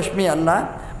 ಯಾರ್ಯಾರಿಗೂ ಲಕ್ಷ್ಮಿ ಅಲ್ಲ,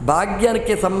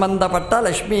 ಭಾಗ್ಯಕ್ಕೆ ಸಂಬಂಧಪಟ್ಟ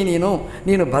ಲಕ್ಷ್ಮಿ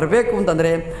ನೀನು ಬರಬೇಕು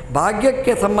ಅಂತಂದರೆ,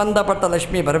 ಭಾಗ್ಯಕ್ಕೆ ಸಂಬಂಧಪಟ್ಟ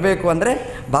ಲಕ್ಷ್ಮಿ ಬರಬೇಕು ಅಂದರೆ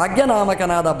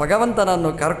ಭಾಗ್ಯನಾಮಕನಾದ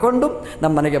ಭಗವಂತನನ್ನು ಕರ್ಕೊಂಡು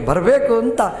ನಮ್ಮ ಮನೆಗೆ ಬರಬೇಕು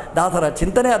ಅಂತ ದಾಸರ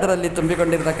ಚಿಂತನೆ ಅದರಲ್ಲಿ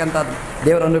ತುಂಬಿಕೊಂಡಿರ್ತಕ್ಕಂಥದ್ದು.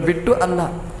 ದೇವರನ್ನು ಬಿಟ್ಟು ಅಲ್ಲ.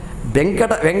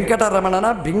 ವೆಂಕಟರಮಣನ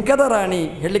ಬಿಂಕದ ರಾಣಿ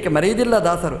ಹೇಳಲಿಕ್ಕೆ ಮರೆಯುವುದಿಲ್ಲ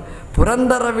ದಾಸರು.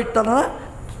 ಪುರಂದರ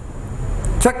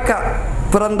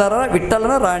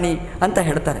ವಿಠ್ಠಲನ ರಾಣಿ ಅಂತ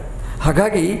ಹೇಳ್ತಾರೆ.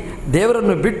 ಹಾಗಾಗಿ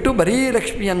ದೇವರನ್ನು ಬಿಟ್ಟು ಬರೀ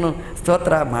ಲಕ್ಷ್ಮಿಯನ್ನು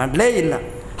ಸ್ತೋತ್ರ ಮಾಡಲೇ ಇಲ್ಲ.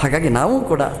 ಹಾಗಾಗಿ ನಾವು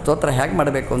ಕೂಡ ಸ್ತೋತ್ರ ಹೇಗೆ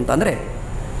ಮಾಡಬೇಕು ಅಂತಂದರೆ,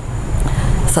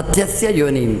 ಸತ್ಯಸ್ಯ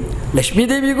ಯೋನಿ,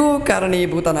 ಲಕ್ಷ್ಮೀದೇವಿಗೂ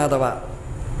ಕಾರಣೀಭೂತನಾದವ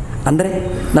ಅಂದರೆ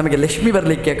ನಮಗೆ ಲಕ್ಷ್ಮಿ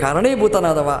ಬರಲಿಕ್ಕೆ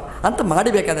ಕಾರಣೀಭೂತನಾದವ ಅಂತ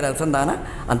ಮಾಡಿಬೇಕಾದರೆ ಅನುಸಂಧಾನ,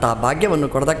 ಅಂತಹ ಭಾಗ್ಯವನ್ನು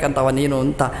ಕೊಡತಕ್ಕಂಥವ ನೀನು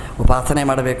ಅಂತ ಉಪಾಸನೆ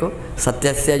ಮಾಡಬೇಕು.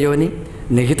 ಸತ್ಯಸ್ಯ ಯೋನಿ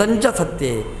ನಿಹಿತಂಚ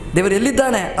ಸತ್ಯೇ, ದೇವರು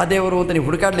ಎಲ್ಲಿದ್ದಾನೆ ಆ ದೇವರು ಅಂತ ನೀವು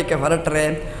ಹುಡುಕಾಡಲಿಕ್ಕೆ ಹೊರಟ್ರೆ,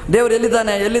 ದೇವರು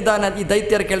ಎಲ್ಲಿದ್ದಾನೆ ಈ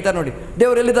ದೈತ್ಯರು ಕೇಳ್ತಾರೆ ನೋಡಿ,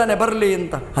 ದೇವರು ಎಲ್ಲಿದ್ದಾನೆ ಬರಲಿ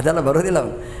ಅಂತ, ಅದೆಲ್ಲ ಬರೋದಿಲ್ಲ.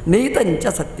 ಅವನು ನಿಹಿತಂಚ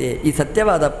ಸತ್ಯೇ, ಈ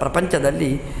ಸತ್ಯವಾದ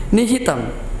ಪ್ರಪಂಚದಲ್ಲಿ ನಿಹಿತಂ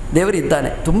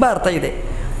ದೇವರಿದ್ದಾನೆ. ತುಂಬ ಅರ್ಥ ಇದೆ.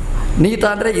 ನಿಹಿತ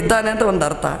ಅಂದರೆ ಇದ್ದಾನೆ ಅಂತ ಒಂದು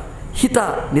ಅರ್ಥ. ಹಿತ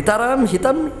ನಿತರಾಂ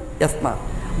ಹಿತಂ ಯಸ್ಮ,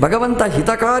 ಭಗವಂತ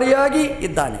ಹಿತಕಾರಿಯಾಗಿ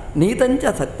ಇದ್ದಾನೆ. ನೀತಂಚ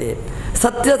ಸತ್ಯೇ,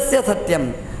 ಸತ್ಯಸ್ಯ ಸತ್ಯಂ,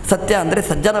 ಸತ್ಯ ಅಂದರೆ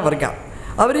ಸಜ್ಜನ ವರ್ಗ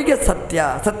ಅವರಿಗೆ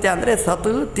ಸತ್ಯ ಅಂದರೆ ಸತ್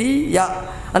ತಿ ಯ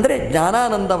ಅಂದರೆ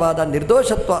ಜ್ಞಾನಾನಂದವಾದ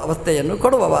ನಿರ್ದೋಷತ್ವ ಅವಸ್ಥೆಯನ್ನು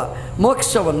ಕೊಡುವವ,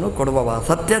 ಮೋಕ್ಷವನ್ನು ಕೊಡುವವ.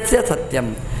 ಸತ್ಯಸ್ಯ ಸತ್ಯಂ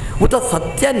ಉತ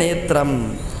ಸತ್ಯನೇತ್ರಂ,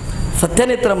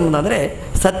 ಸತ್ಯನೇತ್ರಂ ಅಂದರೆ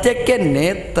ಸತ್ಯಕ್ಕೆ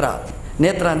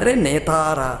ನೇತ್ರ ಅಂದರೆ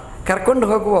ನೇತಾರ, ಕರ್ಕೊಂಡು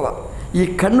ಹೋಗುವವ. ಈ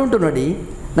ಕಣ್ಣುಂಟು ನೋಡಿ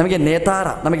ನಮಗೆ ನೇತಾರ,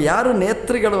 ನಮಗೆ ಯಾರು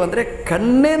ನೇತ್ರಿಗಳು ಅಂದರೆ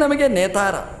ಕಣ್ಣೇ ನಮಗೆ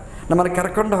ನೇತಾರ, ನಮ್ಮನ್ನು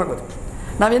ಕರ್ಕೊಂಡು ಹೋಗೋದು.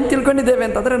 ನಾವೇನು ತಿಳ್ಕೊಂಡಿದ್ದೇವೆ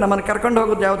ಅಂತಂದರೆ ನಮ್ಮನ್ನು ಕರ್ಕೊಂಡು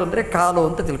ಹೋಗೋದು ಯಾವುದು ಅಂದರೆ ಕಾಲು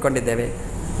ಅಂತ ತಿಳ್ಕೊಂಡಿದ್ದೇವೆ.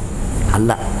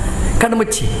 ಅಲ್ಲ, ಕಣ್ಣು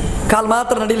ಮುಚ್ಚಿ ಕಾಲು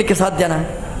ಮಾತ್ರ ನಡೀಲಿಕ್ಕೆ ಸಾಧ್ಯನಾ?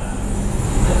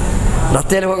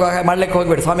 ರಸ್ತೆಯಲ್ಲಿ ಹೋಗುವಾಗ ಮಾಡಲಿಕ್ಕೆ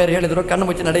ಹೋಗ್ಬೇಡಿ, ಸ್ವಾಮಿಯವರು ಹೇಳಿದರು ಕಣ್ಣು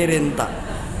ಮುಚ್ಚಿ ನಡೆಯಿರಿ ಅಂತ.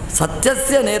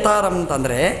 ಸತ್ಯಸ್ಯ ನೇತಾರ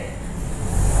ಅಂತಂದರೆ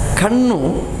ಕಣ್ಣು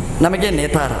ನಮಗೆ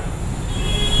ನೇತಾರ,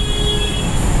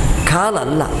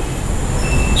 ಕಾಲಲ್ಲ.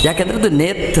 ಯಾಕೆಂದರೆ ಅದು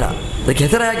ನೇತ್ರ, ಅದಕ್ಕೆ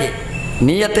ಹೆಸರಾಗಿ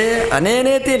ನಿಯತೆ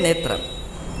ಅನೇನೇತಿ ನೇತ್ರ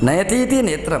ನಯತೀತಿ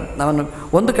ನೇತ್ರಂ, ನಾವನ್ನು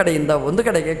ಒಂದು ಕಡೆಯಿಂದ ಒಂದು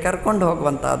ಕಡೆಗೆ ಕರ್ಕೊಂಡು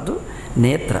ಹೋಗುವಂತಹದ್ದು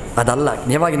ನೇತ್ರ. ಅದಲ್ಲ,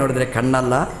 ನೀವಾಗಿ ನೋಡಿದರೆ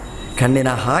ಕಣ್ಣಲ್ಲ. ಕಣ್ಣಿನ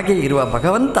ಹಾಗೆ ಇರುವ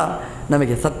ಭಗವಂತ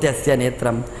ನಮಗೆ ಸತ್ಯಸ್ಯ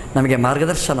ನೇತ್ರಂ, ನಮಗೆ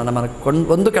ಮಾರ್ಗದರ್ಶನ, ನಮ್ಮನ್ನು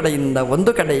ಒಂದು ಕಡೆಯಿಂದ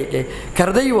ಒಂದು ಕಡೆಗೆ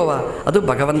ಕರೆದೊಯ್ಯುವವ ಅದು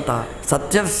ಭಗವಂತ.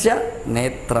 ಸತ್ಯಸ್ಯ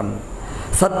ನೇತ್ರಂ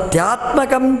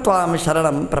ಸತ್ಯಾತ್ಮಕಂ ತ್ವಾಂ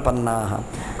ಶರಣಂ ಪ್ರಪನ್ನಾಹ.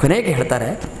 ಕೊನೆಗೆ ಹೇಳ್ತಾರೆ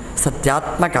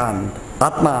ಸತ್ಯಾತ್ಮಕ ಅಂತ.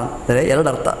 ಆತ್ಮ ಅಂದರೆ ಎರಡು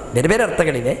ಅರ್ಥ, ಬೇರೆ ಬೇರೆ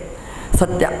ಅರ್ಥಗಳಿವೆ.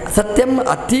 ಸತ್ಯಂ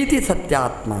ಅತೀತಿ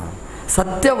ಸತ್ಯಾತ್ಮ,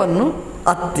 ಸತ್ಯವನ್ನು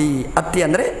ಅತ್ತಿ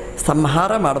ಅಂದರೆ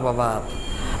ಸಂಹಾರ ಮಾಡುವವ.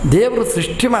 ದೇವರು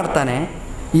ಸೃಷ್ಟಿ ಮಾಡ್ತಾನೆ,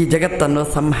 ಈ ಜಗತ್ತನ್ನು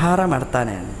ಸಂಹಾರ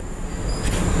ಮಾಡ್ತಾನೆ.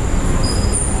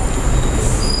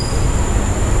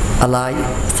 ಅಲ್ಲ,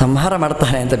 ಸಂಹಾರ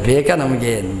ಮಾಡ್ತಾನೆ ಅಂತ ಬೇಕಾ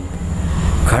ನಮಗೆ?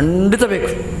 ಖಂಡಿತ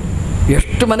ಬೇಕು.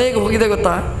 ಎಷ್ಟು ಮನೆಗೆ ಹೋಗಿದೆ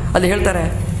ಗೊತ್ತಾ, ಅಲ್ಲಿ ಹೇಳ್ತಾರೆ,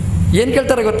 ಏನು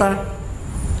ಕೇಳ್ತಾರೆ ಗೊತ್ತಾ,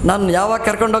 ನಾನು ಯಾವಾಗ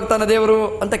ಕರ್ಕೊಂಡು ಹೋಗ್ತಾನೆ ದೇವರು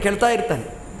ಅಂತ ಕೇಳ್ತಾ ಇರ್ತಾನೆ.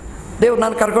 ದೇವ್ರು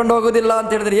ನಾನು ಕರ್ಕೊಂಡು ಹೋಗೋದಿಲ್ಲ ಅಂತ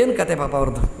ಹೇಳಿದ್ರೆ ಏನು ಕತೆ ಪಾಪ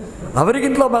ಅವ್ರದ್ದು?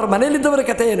 ಅವರಿಗಿಂತಲೂ ಅವ್ರ ಮನೇಲಿದ್ದವರ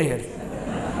ಕತೆ ಏನು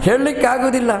ಹೇಳಲಿಕ್ಕೆ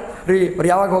ಆಗೋದಿಲ್ಲ ರೀ. ಅವ್ರು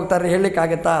ಯಾವಾಗ ಹೋಗ್ತಾರೆ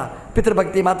ಹೇಳಲಿಕ್ಕಾಗತ್ತಾ?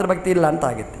 ಪಿತೃಭಕ್ತಿ ಮಾತೃಭಕ್ತಿ ಇಲ್ಲ ಅಂತ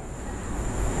ಆಗುತ್ತೆ.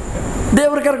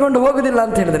 ದೇವರು ಕರ್ಕೊಂಡು ಹೋಗೋದಿಲ್ಲ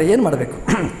ಅಂತ ಹೇಳಿದ್ರೆ ಏನು ಮಾಡಬೇಕು?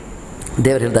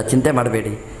 ದೇವರು ಹೇಳ್ದ, ಚಿಂತೆ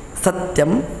ಮಾಡಬೇಡಿ,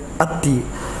 ಸತ್ಯಂ ಅತ್ತಿ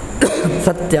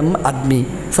ಸತ್ಯಂ ಅಗ್ನಿ,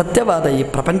 ಸತ್ಯವಾದ ಈ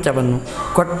ಪ್ರಪಂಚವನ್ನು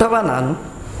ಕೊಟ್ಟವ ನಾನು,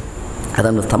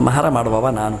 ಅದನ್ನು ಸಂಹಾರ ಮಾಡುವವ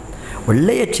ನಾನು.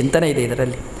 ಒಳ್ಳೆಯ ಚಿಂತನೆ ಇದೆ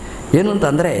ಇದರಲ್ಲಿ. ಏನು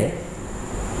ಅಂತಂದರೆ,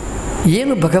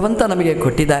 ಏನು ಭಗವಂತ ನಮಗೆ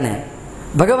ಕೊಟ್ಟಿದ್ದಾನೆ,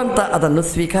 ಭಗವಂತ ಅದನ್ನು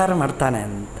ಸ್ವೀಕಾರ ಮಾಡ್ತಾನೆ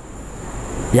ಅಂತ.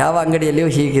 ಯಾವ ಅಂಗಡಿಯಲ್ಲಿಯೂ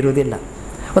ಹೀಗಿರುವುದಿಲ್ಲ.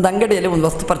 ಒಂದು ಅಂಗಡಿಯಲ್ಲಿ ಒಂದು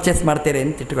ವಸ್ತು ಪರ್ಚೇಸ್ ಮಾಡ್ತೀರಿ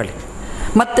ಅಂತ ಇಟ್ಕೊಳ್ಳಿ,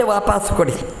 ಮತ್ತೆ ವಾಪಸ್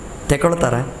ಕೊಡಿ,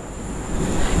 ತಗೊಳ್ತಾರ?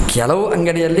 ಕೆಲವು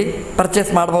ಅಂಗಡಿಯಲ್ಲಿ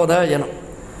ಪರ್ಚೇಸ್ ಮಾಡ್ಬೋದಾ ಏನೋ,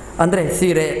 ಅಂದರೆ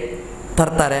ಸೀರೆ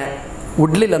ತರ್ತಾರೆ,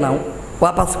 ಉಡ್ಲಿಲ್ಲ ನಾವು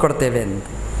ವಾಪಸ್ ಕೊಡ್ತೇವೆ ಅಂತ.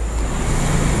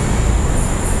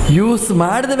 ಯೂಸ್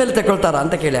ಮಾಡಿದ ಮೇಲೆ ತಗೊಳ್ತಾರ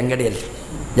ಅಂತ ಕೇಳಿ ಅಂಗಡಿಯಲ್ಲಿ.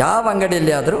 ಯಾವ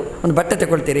ಅಂಗಡಿಯಲ್ಲಿ ಆದರೂ ಒಂದು ಬಟ್ಟೆ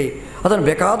ತಗೊಳ್ತೀರಿ, ಅದನ್ನು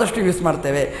ಬೇಕಾದಷ್ಟು ಯೂಸ್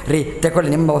ಮಾಡ್ತೇವೆ ರೀ, ತಗೊಳ್ಳಿ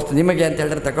ನಿಮ್ಮ ವಸ್ತು ನಿಮಗೆ ಅಂತ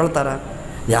ಹೇಳಿದ್ರೆ ತಗೊಳ್ತಾರ?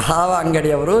 ಯಾವ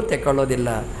ಅಂಗಡಿಯವರು ತಗೊಳ್ಳೋದಿಲ್ಲ.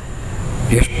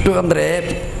 ಎಷ್ಟು ಅಂದರೆ,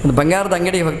 ಒಂದು ಬಂಗಾರದ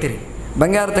ಅಂಗಡಿಗೆ ಹೋಗ್ತೀರಿ,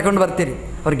 ಬಂಗಾರ ತಗೊಂಡು ಬರ್ತೀರಿ,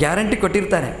 ಅವ್ರು ಗ್ಯಾರಂಟಿ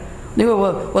ಕೊಟ್ಟಿರ್ತಾರೆ. ನೀವು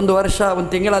ಒಂದು ವರ್ಷ ಒಂದು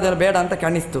ತಿಂಗಳಾದೇನೋ ಬೇಡ ಅಂತ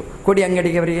ಕಾಣಿಸ್ತು, ಕೊಡಿ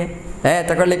ಅಂಗಡಿಗೆ ಅವರಿಗೆ,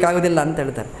 ತಗೊಳ್ಳಿಕ್ಕಾಗೋದಿಲ್ಲ ಅಂತ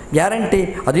ಹೇಳ್ತಾರೆ. ಗ್ಯಾರಂಟಿ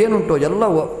ಅದೇನುಂಟು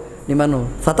ಎಲ್ಲವೂ ನಿಮ್ಮನ್ನು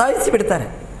ಸತಾಯಿಸಿ ಬಿಡ್ತಾರೆ.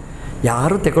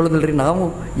 ಯಾರೂ ತಗೊಳ್ಳೋದಿಲ್ಲ ರೀ. ನಾವು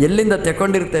ಎಲ್ಲಿಂದ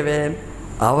ತಗೊಂಡಿರ್ತೇವೆ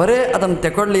ಅವರೇ ಅದನ್ನು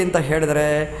ತಗೊಳ್ಳಿ ಅಂತ ಹೇಳಿದರೆ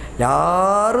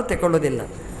ಯಾರೂ ತಗೊಳ್ಳೋದಿಲ್ಲ.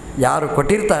 ಯಾರು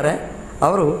ಕೊಟ್ಟಿರ್ತಾರೆ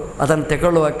ಅವರು ಅದನ್ನು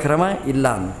ತಗೊಳ್ಳುವ ಕ್ರಮ ಇಲ್ಲ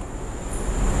ಅಂತ.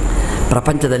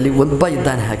 ಪ್ರಪಂಚದಲ್ಲಿ ಒಬ್ಬ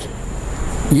ಇದ್ದಾನೆ ಹಾಗೆ,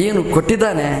 ಏನು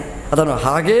ಕೊಟ್ಟಿದ್ದಾನೆ ಅದನ್ನು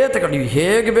ಹಾಗೇ ತಗೊಳ್ಳಿ,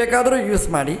 ಹೇಗೆ ಬೇಕಾದರೂ ಯೂಸ್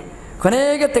ಮಾಡಿ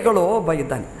ಕೊನೆಗೆ ತಗೊಳ್ಳೋ ಒಬ್ಬ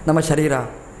ಇದ್ದಾನೆ. ನಮ್ಮ ಶರೀರ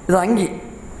ಇದು ಅಂಗಿ,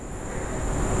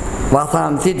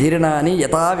 ವಾಸಾಂಸಿ ಜೀರ್ಣಾನಿ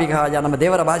ಯಥಾ ವಿಹಾಯ. ನಮ್ಮ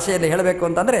ದೇವರ ಭಾಷೆಯಲ್ಲಿ ಹೇಳಬೇಕು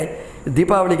ಅಂತಂದರೆ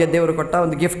ದೀಪಾವಳಿಗೆ ದೇವರು ಕೊಟ್ಟ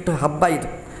ಒಂದು ಗಿಫ್ಟ್ ಹಬ್ಬ ಇದು.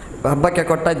 ಹಬ್ಬಕ್ಕೆ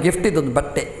ಕೊಟ್ಟ ಗಿಫ್ಟ್ ಇದೊಂದು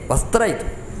ಬಟ್ಟೆ ವಸ್ತ್ರ ಇದು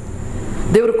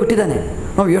ದೇವರು ಕೊಟ್ಟಿದ್ದಾನೆ.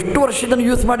 ನಾವು ಎಷ್ಟು ವರ್ಷ ಇದನ್ನು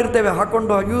ಯೂಸ್ ಮಾಡಿರ್ತೇವೆ,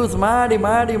 ಹಾಕ್ಕೊಂಡು ಯೂಸ್ ಮಾಡಿ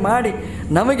ಮಾಡಿ ಮಾಡಿ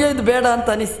ನಮಗೆ ಇದು ಬೇಡ ಅಂತ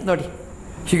ಅನಿಸ್ತು ನೋಡಿ.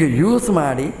 ಹೀಗೆ ಯೂಸ್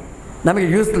ಮಾಡಿ ನಮಗೆ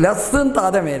ಯೂಸ್ಲೆಸ್ ಅಂತ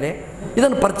ಆದ ಮೇಲೆ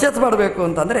ಇದನ್ನು ಪರ್ಚೇಸ್ ಮಾಡಬೇಕು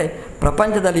ಅಂತಂದರೆ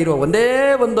ಪ್ರಪಂಚದಲ್ಲಿ ಇರುವ ಒಂದೇ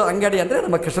ಒಂದು ಅಂಗಡಿ ಅಂದರೆ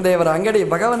ನಮ್ಮ ಕೃಷ್ಣದೇವರ ಅಂಗಡಿ,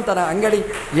 ಭಗವಂತನ ಅಂಗಡಿ.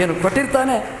 ಏನು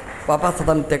ಕೊಟ್ಟಿರ್ತಾನೆ ವಾಪಸ್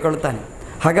ಅದನ್ನು ತಗೊಳ್ತಾನೆ.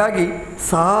 ಹಾಗಾಗಿ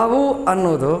ಸಾವು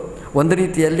ಅನ್ನೋದು ಒಂದು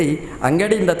ರೀತಿಯಲ್ಲಿ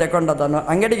ಅಂಗಡಿಯಿಂದ ತಗೊಂಡದನ್ನು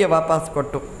ಅಂಗಡಿಗೆ ವಾಪಸ್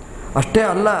ಕೊಟ್ಟು ಅಷ್ಟೇ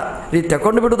ಅಲ್ಲ, ಈ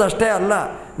ತಗೊಂಡು ಬಿಡೋದು ಅಷ್ಟೇ ಅಲ್ಲ,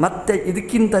 ಮತ್ತೆ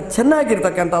ಇದಕ್ಕಿಂತ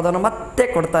ಚೆನ್ನಾಗಿರ್ತಕ್ಕಂಥದ್ದನ್ನು ಮತ್ತೆ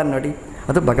ಕೊಡ್ತಾನೆ ನೋಡಿ.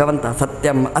 ಅದು ಭಗವಂತ.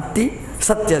 ಸತ್ಯಂ ಅತ್ತಿ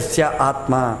ಸತ್ಯಸ್ಯ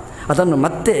ಆತ್ಮ, ಅದನ್ನು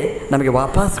ಮತ್ತೆ ನಮಗೆ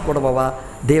ವಾಪಸ್ ಕೊಡುವವ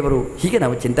ದೇವರು. ಹೀಗೆ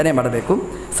ನಾವು ಚಿಂತನೆ ಮಾಡಬೇಕು.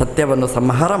 ಸತ್ಯವನ್ನು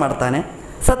ಸಂಹಾರ ಮಾಡ್ತಾನೆ,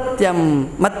 ಸತ್ಯಂ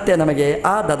ಮತ್ತೆ ನಮಗೆ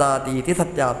ಆ ದದಾತೀತಿ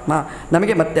ಸತ್ಯಾತ್ಮ,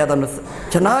 ನಮಗೆ ಮತ್ತೆ ಅದನ್ನು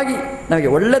ಚೆನ್ನಾಗಿ ನಮಗೆ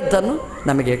ಒಳ್ಳೆಯದನ್ನು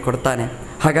ನಮಗೆ ಕೊಡ್ತಾನೆ.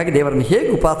 ಹಾಗಾಗಿ ದೇವರನ್ನು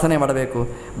ಹೇಗೆ ಉಪಾಸನೆ ಮಾಡಬೇಕು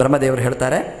ಬ್ರಹ್ಮದೇವರು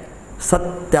ಹೇಳ್ತಾರೆ.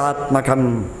 ಸತ್ಯಾತ್ಮಕಂ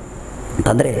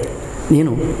ಅಂತಂದರೆ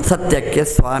ನೀನು ಸತ್ಯಕ್ಕೆ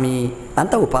ಸ್ವಾಮಿ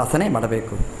ಅಂತ ಉಪಾಸನೆ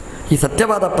ಮಾಡಬೇಕು. ಈ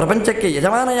ಸತ್ಯವಾದ ಪ್ರಪಂಚಕ್ಕೆ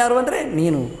ಯಜಮಾನ ಯಾರು ಅಂದರೆ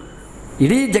ನೀನು,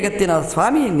 ಇಡೀ ಜಗತ್ತಿನ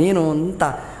ಸ್ವಾಮಿ ನೀನು ಅಂತ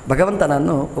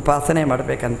ಭಗವಂತನನ್ನು ಉಪಾಸನೆ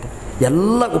ಮಾಡಬೇಕಂತೆ.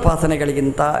 ಎಲ್ಲ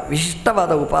ಉಪಾಸನೆಗಳಿಗಿಂತ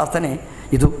ವಿಶಿಷ್ಟವಾದ ಉಪಾಸನೆ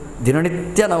ಇದು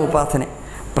ದಿನನಿತ್ಯನ ಉಪಾಸನೆ.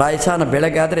 ಪ್ರಾಯಶಃ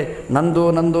ಬೆಳಗಾದರೆ ನಂದು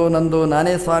ನಂದು ನಂದು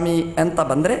ನಾನೇ ಸ್ವಾಮಿ ಅಂತ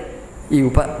ಬಂದರೆ ಈ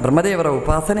ಬ್ರಹ್ಮದೇವರ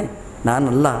ಉಪಾಸನೆ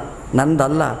ನಾನಲ್ಲ,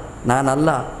 ನಂದಲ್ಲ, ನಾನಲ್ಲ,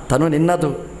 ತನು ನಿನ್ನದು,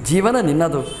 ಜೀವನ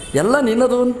ನಿನ್ನದು, ಎಲ್ಲ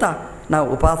ನಿನ್ನದು ಅಂತ ನಾವು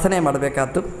ಉಪಾಸನೆ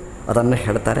ಮಾಡಬೇಕಾದ್ದು ಅದನ್ನು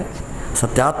ಹೇಳ್ತಾರೆ.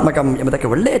 ಸತ್ಯಾತ್ಮಕಂ ಎಂಬುದಕ್ಕೆ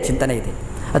ಒಳ್ಳೆಯ ಚಿಂತನೆ ಇದೆ.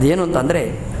 ಅದೇನು ಅಂತಂದರೆ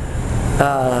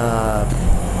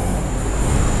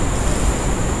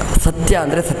ಸತ್ಯ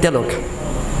ಅಂದರೆ ಸತ್ಯಲೋಕ,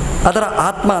 ಅದರ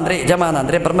ಆತ್ಮ ಅಂದರೆ ಯಜಮಾನ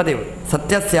ಅಂದರೆ ಬ್ರಹ್ಮದೇವರು.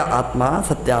 ಸತ್ಯಸ್ಯ ಆತ್ಮ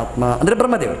ಸತ್ಯಾತ್ಮ ಅಂದರೆ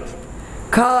ಬ್ರಹ್ಮದೇವರು.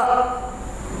 ಖ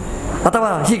ಅಥವಾ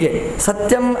ಹೀಗೆ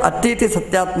ಸತ್ಯಂ ಅತ್ತೀತಿ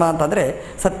ಸತ್ಯಾತ್ಮ ಅಂತಂದರೆ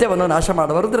ಸತ್ಯವನ್ನು ನಾಶ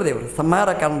ಮಾಡುವ ರುದ್ರದೇವರು, ಸಂಹಾರ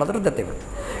ಕಾರಣವಾದ ರುದ್ರದೇವರು.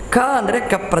 ಕ ಅಂದರೆ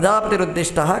ಕ ಪ್ರಜಾಪತಿ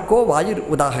ರುದ್ದಿಷ್ಟ, ಕೋ ವಾಯುರ್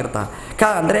ಉದಾಹೃತ.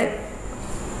 ಕ ಅಂದರೆ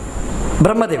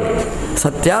ಬ್ರಹ್ಮದೇವರು.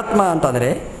 ಸತ್ಯಾತ್ಮ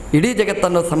ಅಂತಂದರೆ ಇಡೀ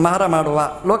ಜಗತ್ತನ್ನು ಸಂಹಾರ ಮಾಡುವ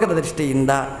ಲೋಕದ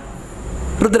ದೃಷ್ಟಿಯಿಂದ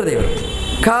ರುದ್ರದೇವರು.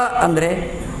 ಕ ಅಂದರೆ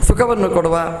ಸುಖವನ್ನು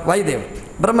ಕೊಡುವ ವಾಯುದೇವರು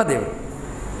ಬ್ರಹ್ಮದೇವರು.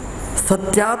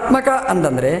 ಸತ್ಯಾತ್ಮಕ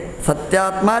ಅಂತಂದರೆ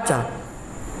ಸತ್ಯಾತ್ಮ ಚ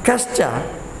ಕಶ್ಚ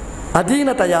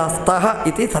ಅಧೀನತೆಯ ಸ್ತಃ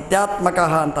ಇತಿ ಸತ್ಯಾತ್ಮಕ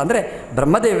ಅಂತಂದರೆ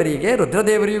ಬ್ರಹ್ಮದೇವರಿಗೆ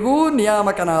ರುದ್ರದೇವರಿಗೂ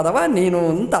ನಿಯಾಮಕನಾದವ ನೀನು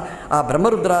ಅಂತ ಆ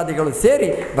ಬ್ರಹ್ಮರುದ್ರಾದಿಗಳು ಸೇರಿ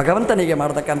ಭಗವಂತನಿಗೆ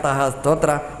ಮಾಡತಕ್ಕಂತಹ ಸ್ತೋತ್ರ.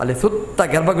 ಅಲ್ಲಿ ಸುತ್ತ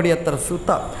ಗರ್ಭಗುಡಿ ಹತ್ತಿರ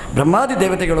ಸುತ್ತ ಬ್ರಹ್ಮಾದಿ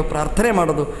ದೇವತೆಗಳು ಪ್ರಾರ್ಥನೆ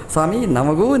ಮಾಡೋದು, ಸ್ವಾಮಿ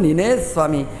ನಮಗೂ ನೀನೇ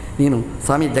ಸ್ವಾಮಿ, ನೀನು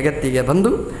ಸ್ವಾಮಿ ಜಗತ್ತಿಗೆ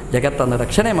ಬಂದು ಜಗತ್ತನ್ನು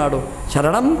ರಕ್ಷಣೆ ಮಾಡು,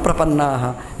 ಶರಣಂ ಪ್ರಪನ್ನಾಹ,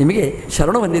 ನಿಮಗೆ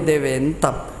ಶರಣು ಹೊಂದಿದ್ದೇವೆ ಅಂತ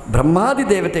ಬ್ರಹ್ಮಾದಿ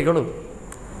ದೇವತೆಗಳು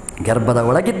ಗರ್ಭದ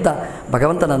ಒಳಗಿದ್ದ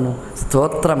ಭಗವಂತನನ್ನು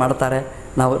ಸ್ತೋತ್ರ ಮಾಡ್ತಾರೆ.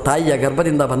 ನಾವು ತಾಯಿಯ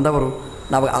ಗರ್ಭದಿಂದ ಬಂದವರು,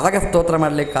 ನಾವು ಆಗ ಸ್ತೋತ್ರ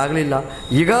ಮಾಡಲಿಕ್ಕಾಗಲಿಲ್ಲ,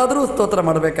 ಈಗಾದರೂ ಸ್ತೋತ್ರ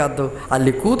ಮಾಡಬೇಕಾದ್ದು.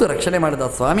 ಅಲ್ಲಿ ಕೂತು ರಕ್ಷಣೆ ಮಾಡಿದ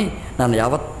ಸ್ವಾಮಿ ನಾನು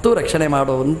ಯಾವತ್ತೂ ರಕ್ಷಣೆ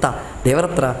ಮಾಡು ಅಂತ ದೇವರ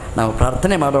ಹತ್ರ ನಾವು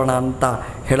ಪ್ರಾರ್ಥನೆ ಮಾಡೋಣ ಅಂತ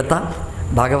ಹೇಳ್ತಾ,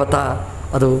 ಭಾಗವತ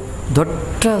ಅದು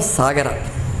ದೊಡ್ಡ ಸಾಗರ.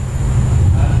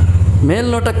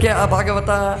 ಮೇಲ್ನೋಟಕ್ಕೆ ಆ ಭಾಗವತ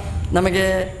ನಮಗೆ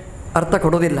ಅರ್ಥ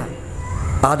ಕೊಡೋದಿಲ್ಲ.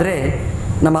 ಆದರೆ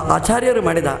ನಮ್ಮ ಆಚಾರ್ಯರು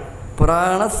ಮಾಡಿದ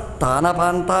ಪುರಾಣ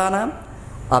ಸ್ಥಾನಪಾಂತಾನ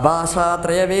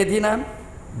ಅಭಾಷಾತ್ರಯವೇದಿನ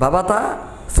ಭವತ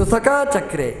ಸುಸಖಾ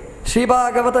ಚಕ್ರೆ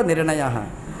ಶ್ರೀಭಾಗವತ ನಿರ್ಣಯ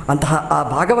ಅಂತಹ ಆ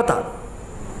ಭಾಗವತ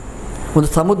ಒಂದು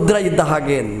ಸಮುದ್ರ ಇದ್ದ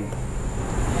ಹಾಗೆ ಅಂತ.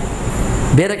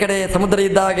 ಬೇರೆ ಕಡೆ ಸಮುದ್ರ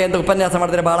ಇದ್ದ ಹಾಗೆ ಅಂತ ಉಪನ್ಯಾಸ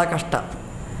ಮಾಡಿದ್ರೆ ಭಾಳ ಕಷ್ಟ.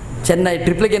 ಚೆನ್ನೈ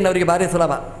ಟ್ರಿಪ್ಲಿಕೇನ್ ಅವರಿಗೆ ಭಾರಿ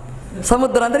ಸುಲಭ.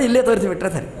 ಸಮುದ್ರ ಅಂದರೆ ಇಲ್ಲೇ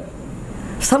ತೋರಿಸಿಬಿಟ್ರೆ ಸರಿ.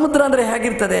 ಸಮುದ್ರ ಅಂದರೆ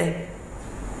ಹೇಗಿರ್ತದೆ?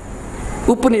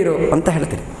 ಉಪ್ಪು ನೀರು ಅಂತ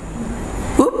ಹೇಳ್ತೀರಿ.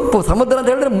 ಉಪ್ಪು ಸಮುದ್ರ ಅಂತ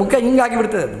ಹೇಳಿದ್ರೆ ಮುಖ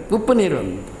ಹಿಂಗಾಗಿಬಿಡ್ತದೆ, ಅದು ಉಪ್ಪು ನೀರು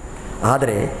ಅಂತ.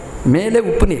 ಆದರೆ ಮೇಲೆ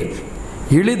ಉಪ್ಪು ನೀರು,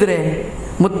 ಇಳಿದರೆ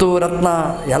ಮುತ್ತು ರತ್ನ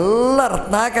ಎಲ್ಲ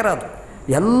ರತ್ನಾಕರ, ಅದು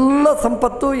ಎಲ್ಲ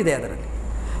ಸಂಪತ್ತೂ ಇದೆ ಅದರಲ್ಲಿ.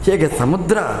 ಹೇಗೆ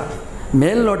ಸಮುದ್ರ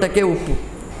ಮೇಲ್ನೋಟಕ್ಕೆ ಉಪ್ಪು,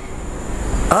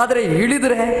 ಆದರೆ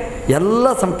ಇಳಿದರೆ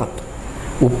ಎಲ್ಲ ಸಂಪತ್ತು.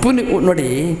 ಉಪ್ಪು ನೋಡಿ,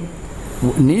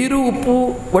 ನೀರು ಉಪ್ಪು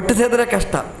ಒಟ್ಟು ಸೇರಿದ್ರೆ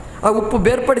ಕಷ್ಟ, ಆ ಉಪ್ಪು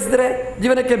ಬೇರ್ಪಡಿಸಿದರೆ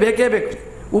ಜೀವನಕ್ಕೆ ಬೇಕೇ ಬೇಕು.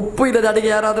 ಉಪ್ಪು ಇಲ್ಲದ ಅಡಿಗೆ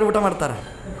ಯಾರಾದರೂ ಊಟ ಮಾಡ್ತಾರೆ?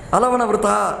 ಅಲವಣ ವೃತ,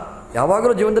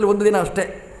 ಯಾವಾಗಲೂ ಜೀವನದಲ್ಲಿ ಒಂದು ದಿನ ಅಷ್ಟೇ,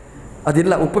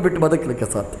 ಅದಿಲ್ಲ ಉಪ್ಪು ಬಿಟ್ಟು ಬದುಕಲಿಕ್ಕೆ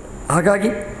ಸಾಧ್ಯ. ಹಾಗಾಗಿ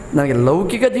ನನಗೆ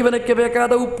ಲೌಕಿಕ ಜೀವನಕ್ಕೆ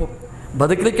ಬೇಕಾದ ಉಪ್ಪು,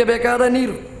 ಬದುಕಲಿಕ್ಕೆ ಬೇಕಾದ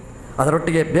ನೀರು,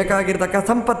 ಅದರೊಟ್ಟಿಗೆ ಬೇಕಾಗಿರ್ತಕ್ಕ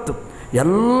ಸಂಪತ್ತು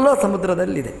ಎಲ್ಲ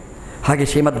ಸಮುದ್ರದಲ್ಲಿದೆ. ಹಾಗೆ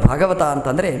ಶ್ರೀಮದ್ ಭಾಗವತ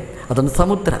ಅಂತಂದರೆ ಅದೊಂದು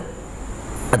ಸಮುದ್ರ.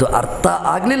 ಅದು ಅರ್ಥ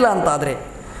ಆಗಲಿಲ್ಲ ಅಂತಾದರೆ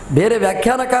ಬೇರೆ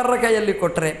ವ್ಯಾಖ್ಯಾನಕಾರರ ಕೈಯಲ್ಲಿ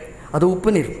ಕೊಟ್ಟರೆ ಅದು ಉಪ್ಪು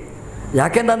ನೀರು.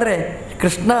 ಯಾಕೆಂತಂದರೆ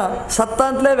ಕೃಷ್ಣ ಸತ್ತ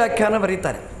ಅಂತಲೇ ವ್ಯಾಖ್ಯಾನ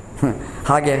ಬರೀತಾರೆ.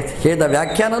 ಹಾಗೆ ಹೇಳಿದ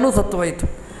ವ್ಯಾಖ್ಯಾನವೂ ಸತ್ತು ಹೋಯಿತು.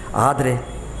 ಆದರೆ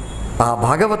ಆ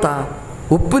ಭಾಗವತ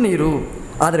ಉಪ್ಪು ನೀರು,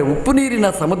 ಆದರೆ ಉಪ್ಪು ನೀರಿನ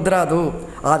ಸಮುದ್ರ ಅದು.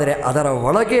 ಆದರೆ ಅದರ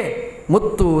ಒಳಗೆ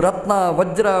ಮುತ್ತು ರತ್ನ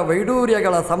ವಜ್ರ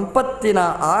ವೈಡೂರ್ಯಗಳ ಸಂಪತ್ತಿನ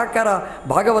ಆಕರ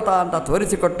ಭಾಗವತ ಅಂತ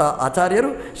ತೋರಿಸಿಕೊಟ್ಟ ಆಚಾರ್ಯರು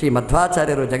ಶ್ರೀ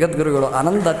ಮಧ್ವಾಚಾರ್ಯರು, ಜಗದ್ಗುರುಗಳು,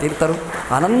 ಆನಂದ ತೀರ್ಥರು.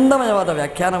 ಆನಂದಮಯವಾದ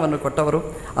ವ್ಯಾಖ್ಯಾನವನ್ನು ಕೊಟ್ಟವರು.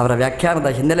 ಅವರ ವ್ಯಾಖ್ಯಾನದ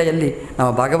ಹಿನ್ನೆಲೆಯಲ್ಲಿ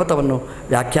ನಾವು ಭಾಗವತವನ್ನು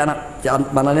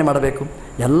ಮನನೆ ಮಾಡಬೇಕು.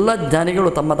 ಎಲ್ಲ ಜ್ಞಾನಿಗಳು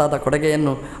ತಮ್ಮದಾದ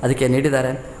ಕೊಡುಗೆಯನ್ನು ಅದಕ್ಕೆ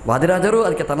ನೀಡಿದ್ದಾರೆ. ವಾದಿರಾಜರು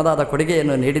ಅದಕ್ಕೆ ತನ್ನದಾದ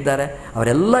ಕೊಡುಗೆಯನ್ನು ನೀಡಿದ್ದಾರೆ.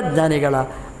 ಅವರೆಲ್ಲ ಜ್ಞಾನಿಗಳ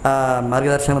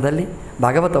ಮಾರ್ಗದರ್ಶನದಲ್ಲಿ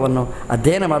ಭಾಗವತವನ್ನು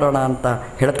ಅಧ್ಯಯನ ಮಾಡೋಣ ಅಂತ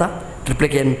ಹೇಳ್ತಾ,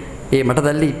 ಟ್ರಿಪ್ಲಿಕೇನ್ ಈ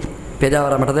ಮಠದಲ್ಲಿ,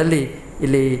 ಪೇಜಾವರ ಮಠದಲ್ಲಿ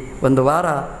ಇಲ್ಲಿ ಒಂದು ವಾರ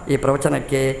ಈ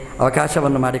ಪ್ರವಚನಕ್ಕೆ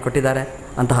ಅವಕಾಶವನ್ನು ಮಾಡಿಕೊಟ್ಟಿದ್ದಾರೆ.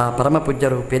 ಅಂತಹ ಪರಮ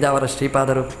ಪೂಜ್ಯರು ಪೇಜಾವರ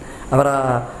ಶ್ರೀಪಾದರು. ಅವರ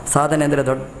ಸಾಧನೆ ಅಂದರೆ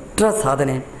ದೊಡ್ಡ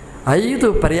ಸಾಧನೆ. 5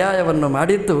 ಪರ್ಯಾಯವನ್ನು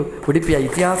ಮಾಡಿದ್ದು ಉಡುಪಿಯ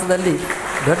ಇತಿಹಾಸದಲ್ಲಿ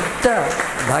ದೊಡ್ಡ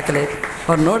ದಾಖಲೆ.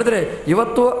 ಅವ್ರು ನೋಡಿದ್ರೆ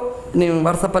ಇವತ್ತು ನೀವು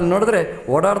ವಾಟ್ಸಪ್ಪಲ್ಲಿ ನೋಡಿದ್ರೆ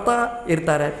ಓಡಾಡ್ತಾ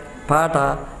ಇರ್ತಾರೆ. ಪಾಠ,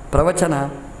 ಪ್ರವಚನ,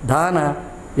 ದಾನ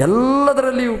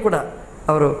ಎಲ್ಲದರಲ್ಲಿಯೂ ಕೂಡ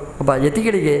ಅವರು ಒಬ್ಬ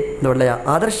ಯತಿಗಳಿಗೆ ಒಂದು ಒಳ್ಳೆಯ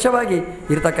ಆದರ್ಶವಾಗಿ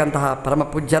ಇರತಕ್ಕಂತಹ ಪರಮ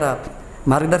ಪೂಜ್ಯರ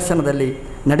ಮಾರ್ಗದರ್ಶನದಲ್ಲಿ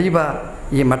ನಡೆಯುವ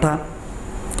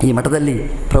ಈ ಮಠದಲ್ಲಿ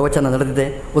ಪ್ರವಚನ ನಡೆದಿದೆ.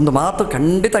 ಒಂದು ಮಾತು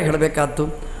ಖಂಡಿತ ಹೇಳಬೇಕಾದ್ದು,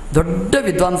 ದೊಡ್ಡ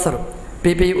ವಿದ್ವಾಂಸರು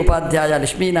ಪಿ ಉಪಾಧ್ಯಾಯ,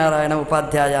 ಲಕ್ಷ್ಮೀನಾರಾಯಣ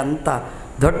ಉಪಾಧ್ಯಾಯ ಅಂತ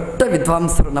ದೊಡ್ಡ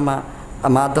ವಿದ್ವಾಂಸರು ನಮ್ಮ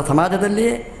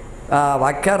ಸಮಾಜದಲ್ಲಿಯೇ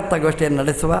ವಾಕ್ಯಾರ್ಥ ಗೋಷ್ಠಿಯನ್ನು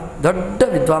ನಡೆಸುವ ದೊಡ್ಡ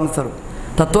ವಿದ್ವಾಂಸರು.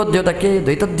 ತತ್ವೋದ್ಯೋತಕ್ಕೆ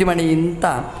ದ್ವೈತೋದ್ಯಮಣಿ ಅಂತ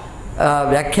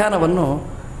ವ್ಯಾಖ್ಯಾನವನ್ನು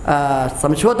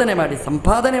ಸಂಶೋಧನೆ ಮಾಡಿ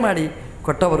ಸಂಪಾದನೆ ಮಾಡಿ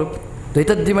ಕೊಟ್ಟವರು.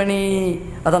 ದ್ವೈತೋದ್ಯಮಣಿ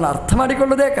ಅದನ್ನು ಅರ್ಥ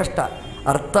ಮಾಡಿಕೊಳ್ಳುವುದೇ ಕಷ್ಟ.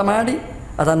 ಅರ್ಥ ಮಾಡಿ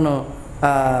ಅದನ್ನು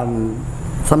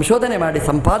ಸಂಶೋಧನೆ ಮಾಡಿ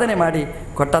ಸಂಪಾದನೆ ಮಾಡಿ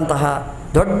ಕೊಟ್ಟಂತಹ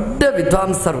ದೊಡ್ಡ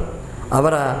ವಿದ್ವಾಂಸರು.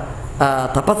 ಅವರ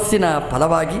ತಪಸ್ಸಿನ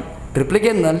ಫಲವಾಗಿ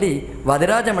ಟ್ರಿಪ್ಲಿಕೇನ್ನಲ್ಲಿ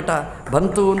ವಾದಿರಾಜ ಮಠ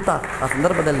ಬಂತು ಅಂತ ಆ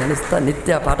ಸಂದರ್ಭದಲ್ಲಿ ನೆನೆಸ್ತಾ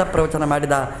ನಿತ್ಯ ಪಾಠ ಪ್ರವಚನ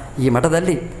ಮಾಡಿದ ಈ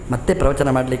ಮಠದಲ್ಲಿ ಮತ್ತೆ ಪ್ರವಚನ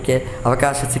ಮಾಡಲಿಕ್ಕೆ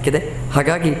ಅವಕಾಶ ಸಿಕ್ಕಿದೆ.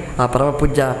 ಹಾಗಾಗಿ ಆ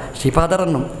ಪರಮಪೂಜ್ಯ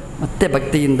ಶ್ರೀಪಾದರನ್ನು ಮತ್ತೆ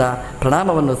ಭಕ್ತಿಯಿಂದ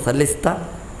ಪ್ರಣಾಮವನ್ನು ಸಲ್ಲಿಸ್ತಾ,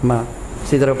 ನಮ್ಮ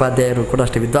ಶ್ರೀಧರೋಪಾಧ್ಯಾಯರು ಕೂಡ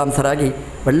ಅಷ್ಟೇ ವಿದ್ವಾಂಸರಾಗಿ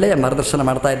ಒಳ್ಳೆಯ ಮಾರ್ಗದರ್ಶನ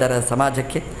ಮಾಡ್ತಾ ಇದ್ದಾರೆ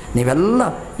ಸಮಾಜಕ್ಕೆ. ನೀವೆಲ್ಲ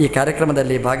ಈ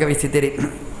ಕಾರ್ಯಕ್ರಮದಲ್ಲಿ ಭಾಗವಹಿಸಿದ್ದೀರಿ.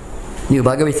 ನೀವು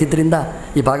ಭಾಗವಹಿಸಿದ್ರಿಂದ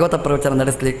ಈ ಭಾಗವತ ಪ್ರವಚನ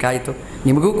ನಡೆಸಲಿಕ್ಕಾಯಿತು.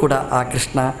 ನಿಮಗೂ ಕೂಡ ಆ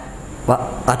ಕೃಷ್ಣ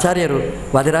ಆಚಾರ್ಯರು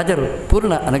ವಾದಿರಾಜರು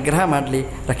ಪೂರ್ಣ ಅನುಗ್ರಹ ಮಾಡಲಿ,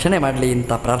 ರಕ್ಷಣೆ ಮಾಡಲಿ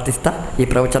ಅಂತ ಪ್ರಾರ್ಥಿಸ್ತಾ ಈ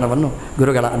ಪ್ರವಚನವನ್ನು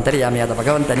ಗುರುಗಳ ಅಂತರ್ಯಾಮಿಯಾದ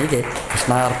ಭಗವಂತನಿಗೆ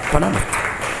ಕೃಷ್ಣಾರ್ಪಣ ಮಾಡ್ತೀನಿ.